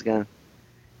supers, and he's gonna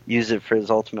use it for his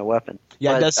ultimate weapon.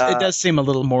 Yeah, But, it does seem a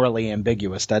little morally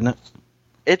ambiguous, doesn't it?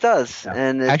 It does, Yeah.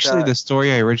 and it's, Actually, the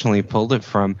story I originally pulled it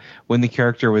from, when the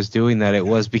character was doing that, it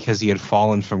was because he had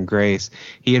fallen from grace.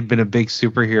 He had been a big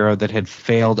superhero that had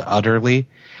failed utterly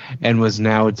and was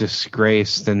now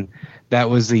disgraced, and that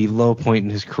was the low point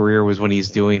in his career, was when he's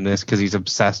doing this because he's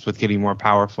obsessed with getting more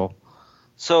powerful.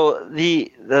 So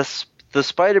the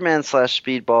Spider-Man /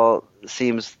 Speedball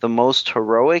seems the most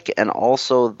heroic, and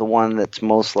also the one that's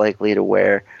most likely to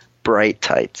wear bright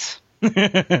tights.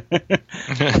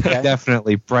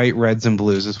 Definitely, bright reds and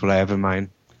blues is what I have in mind.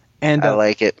 And I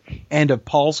like it. And of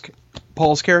Paul's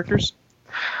characters?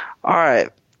 All right.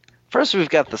 First, we've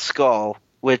got the Skull,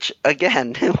 which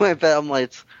again, I'm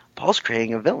like, Paul's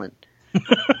creating a villain.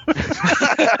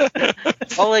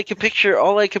 all I could picture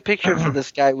for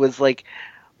this guy was like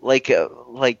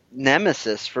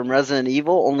Nemesis from Resident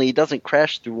Evil, only he doesn't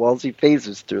crash through walls; he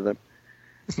phases through them.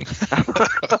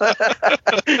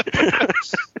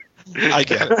 I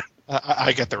get it.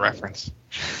 I get the reference.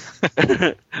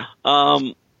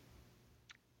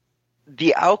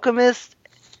 The Alchemist.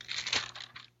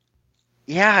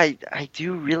 Yeah, I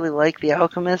do really like the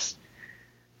Alchemist.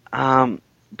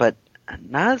 But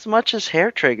not as much as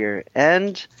Hair Trigger.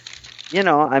 And,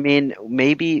 I mean,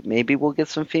 maybe we'll get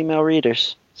some female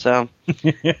readers. So.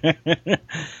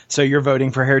 So you're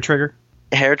voting for Hair Trigger?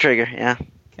 Hair Trigger, yeah.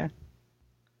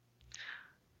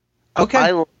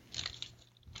 Okay.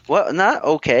 Well, not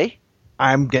okay.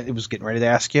 was getting ready to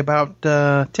ask you about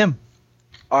Tim.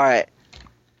 All right.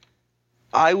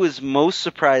 I was most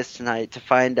surprised tonight to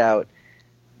find out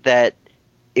that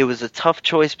it was a tough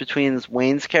choice between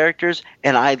Wayne's characters,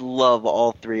 and I love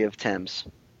all three of Tim's.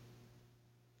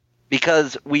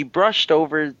 Because we brushed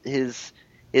over his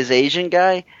Asian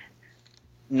guy,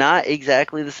 not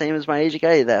exactly the same as my Asian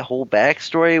guy. That whole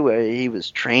backstory where he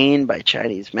was trained by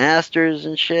Chinese masters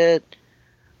and shit.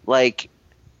 Like,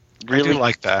 really, I do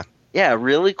like that. Yeah,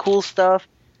 really cool stuff.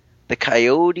 The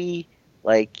Coyote,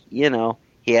 like, he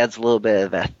adds a little bit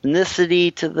of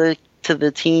ethnicity to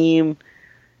the team,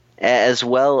 as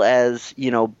well as,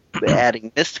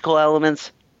 adding mystical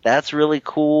elements. That's really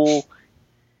cool.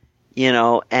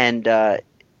 And I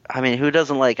mean, who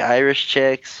doesn't like Irish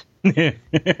chicks? And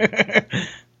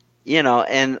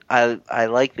I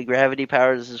like the gravity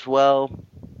powers as well.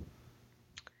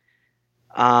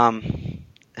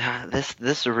 This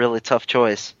is a really tough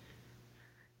choice.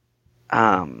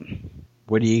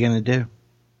 What are you gonna do?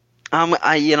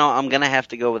 I'm gonna have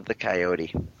to go with the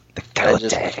Coyote. The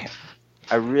Coyote.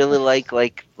 I really like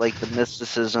the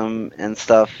mysticism and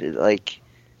stuff. Like,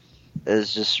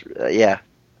 it's just I'm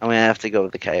gonna have to go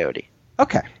with the Coyote.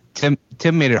 Okay. Tim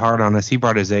made it hard on us. He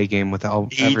brought his A game with everyone.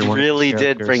 He really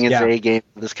did bring his A game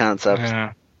to this concept.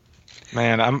 Yeah.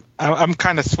 Man, I'm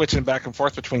kind of switching back and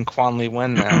forth between Quan Li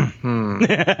Wen now.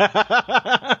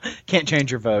 Can't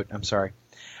change your vote. I'm sorry.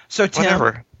 So Tim,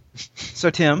 Whatever.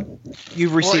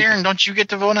 You've received. Well, Aaron, don't you get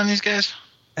to vote on these guys?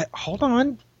 Hold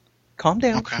on. Calm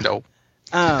down. Okay. No.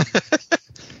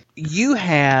 You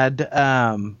had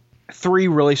 3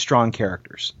 really strong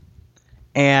characters,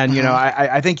 and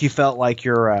I think you felt like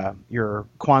your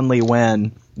Quan Li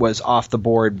Wen was off the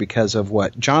board because of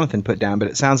what Jonathan put down, but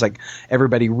it sounds like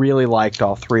everybody really liked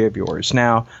all three of yours.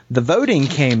 Now, the voting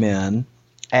came in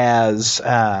as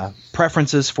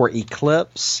preferences for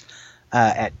Eclipse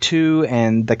at 2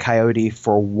 and the Coyote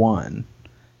for 1.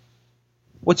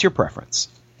 What's your preference?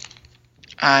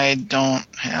 I don't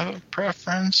have a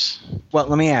preference. Well,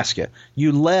 let me ask you.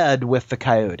 You led with the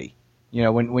Coyote. You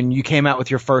know, when you came out with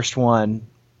your first one,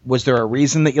 was there a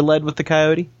reason that you led with the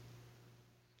Coyote?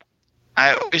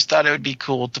 I always thought it would be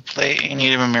cool to play a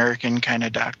Native American kind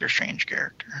of Doctor Strange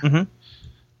character. Mm-hmm.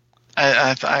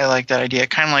 I like that idea.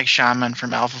 Kind of like Shaman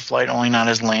from Alpha Flight, only not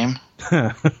as lame.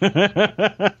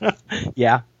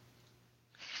 Yeah.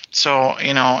 So,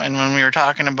 you know, and when we were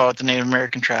talking about the Native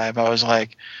American tribe, I was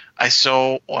like, I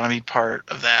so want to be part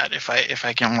of that if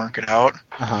I can work it out.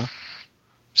 Uh-huh.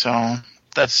 So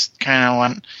that's kind of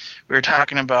when we were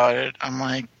talking about it. I'm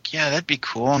like, yeah, that'd be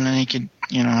cool. And then he could,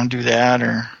 you know, do that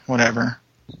or whatever.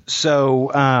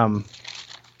 So,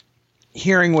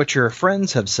 hearing what your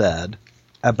friends have said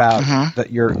about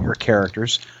your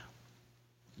characters,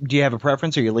 do you have a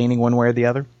preference? Are you leaning one way or the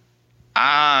other?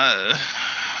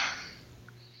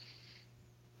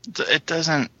 It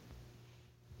doesn't.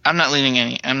 I'm not leaning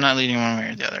one way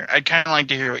or the other. I'd kind of like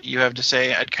to hear what you have to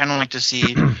say. I'd kind of like to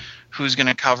see who's going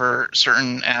to cover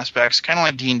certain aspects, kind of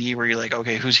like D&D, where you're like,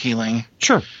 okay, who's healing?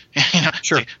 Sure. You know,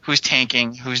 Sure. like, who's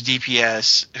tanking? Who's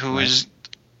DPS? Who is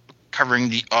covering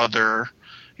the other?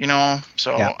 You know.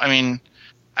 So Yeah. I mean,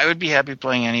 I would be happy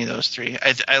playing any of those three.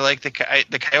 I like the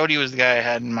Coyote was the guy I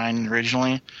had in mind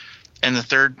originally, and the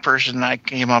third person I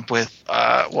came up with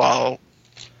while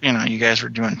you know you guys were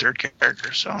doing third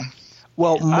character. So.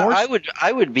 Well,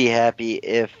 I would be happy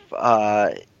if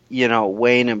you know,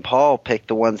 Wayne and Paul pick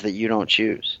the ones that you don't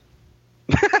choose.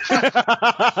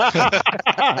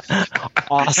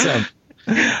 Awesome.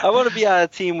 I want to be on a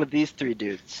team with these three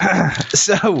dudes.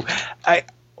 So,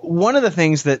 one of the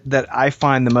things that I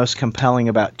find the most compelling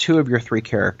about two of your three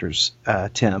characters,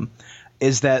 Tim,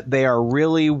 is that they are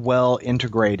really well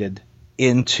integrated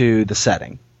into the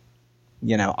setting.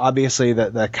 You know, obviously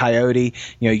the Coyote,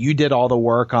 you know, you did all the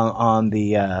work on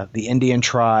the Indian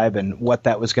tribe and what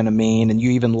that was going to mean, and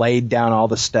you even laid down all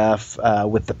the stuff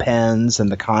with the pens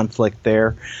and the conflict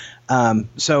there.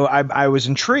 So I was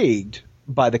intrigued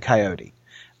by the Coyote.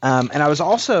 And I was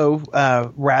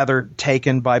also rather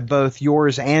taken by both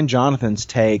yours and Jonathan's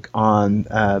take on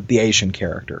the Asian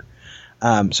character.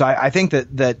 So I think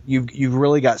that you've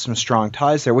really got some strong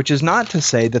ties there, which is not to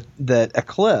say that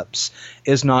Eclipse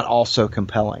is not also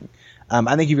compelling.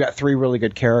 I think you've got three really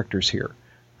good characters here,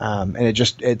 and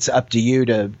it's up to you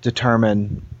to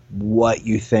determine what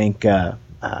you think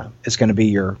is going to be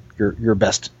your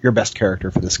best character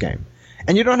for this game.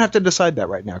 And you don't have to decide that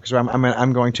right now, because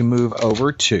I'm going to move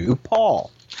over to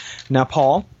Paul. Now,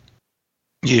 Paul.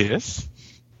 Yes.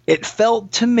 It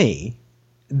felt to me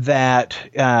that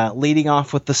leading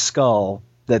off with the skull,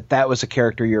 that was a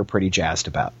character you were pretty jazzed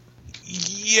about.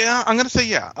 Yeah, I'm gonna say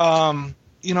yeah.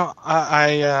 You know,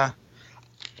 I'm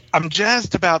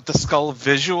jazzed about the skull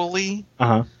visually.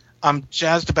 Uh-huh. I'm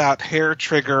jazzed about Hair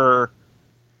Trigger,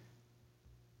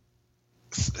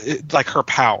 like her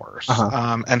powers,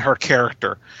 and her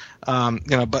character. You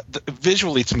know, but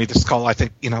visually to me, the skull, I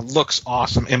think, you know, looks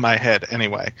awesome in my head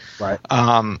anyway. Right.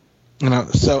 You know,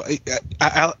 so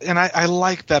I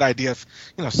like that idea of,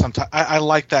 you know, sometimes I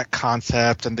like that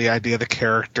concept and the idea of the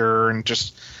character, and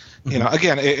just, you know,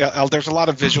 again, there's a lot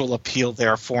of visual appeal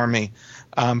there for me.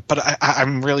 But I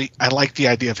like the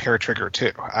idea of Hair Trigger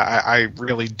too. I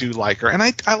really do like her, and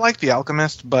I like the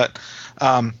Alchemist, but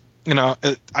you know,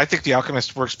 I think the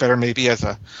Alchemist works better maybe as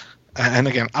a. And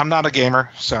again, I'm not a gamer,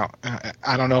 so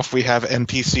I don't know if we have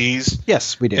NPCs.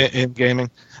 Yes, we do in gaming.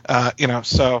 You know,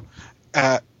 so.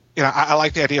 You know, I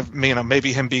like the idea of, you know,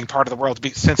 maybe him being part of the world,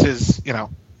 since his, you know,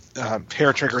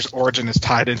 Hair Trigger's origin is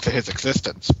tied into his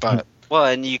existence. But well,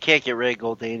 and you can't get rid of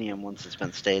Goldanium once it's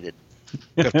been stated.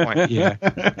 Good point. Yeah.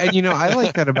 And, you know, I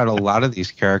like that about a lot of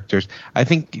these characters. I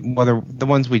think whether the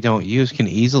ones we don't use can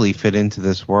easily fit into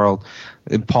this world.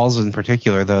 Paul's in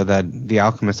particular, though, that the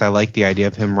Alchemist, I like the idea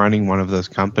of him running one of those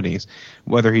companies,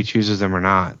 whether he chooses them or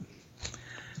not.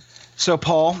 So,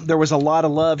 Paul, there was a lot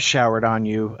of love showered on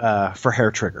you for Hair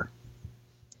Trigger.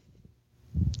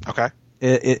 Okay.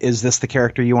 Is this the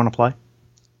character you want to play?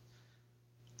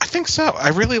 I think so. I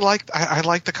really like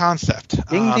the concept.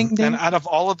 Ding, ding, ding. And out of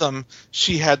all of them,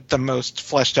 she had the most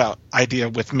fleshed out idea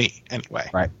with me, anyway.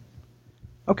 Right.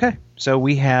 Okay. So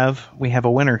we have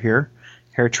a winner here.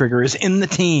 Hair Trigger is in the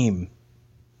team.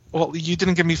 Well, you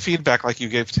didn't give me feedback like you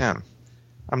gave Tim.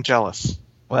 I'm jealous.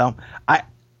 Well,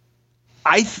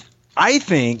 I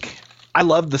think I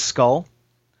love the skull,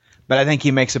 but I think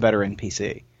he makes a better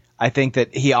NPC. I think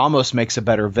that he almost makes a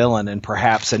better villain and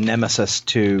perhaps a nemesis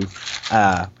to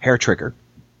Hair Trigger.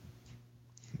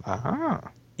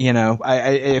 You know,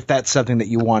 if that's something that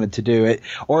you wanted to do it,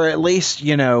 or at least,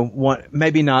 you know,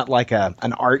 maybe not like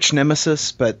an arch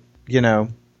nemesis, but, you know,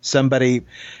 somebody.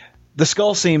 The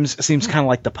Skull seems kind of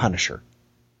like the Punisher,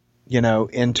 you know,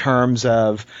 in terms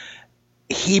of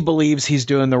he believes he's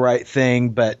doing the right thing,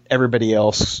 but everybody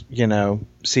else, you know,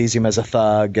 sees him as a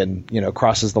thug and, you know,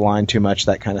 crosses the line too much,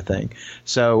 that kind of thing.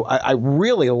 So I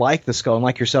really like the Skull, and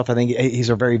like yourself, I think he's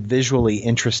a very visually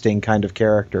interesting kind of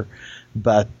character.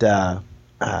 But I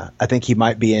think he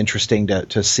might be interesting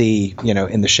to see, you know,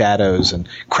 in the shadows and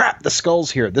crap, the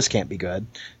Skull's here. This can't be good,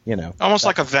 you know. Almost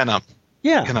like a Venom.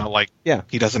 Yeah. You know, like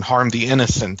he doesn't harm the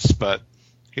innocents, but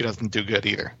he doesn't do good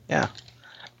either. Yeah.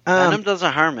 Venom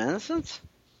doesn't harm innocents?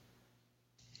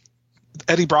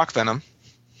 Eddie Brock Venom.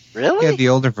 Really? Yeah, the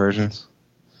older versions.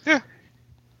 Yeah.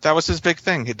 That was his big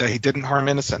thing. He didn't harm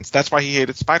innocents. That's why he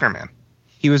hated Spider-Man.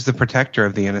 He was the protector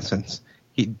of the innocents.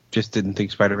 He just didn't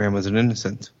think Spider-Man was an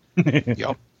innocent.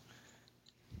 Yup.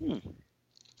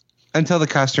 Until the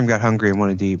costume got hungry and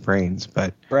wanted to eat brains.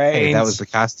 But hey, that was the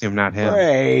costume, not him.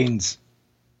 Brains.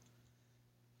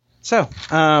 So,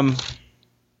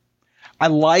 I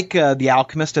like The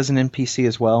Alchemist as an NPC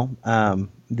as well.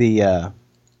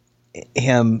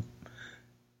 Him,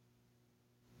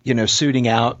 you know, suiting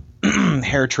out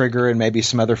Hair Trigger and maybe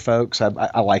some other folks.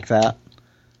 I like that.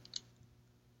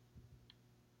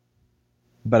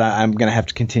 But I'm going to have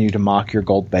to continue to mock your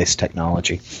gold-based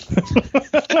technology. It's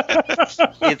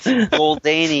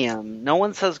goldanium. No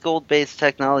one says gold-based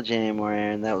technology anymore,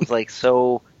 Aaron. That was like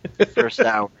so first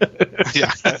hour.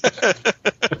 Yeah.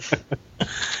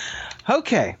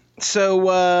 Okay,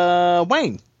 so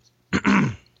Wayne.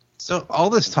 So all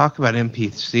this talk about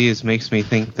NPCs makes me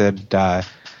think that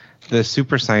the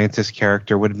super scientist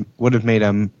character would have made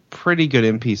a pretty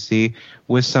good NPC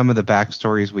with some of the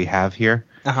backstories we have here.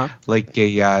 Uh-huh. Like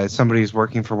somebody who's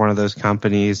working for one of those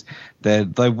companies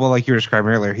that, like you were describing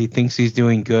earlier, he thinks he's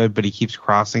doing good, but he keeps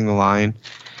crossing the line.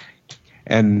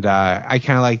 And I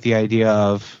kind of like the idea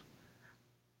of,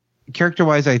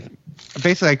 character-wise, I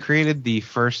created the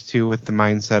first two with the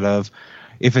mindset of,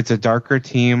 if it's a darker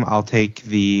team, I'll take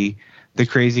the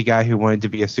crazy guy who wanted to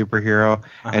be a superhero,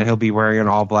 and he'll be wearing an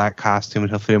all-black costume,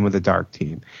 and he'll fit in with a dark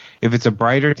team. If it's a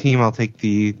brighter team, I'll take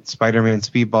the Spider-Man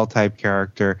Speedball type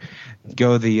character,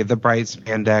 go the bright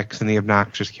spandex and the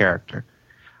obnoxious character.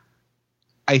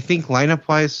 I think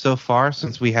lineup-wise so far,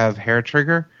 since we have Hair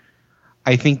Trigger,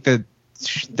 I think that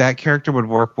character would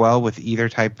work well with either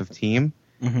type of team.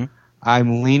 Mm-hmm.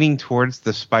 I'm leaning towards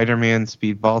the Spider-Man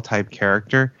Speedball type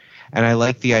character, and I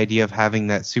like the idea of having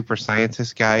that super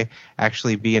scientist guy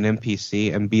actually be an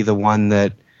NPC and be the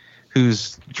one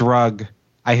whose drug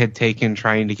I had taken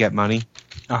trying to get money.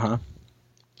 Uh-huh.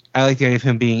 I like the idea of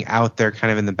him being out there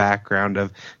kind of in the background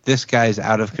of, this guy's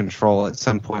out of control. At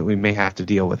some point we may have to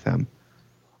deal with him.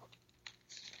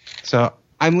 So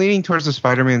I'm leaning towards the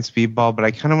Spider-Man Speedball, but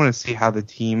I kind of want to see how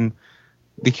the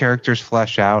characters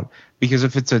flesh out. Because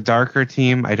if it's a darker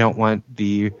team, I don't want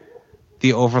the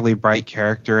overly bright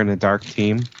character in a dark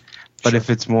team. But Sure.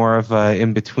 if it's more of a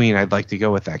in-between, I'd like to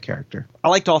go with that character. I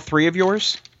liked all three of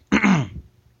yours.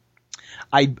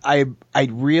 I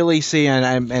really see,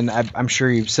 and I'm sure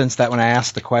you've sensed that when I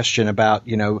asked the question about,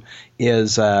 you know,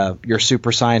 is your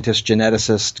super scientist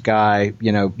geneticist guy,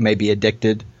 you know, maybe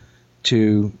addicted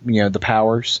to, you know, the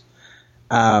powers.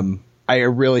 I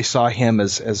really saw him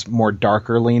as more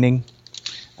darker leaning,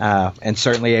 and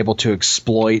certainly able to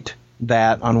exploit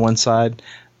that on one side.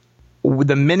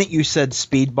 The minute you said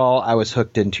Speedball, I was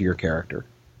hooked into your character.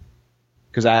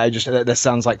 Because that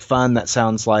sounds like fun. That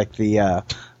sounds like the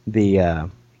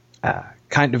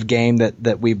kind of game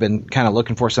that we've been kind of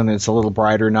looking for, something that's a little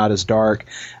brighter, not as dark.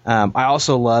 I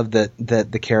also love that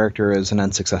the character is an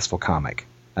unsuccessful comic.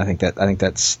 I think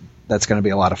that's going to be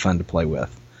a lot of fun to play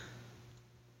with.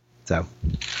 So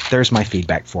there's my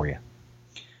feedback for you.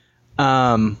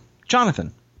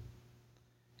 Jonathan,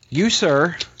 you,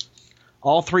 sir,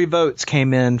 all three votes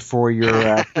came in for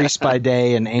your Priest by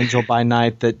Day and Angel by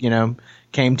Night that, you know,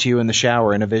 came to you in the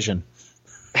shower in a vision.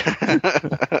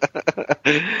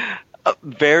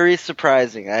 Very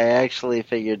surprising. I actually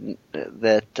figured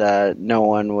that no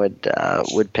one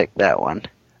would pick that one.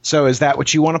 So is that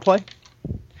what you want to play?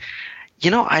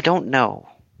 You know, I don't know.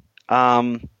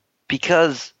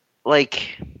 Because,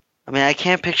 like, I mean, I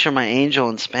can't picture my angel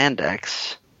in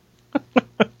spandex.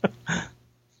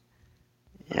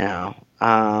 You know,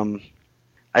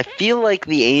 I feel like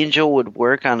the angel would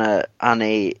work on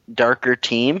a darker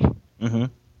team. Mm-hmm.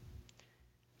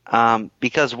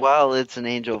 Because while it's an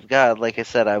angel of God, like I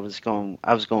said, I was going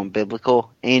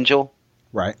biblical angel.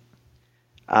 Right.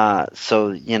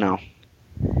 So the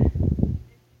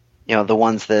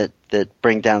ones that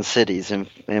bring down cities and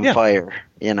Yeah. fire.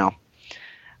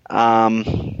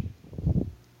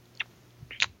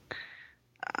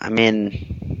 I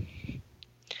mean,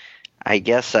 I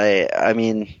guess I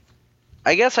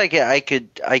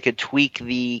could tweak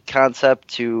the concept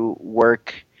to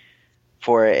work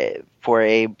for a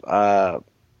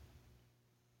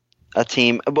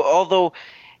team. But although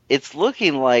it's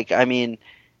looking like,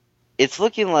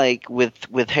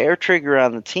 with Hair Trigger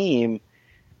on the team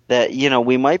that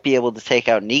we might be able to take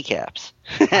out kneecaps.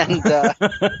 And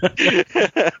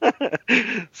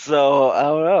so I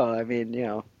don't know. I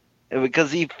mean,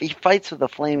 because he fights with a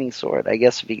flaming sword. I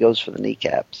guess if he goes for the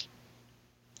kneecaps.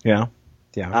 Yeah.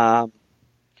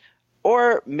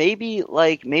 Or maybe he's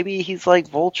like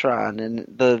Voltron, and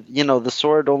the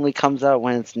sword only comes out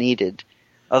when it's needed.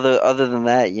 Other than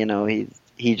that,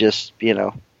 he just.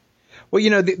 Well,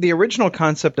 the original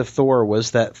concept of Thor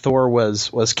was that Thor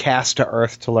was cast to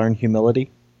Earth to learn humility.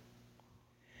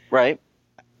 Right.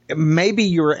 Maybe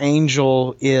your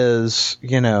angel is,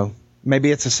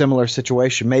 maybe it's a similar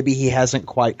situation. Maybe he hasn't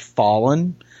quite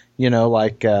fallen,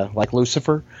 like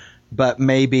Lucifer, but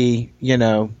maybe,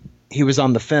 he was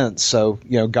on the fence. So,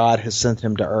 God has sent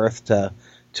him to Earth to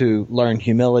learn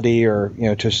humility or,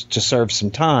 to serve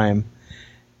some time.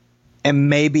 And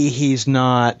maybe he's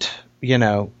not,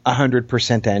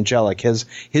 100% angelic.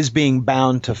 His being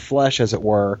bound to flesh, as it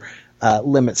were,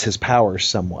 limits his powers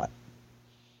somewhat.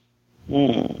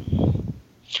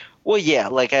 Well, yeah,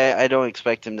 like I don't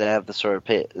expect him to have the sort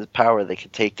of power that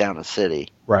could take down a city.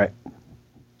 Right.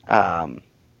 As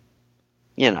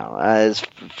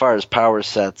far as power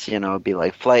sets, it'd be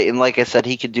like flight, and like I said,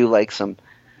 he could do like some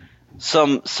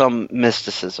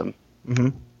mysticism.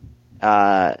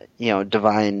 Mm-hmm.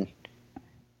 Divine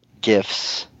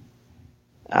gifts.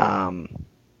 But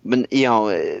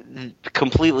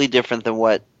completely different than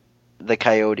what the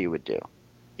Coyote would do.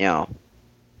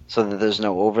 So that there's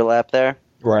no overlap there.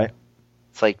 Right.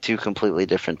 It's like two completely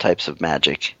different types of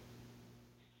magic.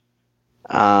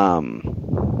 Yeah,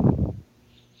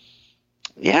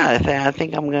 I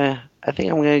think I'm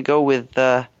gonna go with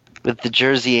the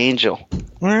Jersey Angel.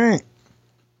 All right.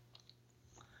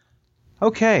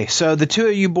 Okay, so the two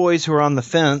of you boys who are on the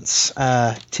fence,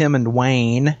 Tim and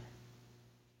Wayne,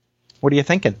 what are you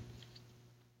thinking?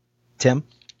 Tim?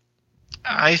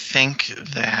 I think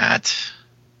that.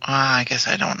 I guess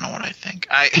I don't know what I think.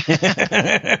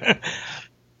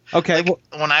 Okay.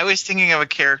 When I was thinking of a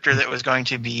character that was going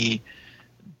to be,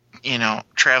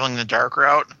 traveling the dark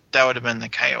route, that would have been the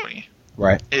Coyote.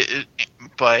 Right.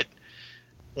 But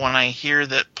when I hear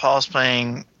that Paul's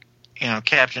playing,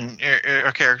 Captain, or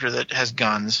a character that has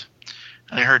guns,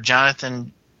 and I heard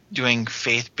Jonathan doing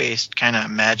faith-based kind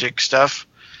of magic stuff,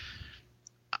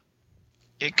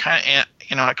 it kind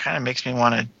of makes me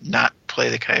want to not play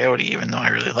the Coyote, even though I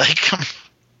really like him.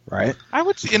 Right. I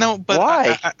would, but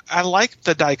why? I like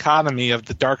the dichotomy of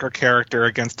the darker character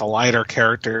against the lighter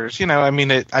characters.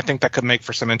 I think that could make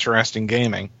for some interesting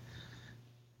gaming.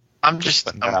 I'm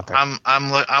looking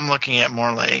at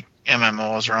more like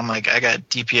MMOs where I'm like, I got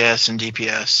DPS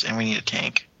and we need a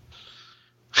tank.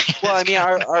 Well, I mean,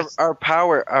 our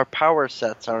power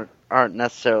sets aren't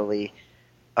necessarily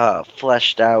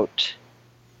fleshed out.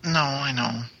 No, I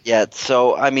know. Yet,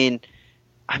 so I mean,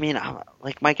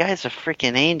 like my guy's a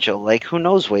freaking angel. Like, who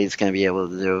knows what he's gonna be able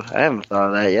to do? I haven't thought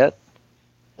of that yet.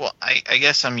 Well, I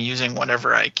guess I'm using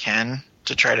whatever I can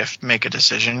to try to make a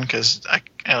decision because I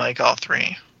like all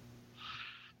three.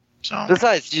 So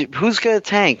Besides, who's gonna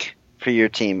tank for your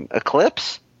team?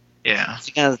 Eclipse? yeah,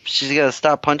 She's gonna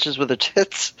stop punches with her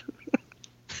tits.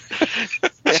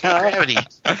 gravity.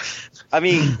 I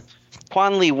mean,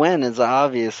 Quan Li Wen is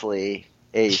obviously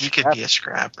He could be a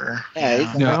scrapper. Yeah,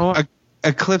 he's- No,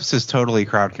 Eclipse is totally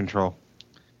crowd control.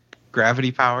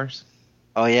 Gravity powers.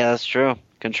 Oh yeah, that's true.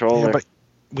 Controller. Yeah, but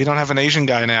we don't have an Asian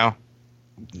guy now.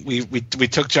 We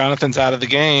took Jonathan's out of the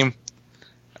game.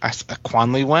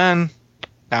 Quan Li Wen.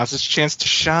 Now's his chance to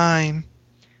shine.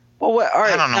 Well, all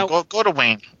right. I don't know. Now, Go to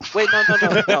Wayne. wait, no.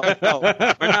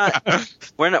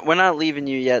 We're not leaving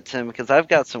you yet, Tim, because I've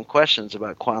got some questions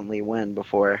about Quan Li Wen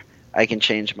before I can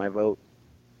change my vote.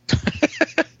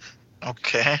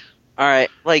 Okay. All right,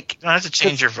 like You don't have to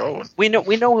change your vote. we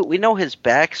know his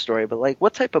backstory, but like,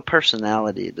 what type of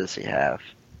personality does he have?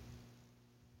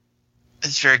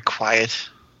 It's very quiet.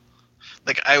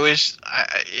 Like I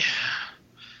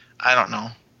don't know.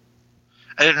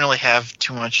 I didn't really have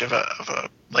too much of a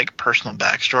like personal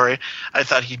backstory. I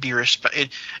thought he'd be very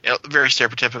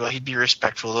stereotypical. He'd be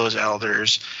respectful of those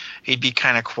elders. He'd be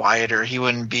kind of quieter. He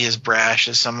wouldn't be as brash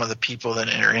as some of the people that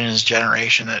are in his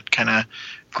generation that kind of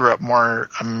grew up more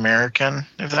American,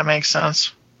 if that makes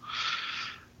sense.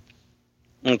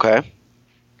 Okay.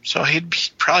 So he'd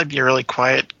probably be a really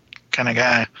quiet kind of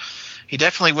guy. He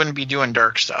definitely wouldn't be doing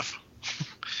dark stuff.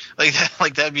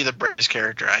 Like that'd be the brightest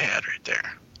character I had right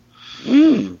there.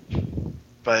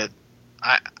 But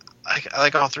I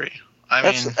like all three.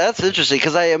 That's interesting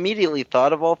because I immediately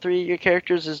thought of all three of your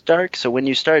characters as dark. So when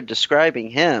you started describing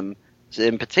him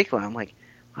in particular, I'm like,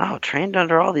 wow, trained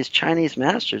under all these Chinese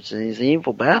masters and he's an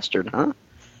evil bastard, huh?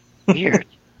 Weird.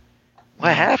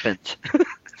 What happened?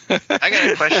 I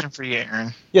got a question for you,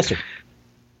 Aaron. Yes, sir.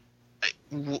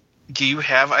 Do you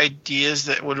have ideas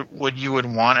that would you would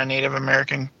want a Native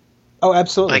American Oh,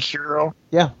 absolutely. like hero?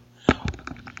 Yeah.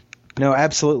 No,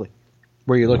 absolutely.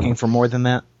 Were you looking for more than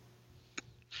that?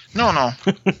 No.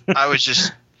 I was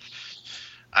just,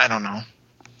 I don't know.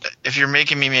 If you're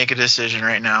making me make a decision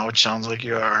right now, which sounds like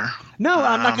you are. No,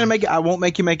 I'm not going to make it. I won't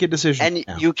make you make a decision. And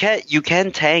now. you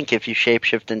can tank if you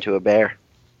shapeshift into a bear.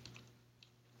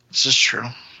 This is true.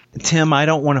 Tim, I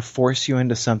don't want to force you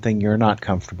into something you're not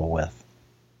comfortable with.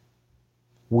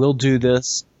 We'll do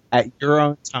this at your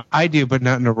own time. I do, but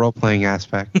not in a role playing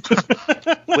aspect.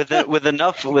 with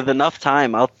enough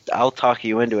time, I'll talk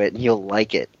you into it, and you'll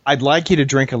like it. I'd like you to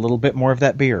drink a little bit more of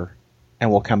that beer,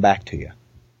 and we'll come back to you.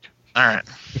 All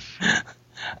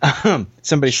right.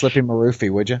 Somebody slip him a roofie,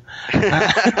 would you?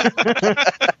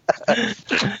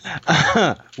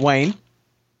 Wayne?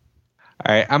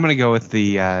 All right, I'm going to go with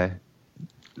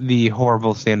the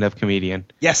horrible stand-up comedian.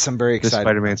 Yes, I'm very The excited.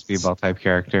 Spider-Man speedball type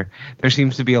character. There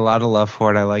seems to be a lot of love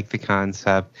for it. I like the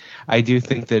concept. I do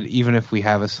think that even if we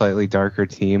have a slightly darker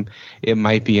team, it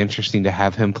might be interesting to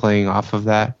have him playing off of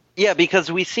that. Yeah,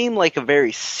 because we seem like a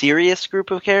very serious group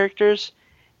of characters,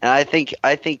 and I think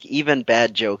even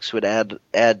bad jokes would add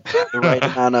the right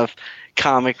amount of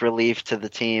comic relief to the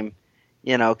team.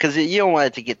 You know, because you don't want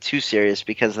it to get too serious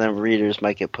because then readers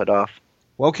might get put off.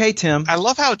 Well, okay, Tim. I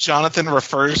love how Jonathan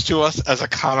refers to us as a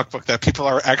comic book that people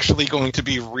are actually going to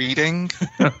be reading.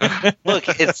 Look,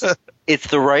 it's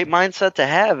the right mindset to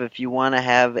have if you want to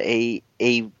have a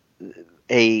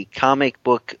comic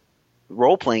book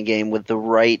role playing game with the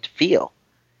right feel.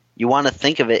 You want to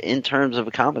think of it in terms of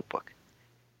a comic book.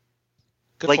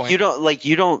 Good Like point.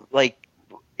 you don't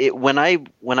it when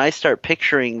I start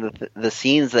picturing the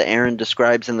scenes that Aaron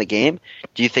describes in the game.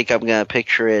 Do you think I'm going to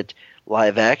picture it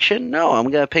live action? No, I'm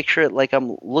going to picture it like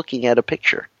I'm looking at a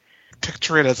picture.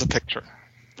 Picture it as a picture.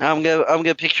 I'm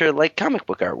gonna picture it like comic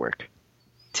book artwork.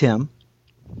 Tim?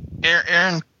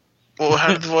 Aaron, well, how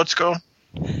did the votes go?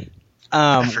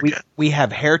 forget. We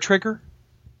have Hair Trigger.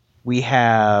 We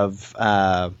have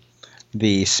the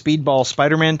Speedball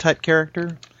Spider-Man type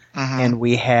character. And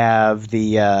we have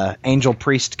the Angel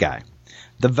Priest guy.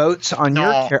 The votes on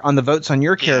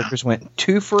your characters went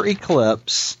 2 for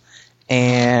Eclipse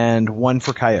and 1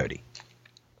 for Coyote.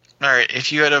 All right,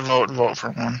 if you had a vote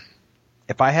for one.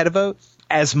 If I had a vote,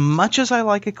 as much as I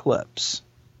like Eclipse,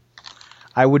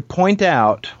 I would point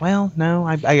out. Well, no,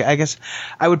 I guess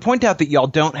I would point out that y'all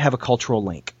don't have a cultural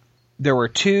link. There were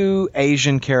 2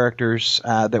 Asian characters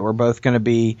that were both going to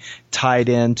be tied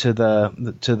into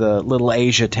the little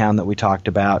Asia town that we talked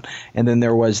about, and then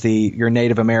there was your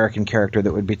Native American character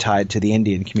that would be tied to the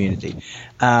Indian community.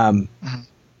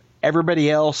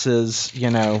 Everybody else is, You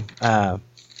know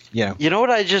what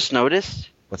I just noticed?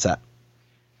 What's that?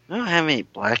 I don't have any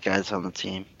black guys on the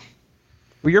team.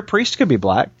 Well, your priest could be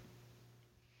black.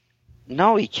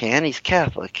 No, he can. He's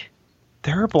Catholic.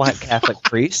 There are black Catholic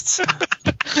priests.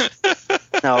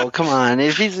 No, come on.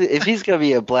 If he's gonna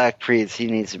be a black priest, he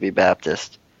needs to be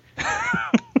Baptist. Like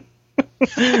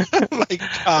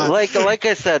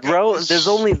I said, there's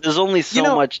only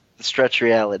so much to stretch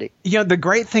reality. The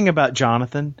great thing about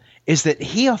Jonathan is that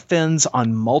he offends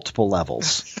on multiple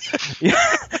levels.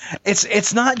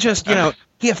 It's not just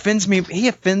he offends me. He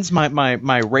offends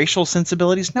my racial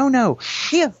sensibilities. No,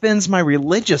 he offends my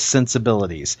religious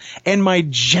sensibilities and my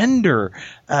gender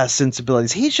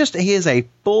sensibilities. He is a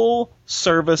full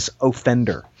service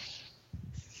offender.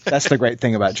 That's the great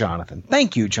thing about Jonathan.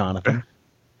 Thank you, Jonathan.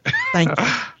 Thank you.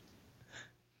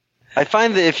 I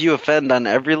find that if you offend on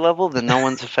every level, then no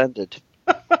one's offended.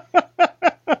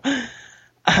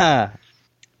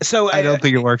 So I don't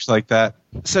think it works like that.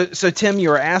 So Tim, you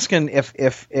were asking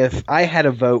if I had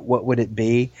a vote, what would it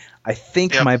be? I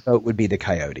think my vote would be the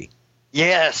Coyote.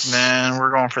 Yes. Man,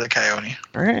 we're going for the Coyote.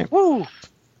 All right. Woo.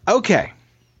 Okay.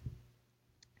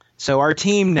 So our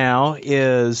team now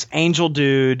is Angel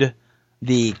Dude,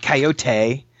 the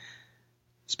Coyote,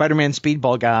 Spider-Man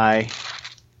Speedball Guy,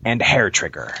 and Hair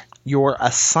Trigger. Your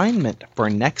assignment for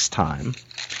next time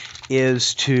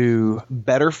is to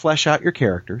better flesh out your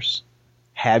characters.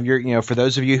 Have your, for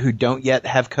those of you who don't yet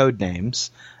have code names,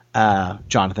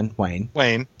 Jonathan, Wayne.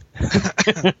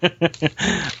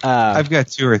 I've got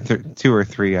two or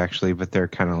three actually, but they're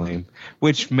kind of lame.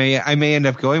 I may end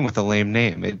up going with a lame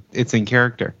name. It's in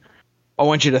character. I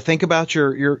want you to think about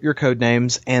your code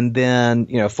names and then,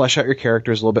 flesh out your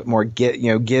characters a little bit more.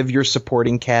 Give your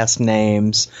supporting cast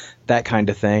names, that kind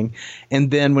of thing.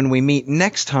 And then when we meet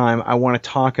next time, I want to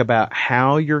talk about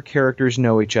how your characters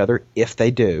know each other, if they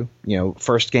do.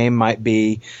 First game might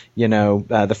be,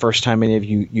 the first time any of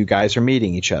you guys are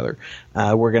meeting each other.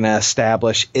 We're going to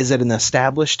establish, is it an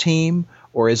established team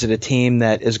or is it a team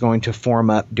that is going to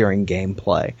form up during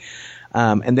gameplay?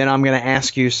 And then I'm going to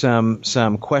ask you some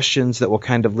questions that will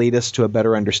kind of lead us to a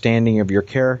better understanding of your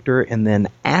character. And then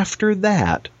after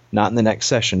that, not in the next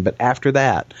session, but after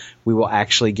that, we will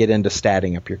actually get into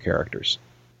statting up your characters.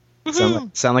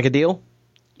 Sound like a deal?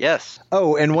 Yes.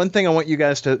 Oh, and one thing I want you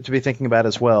guys to be thinking about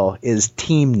as well is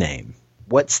team name.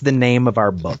 What's the name of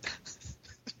our book?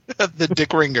 The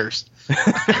Dick Ringers.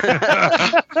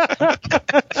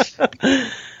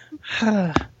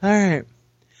 All right.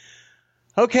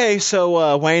 Okay,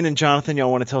 so Wayne and Jonathan,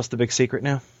 y'all want to tell us the big secret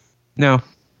now? No.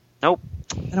 Nope.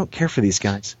 I don't care for these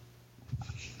guys.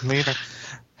 Me either.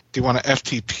 Do you want to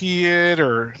FTP it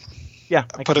or Yeah,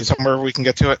 put it somewhere we can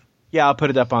get to it? Yeah, I'll put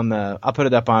it up in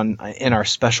our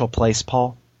special place,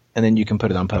 Paul, and then you can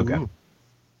put it on Pogo. Ooh.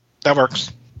 That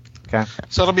works. Okay.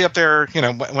 So it'll be up there,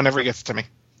 whenever it gets to me.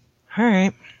 All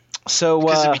right. So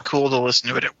Because it'd be cool to listen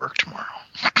to it at work tomorrow.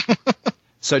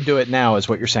 So do it now is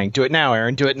what you're saying. Do it now,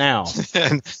 Aaron. Do it now.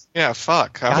 And, yeah,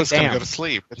 fuck. I was going to damn. go to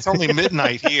sleep. It's only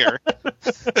midnight here.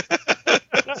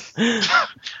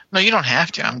 No, you don't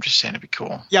have to. I'm just saying it'd be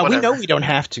cool. Yeah, Whatever. we know we don't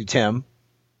have to, Tim.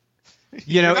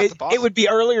 You're not the boss. It would be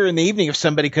earlier in the evening if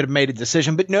somebody could have made a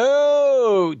decision, but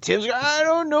no, Tim's. I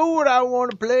don't know what I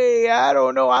want to play. I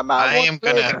don't know. I am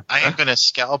gonna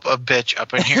scalp a bitch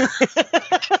up in here.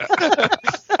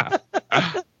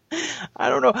 I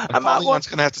don't know. Pollyon's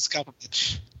going to have to scalp a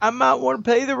bitch. I might want to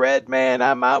play the red man.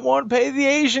 I might want to play the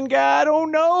Asian guy. I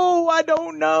don't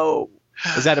know.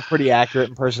 Is that a pretty accurate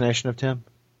impersonation of Tim?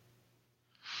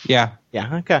 Yeah.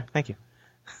 Yeah. Okay. Thank you.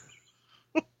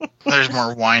 There's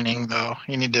more whining though.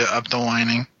 You need to up the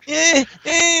whining. Yeah.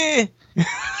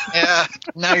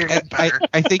 Now you're getting better.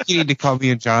 I think you need to call me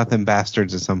and Jonathan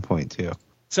bastards at some point too.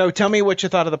 So tell me what you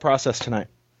thought of the process tonight.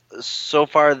 So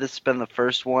far, this has been the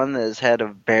first one that has had a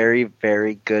very,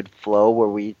 very good flow where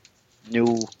we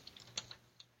knew.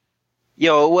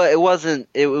 It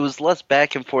was less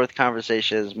back and forth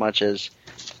conversation as much as,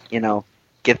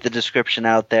 get the description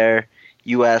out there.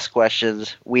 You ask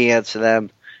questions, we answer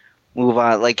them, move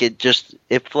on. Like it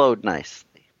flowed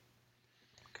nicely.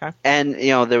 Okay. And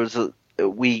there was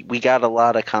we got a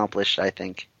lot accomplished, I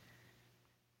think.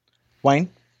 Wayne?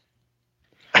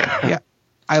 Yeah,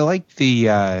 I like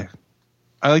the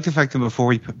fact that before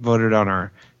we voted on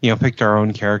our, picked our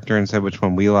own character and said which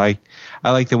one we liked.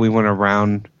 I like that we went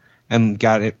around and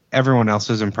got everyone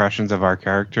else's impressions of our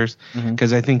characters,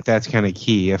 because I think that's kind of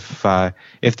key. If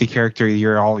the character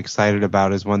you're all excited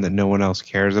about is one that no one else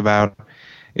cares about,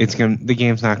 the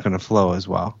game's not going to flow as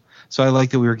well. So I like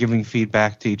that we were giving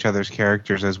feedback to each other's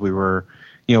characters as we were,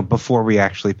 before we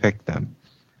actually picked them.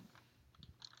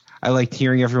 I liked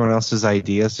hearing everyone else's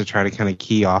ideas to try to kind of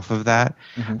key off of that.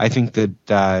 I think that,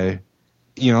 a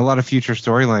lot of future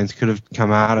storylines could have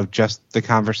come out of just the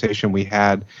conversation we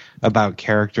had about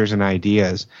characters and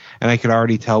ideas. And I could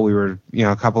already tell we were,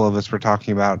 a couple of us were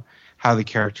talking about how the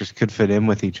characters could fit in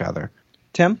with each other.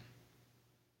 Tim?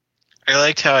 I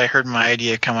liked how I heard my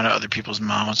idea come out of other people's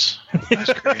mouths.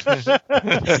 That's great.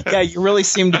 Yeah, you really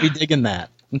seem to be digging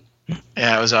that.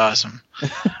 Yeah, it was awesome.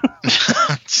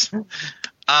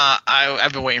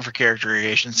 I've been waiting for character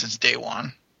creation since day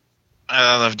one.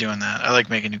 I love doing that. I like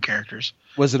making new characters.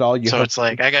 Was it all you? So it's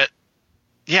like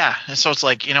so it's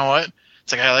like, you know what?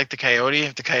 It's like I like the coyote.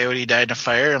 If the coyote died in a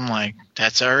fire, I'm like,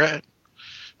 that's all right.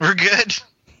 We're good.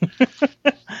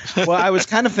 Well, I was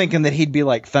kind of thinking that he'd be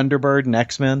like Thunderbird and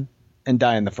X-Men and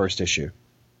die in the first issue.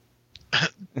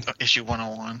 Issue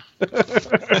 101.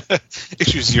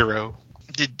 Issue 0.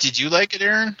 Did you like it,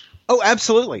 Aaron? Oh,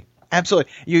 absolutely.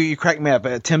 Absolutely. You cracked me up.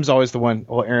 Tim's always the one.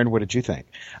 Well, Aaron, what did you think?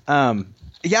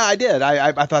 Yeah, I did.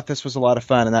 I thought this was a lot of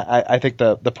fun, and I think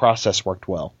the process worked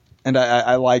well. And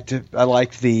I liked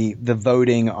the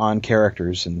voting on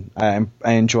characters, and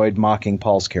I enjoyed mocking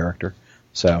Paul's character.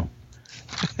 So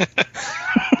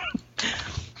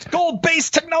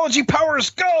Gold-based technology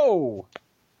powers, go!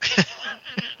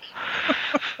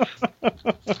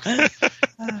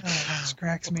 This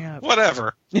cracks me up.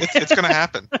 Whatever. It's going to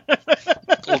happen.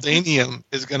 Goldanium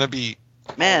is going to be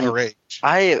Man, all the rage.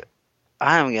 I'm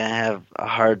going to have a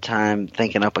hard time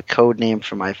thinking up a code name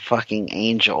for my fucking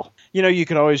angel. You know, you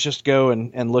could always just go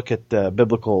and look at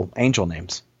biblical angel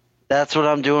names. That's what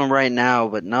I'm doing right now,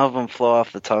 but none of them flow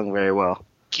off the tongue very well.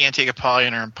 Can't take a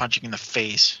polyenter and punch you in the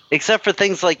face. Except for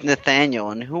things like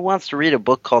Nathaniel, and who wants to read a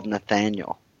book called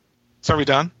Nathaniel? So are we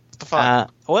done? What the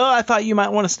fuck? Well, I thought you might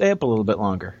want to stay up a little bit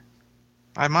longer.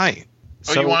 I might.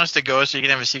 Oh, you want us to go so you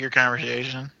can have a secret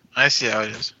conversation? I see how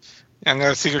it is. I'm going to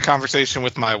have a secret conversation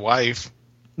with my wife.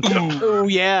 Oh,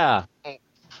 yeah.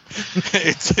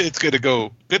 It's going to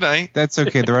go. Good night. That's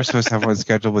okay. The rest of us have one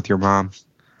scheduled with your mom.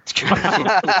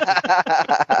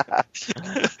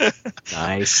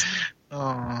 Nice. Oh.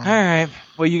 All right.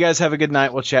 Well, you guys have a good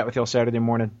night. We'll chat with y'all Saturday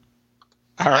morning.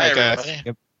 All right, Hi, guys.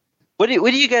 everybody.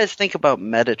 What do you guys think about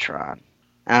Metatron?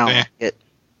 I don't like it.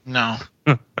 No.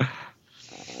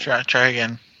 Try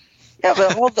again. Yeah,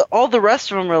 but all the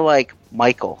rest of them are like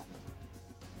Michael,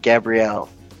 Gabrielle,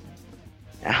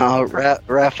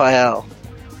 Raphael.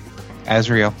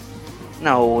 Azrael.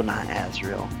 No, not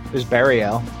Azrael. There's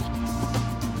Barry-L.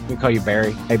 We call you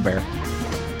Barry. Hey, Bear.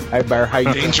 Hey, Bear. How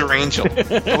you doing? Danger Angel.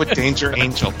 Go with Danger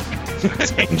Angel.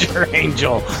 Danger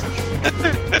Angel.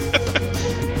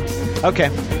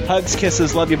 Okay. Hugs,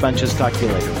 kisses, love you bunches. Talk to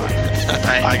you later.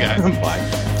 Bye. Bye, guys.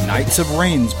 Bye. Knights of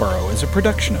Rainsboro is a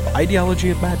production of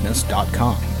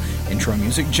ideologyofmadness.com. Intro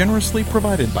music generously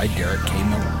provided by Derek K.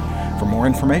 Miller. For more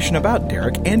information about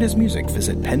Derek and his music,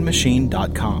 visit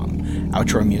penmachine.com.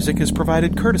 Outro music is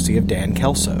provided courtesy of Dan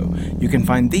Kelso. You can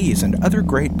find these and other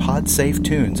great pod-safe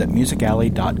tunes at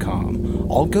musicalley.com.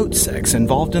 All goat sex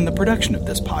involved in the production of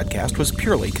this podcast was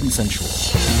purely consensual.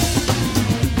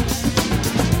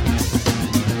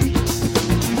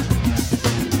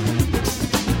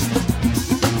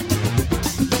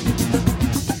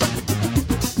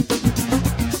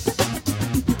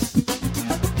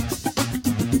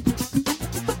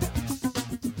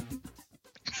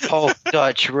 Oh,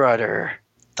 Dutch Rudder.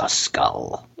 The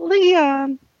skull.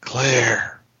 Leon.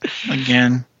 Claire.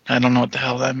 Again. I don't know what the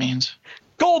hell that means.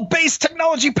 Gold-based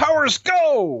technology powers,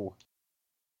 go!